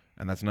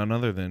 and that's none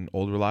other than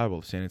old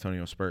reliable San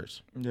Antonio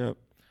Spurs. Yep.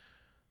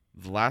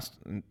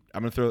 I'm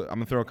gonna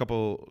throw a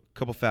couple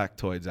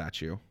factoids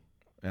at you,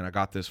 and I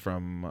got this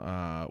from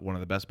one of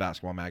the best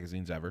basketball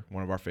magazines ever,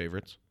 one of our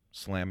favorites,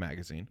 Slam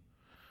Magazine.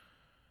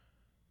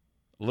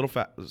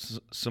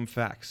 Some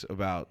facts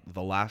about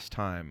the last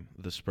time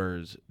the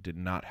Spurs did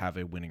not have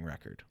a winning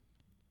record.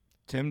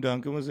 Tim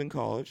Duncan was in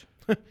college.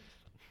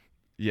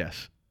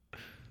 Yes.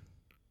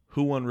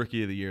 Who won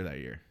Rookie of the Year that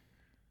year?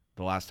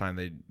 The last time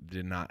they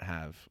did not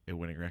have a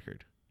winning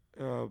record.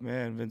 Oh,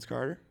 man, Vince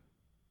Carter?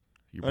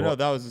 No,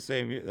 that was the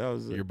same year.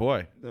 Your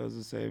boy. That was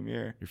the same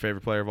year. Your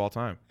favorite player of all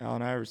time.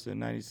 Allen Iverson,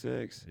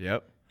 96.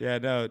 Yep. Yeah,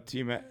 no,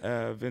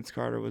 Vince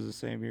Carter was the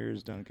same year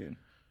as Duncan.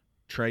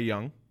 Trae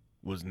Young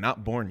was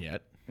not born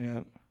yet.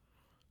 Yep.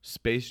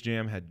 Space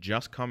Jam had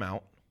just come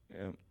out.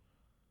 Yep.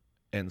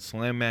 And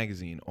Slam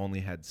Magazine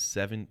only had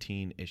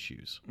 17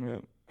 issues.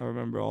 Yep. I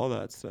remember all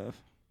that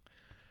stuff.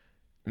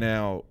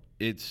 Now,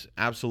 it's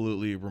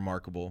absolutely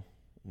remarkable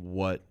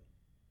what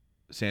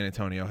San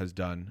Antonio has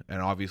done,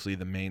 and obviously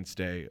the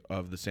mainstay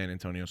of the San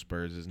Antonio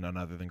Spurs is none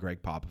other than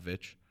Greg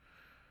Popovich.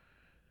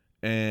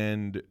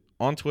 And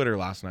on Twitter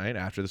last night,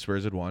 after the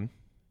Spurs had won,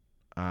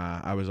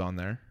 I was on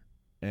there,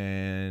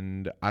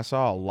 and I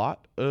saw a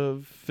lot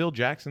of Phil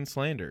Jackson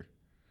slander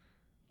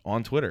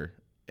on Twitter,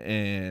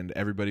 and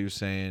everybody was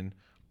saying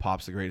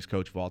Pop's the greatest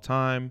coach of all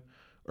time,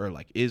 or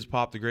like, is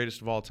Pop the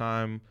greatest of all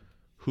time?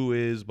 Who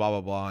is, blah,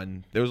 blah, blah.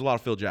 And there was a lot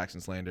of Phil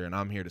Jackson slander, and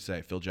I'm here to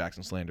say Phil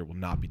Jackson slander will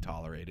not be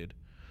tolerated.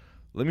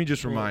 Let me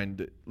just remind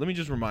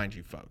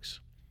you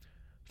folks.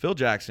 Phil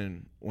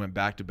Jackson went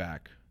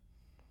back-to-back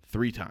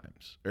 3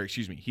 times. Or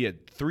excuse me, he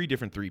had 3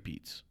 different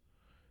three-peats.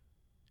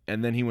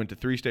 And then he went to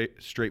 3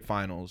 straight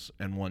finals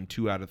and won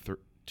 2 out of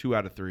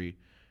 3,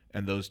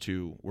 and those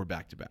 2 were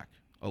back-to-back.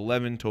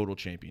 11 total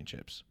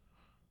championships.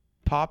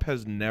 Pop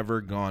has never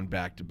gone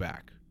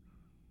back-to-back.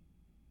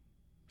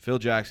 Phil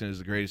Jackson is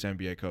the greatest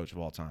NBA coach of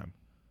all time.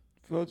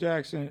 Phil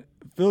Jackson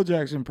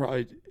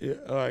probably,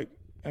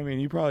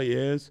 he probably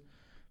is.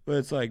 But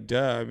it's like,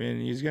 duh. I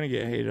mean, he's going to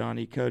get hated on.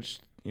 He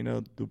coached,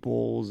 the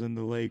Bulls and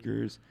the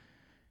Lakers.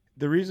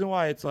 The reason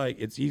why it's like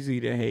it's easy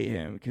to hate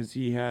him because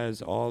he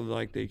has all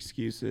like the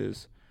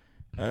excuses.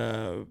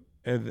 And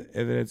then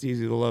it's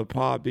easy to love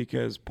Pop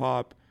because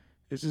Pop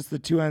is just the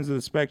 2 ends of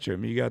the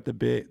spectrum. You got the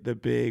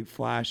big,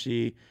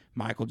 flashy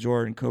Michael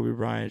Jordan, Kobe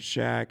Bryant,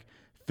 Shaq,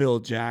 Phil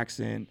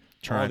Jackson,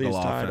 Triangle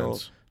all these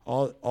titles,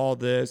 all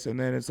this. And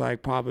then it's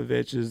like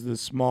Popovich is the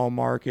small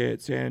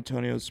market San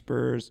Antonio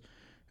Spurs.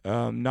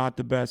 Not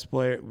the best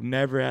player,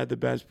 never had the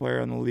best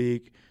player in the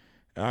league.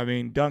 I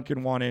mean,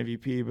 Duncan won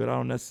MVP, but I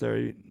don't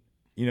necessarily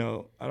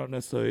know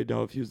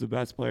if he was the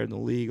best player in the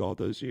league all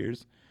those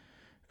years.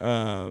 They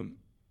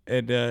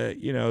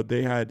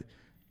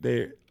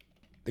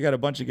got a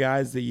bunch of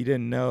guys that you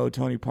didn't know.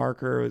 Tony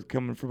Parker was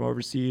coming from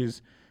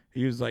overseas.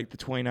 He was like the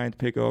 29th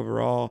pick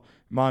overall.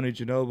 Manu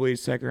Ginobili,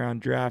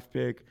 2nd-round draft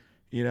pick.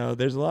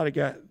 There's a lot of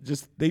guys.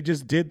 They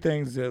just did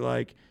things that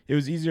like it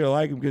was easier to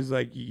like him because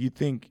like you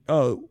think,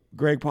 oh,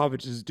 Greg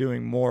Popovich is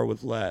doing more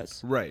with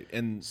less, right?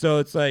 And so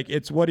it's like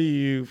what do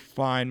you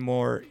find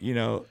more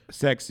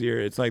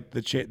sexier? It's like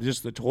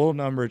just the total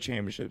number of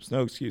championships,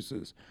 no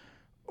excuses,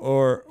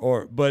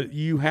 but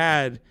you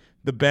had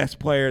the best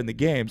player in the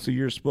game, so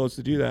you're supposed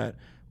to do that,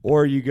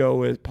 or you go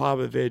with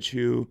Popovich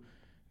who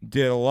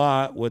did a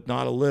lot with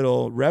not a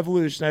little,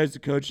 revolutionized the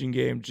coaching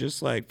game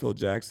just like Phil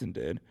Jackson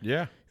did.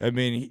 Yeah. I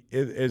mean,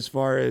 as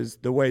far as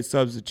the way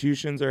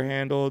substitutions are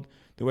handled,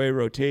 the way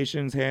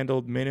rotations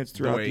handled, minutes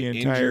throughout the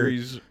entire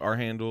injuries are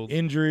handled.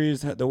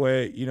 Injuries, the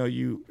way,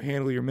 you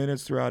handle your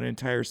minutes throughout an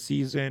entire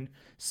season,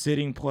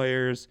 sitting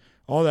players,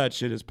 all that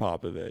shit is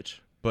Popovich.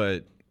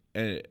 But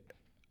I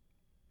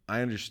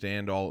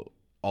understand all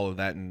of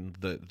that, and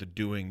the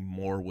doing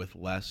more with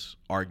less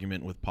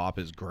argument with Pop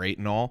is great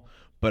and all.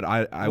 But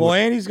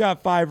and he's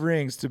got 5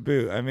 rings to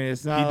boot. I mean,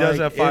 it's not. He does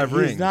have 5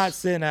 rings. He's not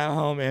sitting at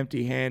home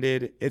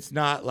empty-handed. It's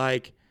not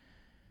like,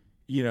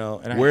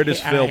 And where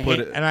does Phil put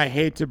it? And I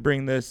hate to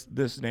bring this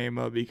name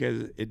up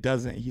because it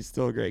doesn't. He's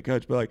still a great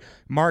coach, but like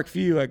Mark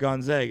Few at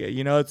Gonzaga,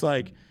 it's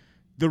like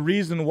the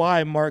reason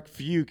why Mark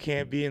Few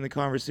can't be in the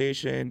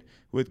conversation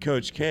with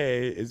Coach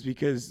K is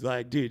because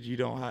like, dude, you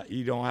don't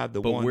have the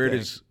one. But where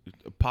does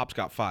Pop's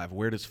got 5?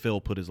 Where does Phil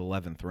put his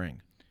 11th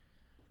ring?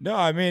 No,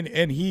 I mean,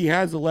 and he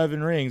has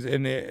 11 rings,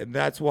 and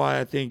that's why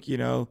I think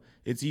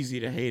it's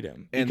easy to hate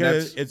him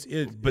because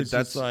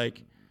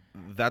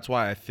that's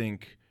why I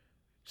think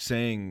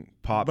saying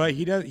Pop. But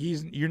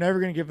you're never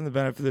going to give him the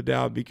benefit of the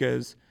doubt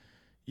because,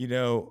 he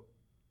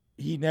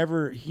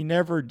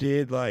never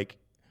did like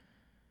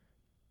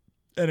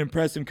an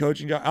impressive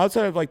coaching job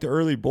outside of like the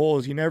early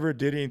Bulls. He never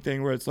did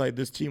anything where it's like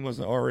this team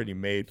wasn't already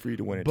made for you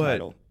to win a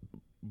title.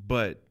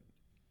 But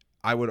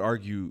I would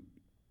argue,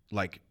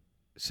 like,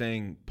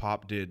 saying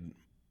Pop did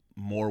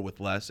more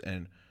with less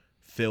and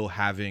Phil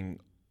having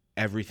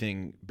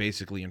everything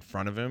basically in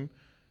front of him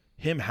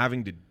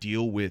having to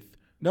deal with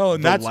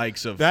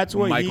likes of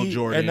Michael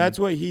Jordan. And that's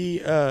what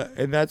he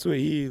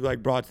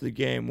like brought to the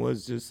game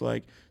was just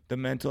like the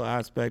mental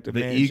aspect of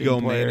the ego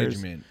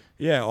players. Management.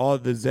 Yeah, all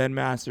the Zen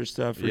master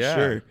stuff for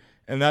sure.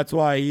 And that's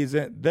why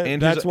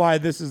that's why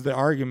this is the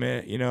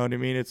argument, you know what I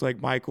mean? It's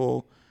like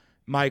Michael,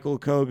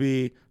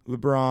 Kobe,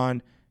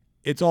 LeBron.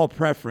 It's all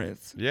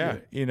preference. Yeah.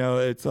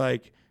 It's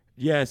like,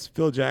 yes,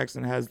 Phil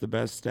Jackson has the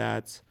best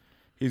stats.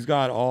 He's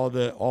got all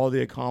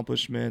the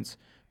accomplishments,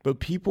 but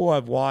people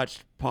have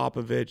watched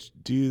Popovich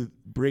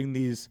bring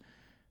these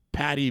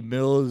Patty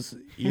Mills,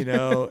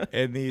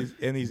 and these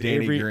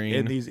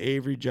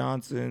Avery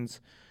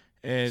Johnsons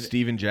and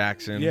Steven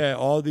Jackson. Yeah,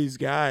 all these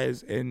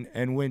guys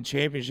and win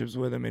championships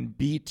with him and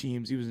beat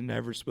teams he was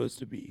never supposed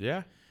to beat.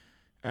 Yeah.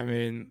 I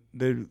mean,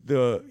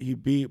 he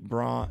beat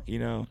Braun, he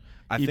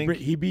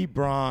beat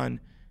Braun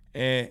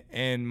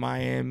and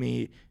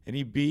Miami, and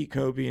he beat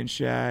Kobe and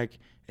Shaq,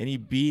 and he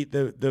beat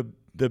the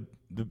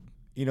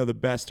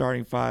best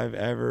starting five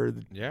ever,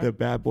 the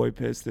Bad Boy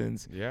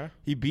Pistons. Yeah.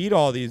 He beat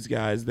all these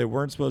guys that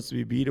weren't supposed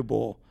to be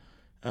beatable.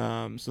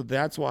 So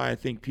that's why I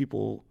think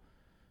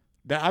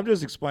I'm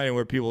just explaining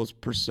where people's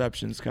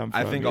perceptions come from.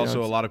 I think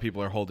also a lot of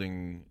people are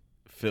holding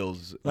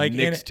Phil's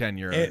Knicks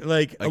tenure.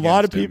 A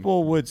lot of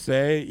people would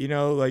say,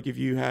 if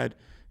you had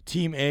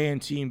Team A and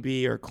Team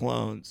B are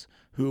clones,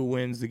 who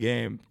wins the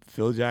game?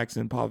 Phil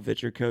Jackson,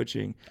 Popovich, or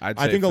coaching? I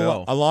think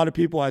Phil. A lot of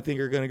people I think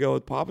are going to go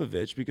with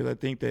Popovich, because I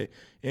think that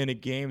in a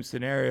game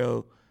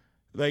scenario,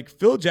 like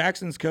Phil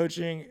Jackson's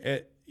coaching,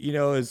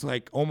 is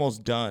like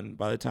almost done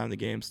by the time the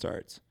game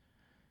starts.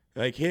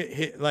 Like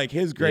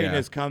his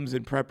greatness comes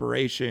in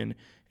preparation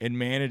and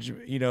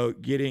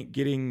management.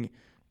 Getting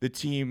the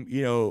team,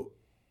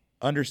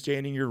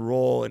 understanding your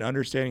role and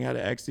understanding how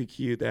to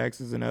execute the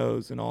X's and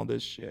O's and all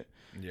this shit.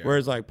 Yeah.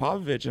 Whereas like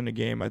Popovich in the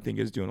game, I think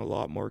is doing a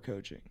lot more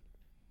coaching.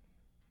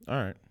 All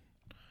right.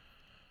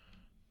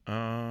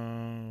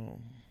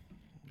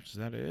 Is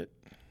that it?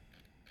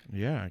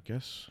 Yeah, I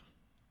guess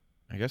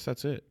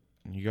that's it.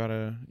 You got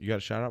a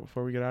shout out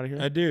before we get out of here?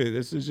 I do.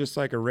 This is just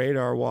like a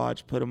radar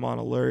watch. Put him on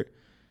alert.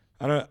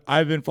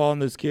 I've been following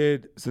this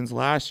kid since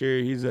last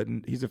year. He's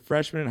a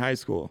freshman in high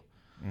school.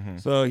 Mm-hmm.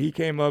 So he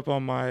came up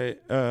on my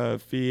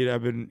feed.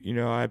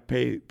 I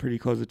pay pretty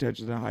close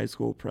attention to high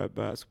school prep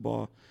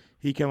basketball.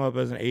 He came up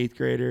as an 8th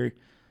grader,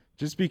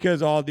 just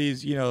because all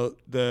these,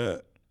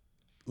 the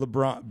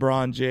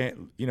Bronny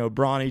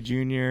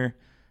Jr.,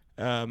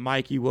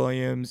 Mikey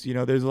Williams,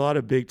 there's a lot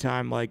of big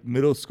time like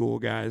middle school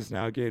guys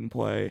now getting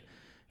play,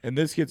 and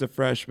this kid's a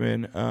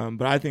freshman.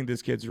 But I think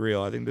this kid's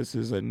real. I think this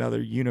is another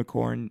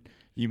unicorn,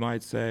 you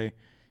might say.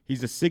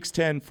 He's a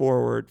 6'10"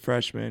 forward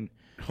freshman.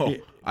 Oh,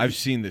 I've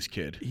seen this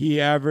kid.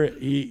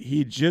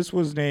 He just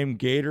was named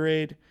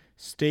Gatorade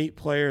State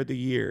Player of the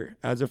Year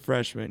as a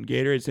freshman.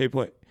 Gatorade State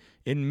Player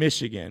in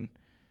Michigan.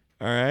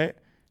 All right.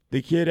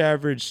 The kid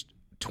averaged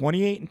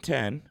 28 and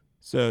 10,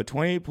 so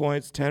 28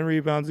 points, 10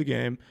 rebounds a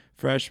game.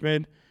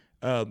 Freshman,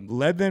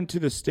 led them to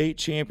the state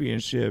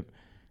championship.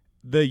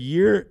 The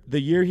year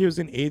he was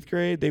in 8th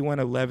grade, they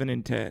went 11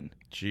 and 10.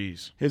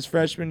 Jeez. His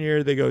freshman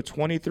year, they go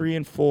 23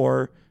 and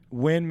 4,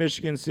 win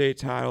Michigan State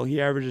title.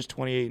 He averages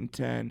 28 and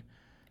 10.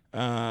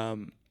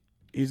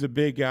 He's a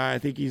big guy. I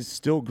think he's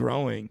still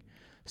growing.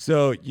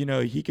 So,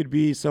 he could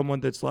be someone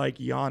that's like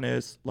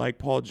Giannis, like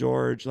Paul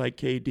George, like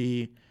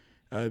KD.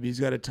 He's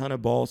got a ton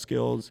of ball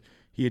skills.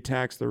 He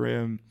attacks the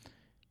rim.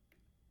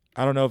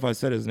 I don't know if I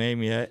said his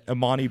name yet.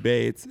 Amani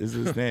Bates is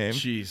his name.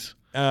 Jeez.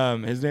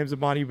 His name's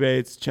Amani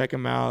Bates. Check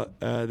him out.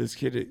 This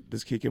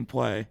kid can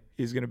play.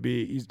 He's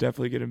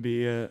definitely gonna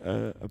be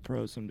a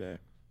pro someday.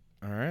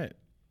 All right.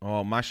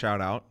 Well, my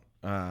shout out,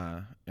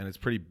 and it's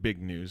pretty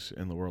big news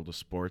in the world of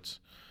sports.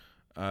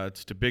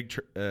 It's to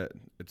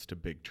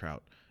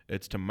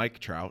Mike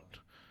Trout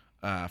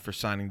for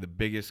signing the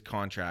biggest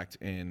contract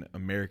in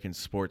American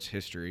sports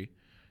history.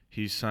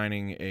 He's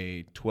signing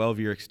a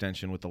 12-year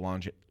extension with the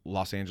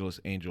Los Angeles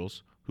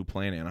Angels, who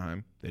play in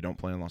Anaheim. They don't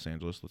play in Los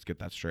Angeles. Let's get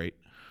that straight.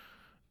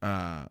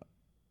 And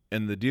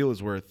the deal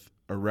is worth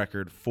a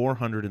record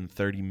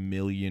 $430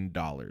 million.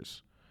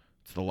 It's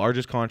the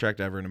largest contract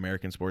ever in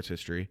American sports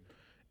history,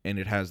 and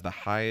it has the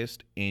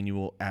highest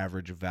annual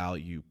average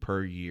value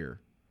per year,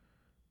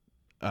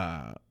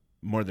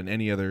 more than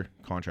any other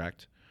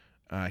contract.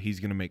 He's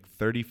going to make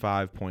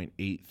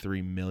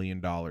 $35.83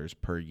 million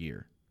per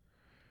year.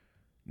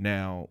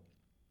 Now,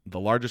 the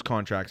largest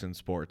contracts in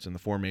sports, in the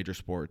 4 major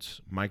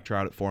sports, Mike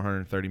Trout at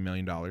 $430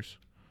 million,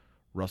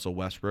 Russell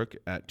Westbrook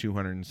at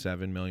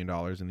 $207 million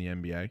in the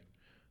NBA,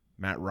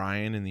 Matt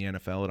Ryan in the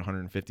NFL at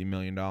 $150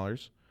 million,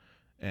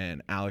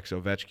 and Alex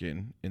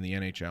Ovechkin in the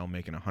NHL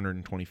making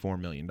 $124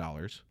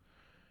 million.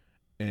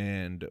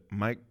 And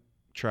Mike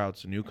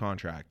Trout's new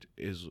contract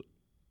is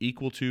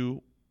equal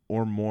to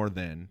or more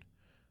than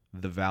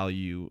the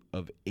value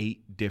of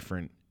 8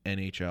 different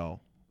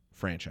NHL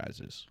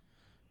franchises.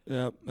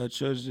 Yeah, that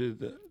shows you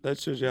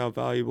how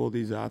valuable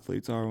these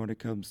athletes are when it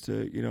comes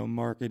to,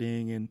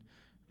 marketing and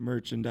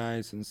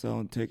merchandise and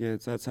selling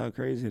tickets. That's how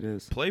crazy it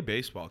is. Play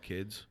baseball,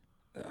 kids.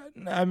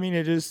 I mean,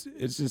 it's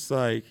just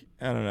like,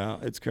 I don't know.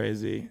 It's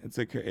crazy.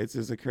 It's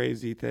just a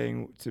crazy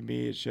thing to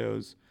me. It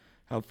shows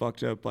how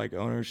fucked up like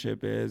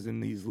ownership is in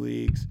these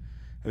leagues.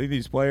 I think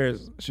these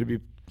players should be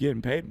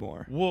getting paid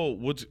more. Well,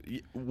 what's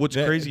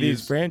crazy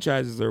these is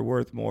franchises are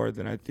worth more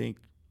than I think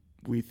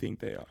we think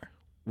they are.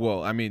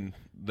 Well, I mean,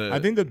 I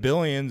think the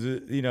billions,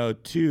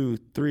 2,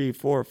 3,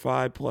 4,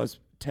 5 plus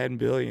 10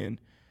 billion,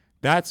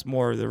 that's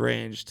more of the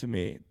range to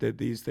me that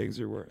these things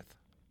are worth.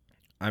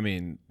 I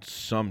mean,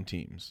 some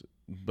teams,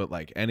 but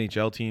like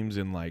NHL teams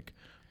in like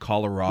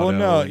Colorado. Well,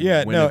 no,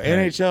 yeah,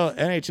 Winnipeg. no.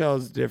 NHL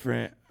is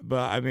different,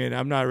 but I mean,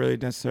 I'm not really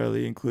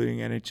necessarily including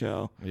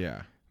NHL.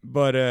 Yeah.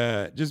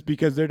 But just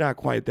because they're not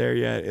quite there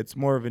yet, it's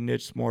more of a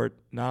niche sport.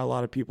 Not a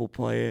lot of people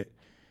play it.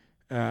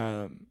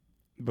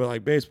 But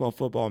like baseball,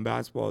 football, and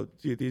basketball,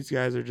 dude, these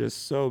guys are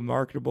just so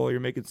marketable. You're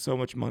making so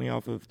much money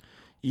off of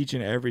each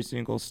and every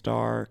single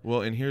star.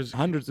 Well, and here's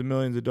hundreds of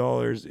millions of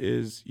dollars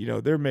is,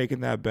 they're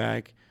making that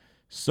back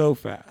so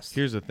fast.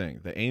 Here's the thing.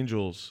 The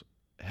Angels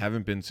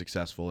haven't been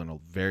successful in a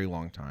very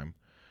long time.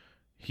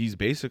 He's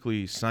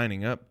basically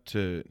signing up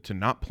to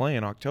not play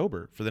in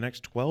October for the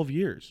next 12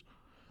 years.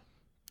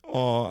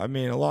 Oh, I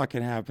mean, a lot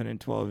can happen in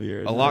 12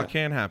 years. A lot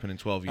can happen in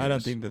 12 years. I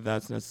don't think that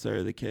that's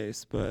necessarily the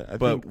case, but I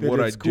think that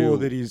it's cool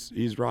that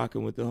he's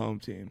rocking with the home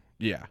team.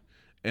 Yeah.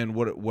 And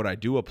what I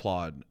do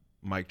applaud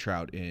Mike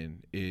Trout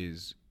in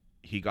is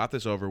he got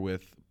this over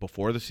with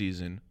before the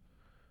season,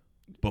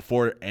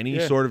 before any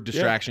sort of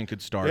distraction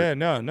could start. Yeah,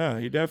 no,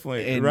 he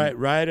definitely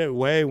right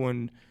away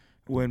when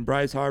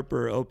Bryce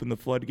Harper opened the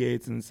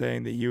floodgates and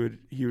saying that he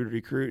would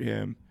recruit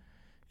him.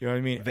 You know what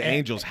I mean? The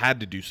Angels had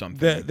to do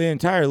something. The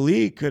entire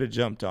league could have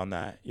jumped on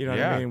that. You know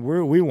what I mean?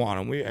 We want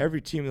him. Every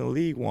team in the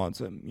league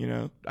wants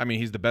him, I mean,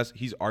 he's the best.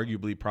 He's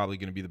arguably probably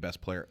going to be the best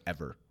player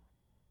ever.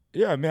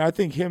 Yeah, I mean, I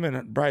think him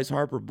and Bryce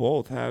Harper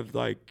both have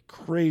like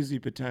crazy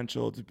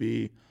potential to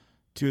be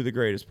two of the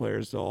greatest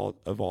players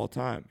of all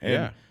time.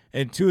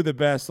 And two of the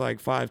best like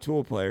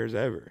 5-tool players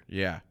ever.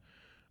 Yeah.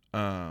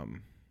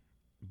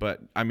 But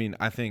I mean,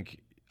 I think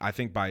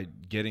by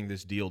getting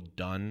this deal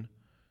done,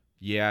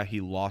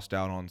 he lost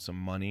out on some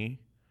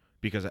money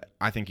because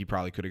I think he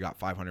probably could have got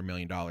 $500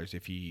 million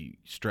if he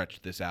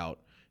stretched this out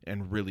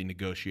and really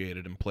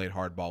negotiated and played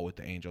hardball with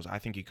the Angels. I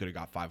think he could have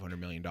got $500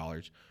 million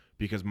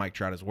because Mike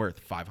Trout is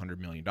worth $500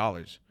 million.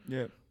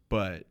 Yeah.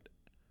 But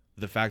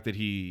the fact that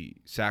he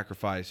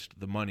sacrificed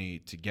the money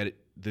to get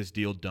this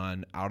deal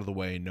done, out of the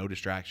way, no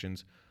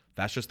distractions,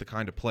 that's just the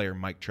kind of player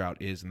Mike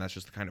Trout is, and that's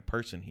just the kind of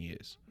person he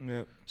is.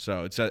 Yeah.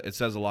 So it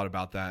says a lot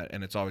about that,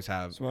 and it's always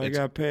that's why he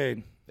got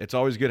paid. It's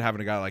always good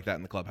having a guy like that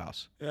in the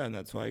clubhouse. Yeah, and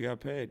that's why he got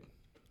paid.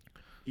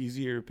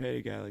 Easier to pay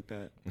a guy like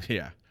that.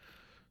 Yeah.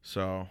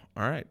 So,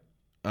 all right.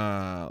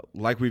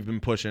 Like we've been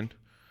pushing,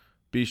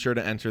 be sure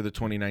to enter the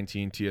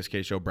 2019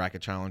 TSK Show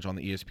Bracket Challenge on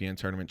the ESPN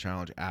Tournament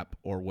Challenge app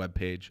or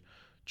webpage.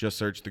 Just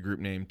search the group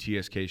name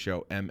TSK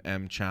Show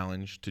MM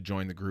Challenge to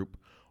join the group,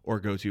 or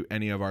go to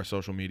any of our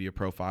social media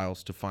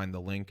profiles to find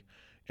the link,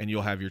 and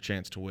you'll have your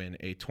chance to win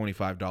a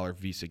 $25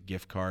 Visa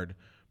gift card.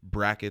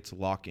 Brackets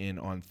lock in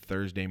on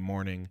Thursday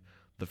morning.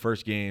 The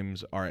first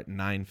games are at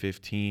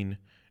 9:15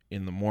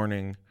 in the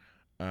morning,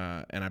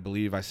 and I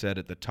believe I said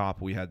at the top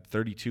we had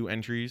 32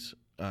 entries.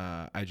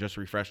 I just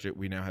refreshed it.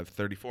 We now have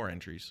 34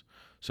 entries.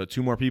 So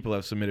 2 more people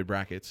have submitted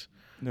brackets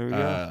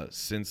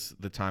since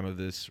the time of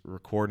this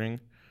recording.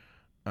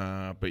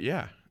 But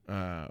yeah,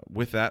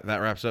 with that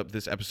wraps up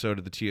this episode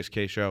of the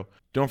TSK Show.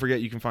 Don't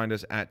forget you can find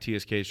us at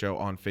TSK Show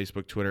on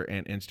Facebook, Twitter,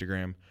 and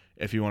Instagram.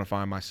 If you want to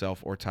find myself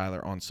or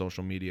Tyler on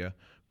social media,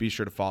 be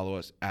sure to follow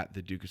us at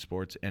The Duke of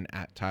Sports and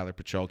at Tyler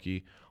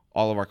Pacholke.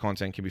 All of our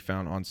content can be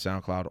found on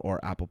SoundCloud or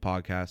Apple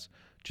Podcasts.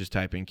 Just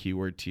type in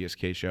keyword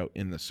TSK Show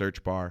in the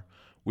search bar.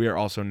 We are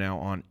also now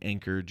on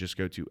Anchor. Just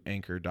go to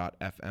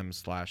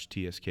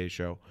anchor.fm/TSK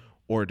Show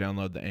or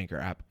download the Anchor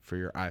app for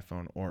your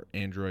iPhone or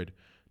Android.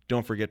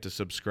 Don't forget to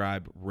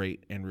subscribe,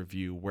 rate, and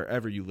review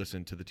wherever you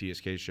listen to the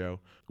TSK Show.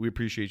 We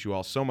appreciate you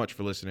all so much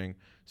for listening.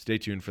 Stay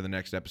tuned for the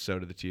next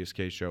episode of the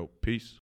TSK Show. Peace.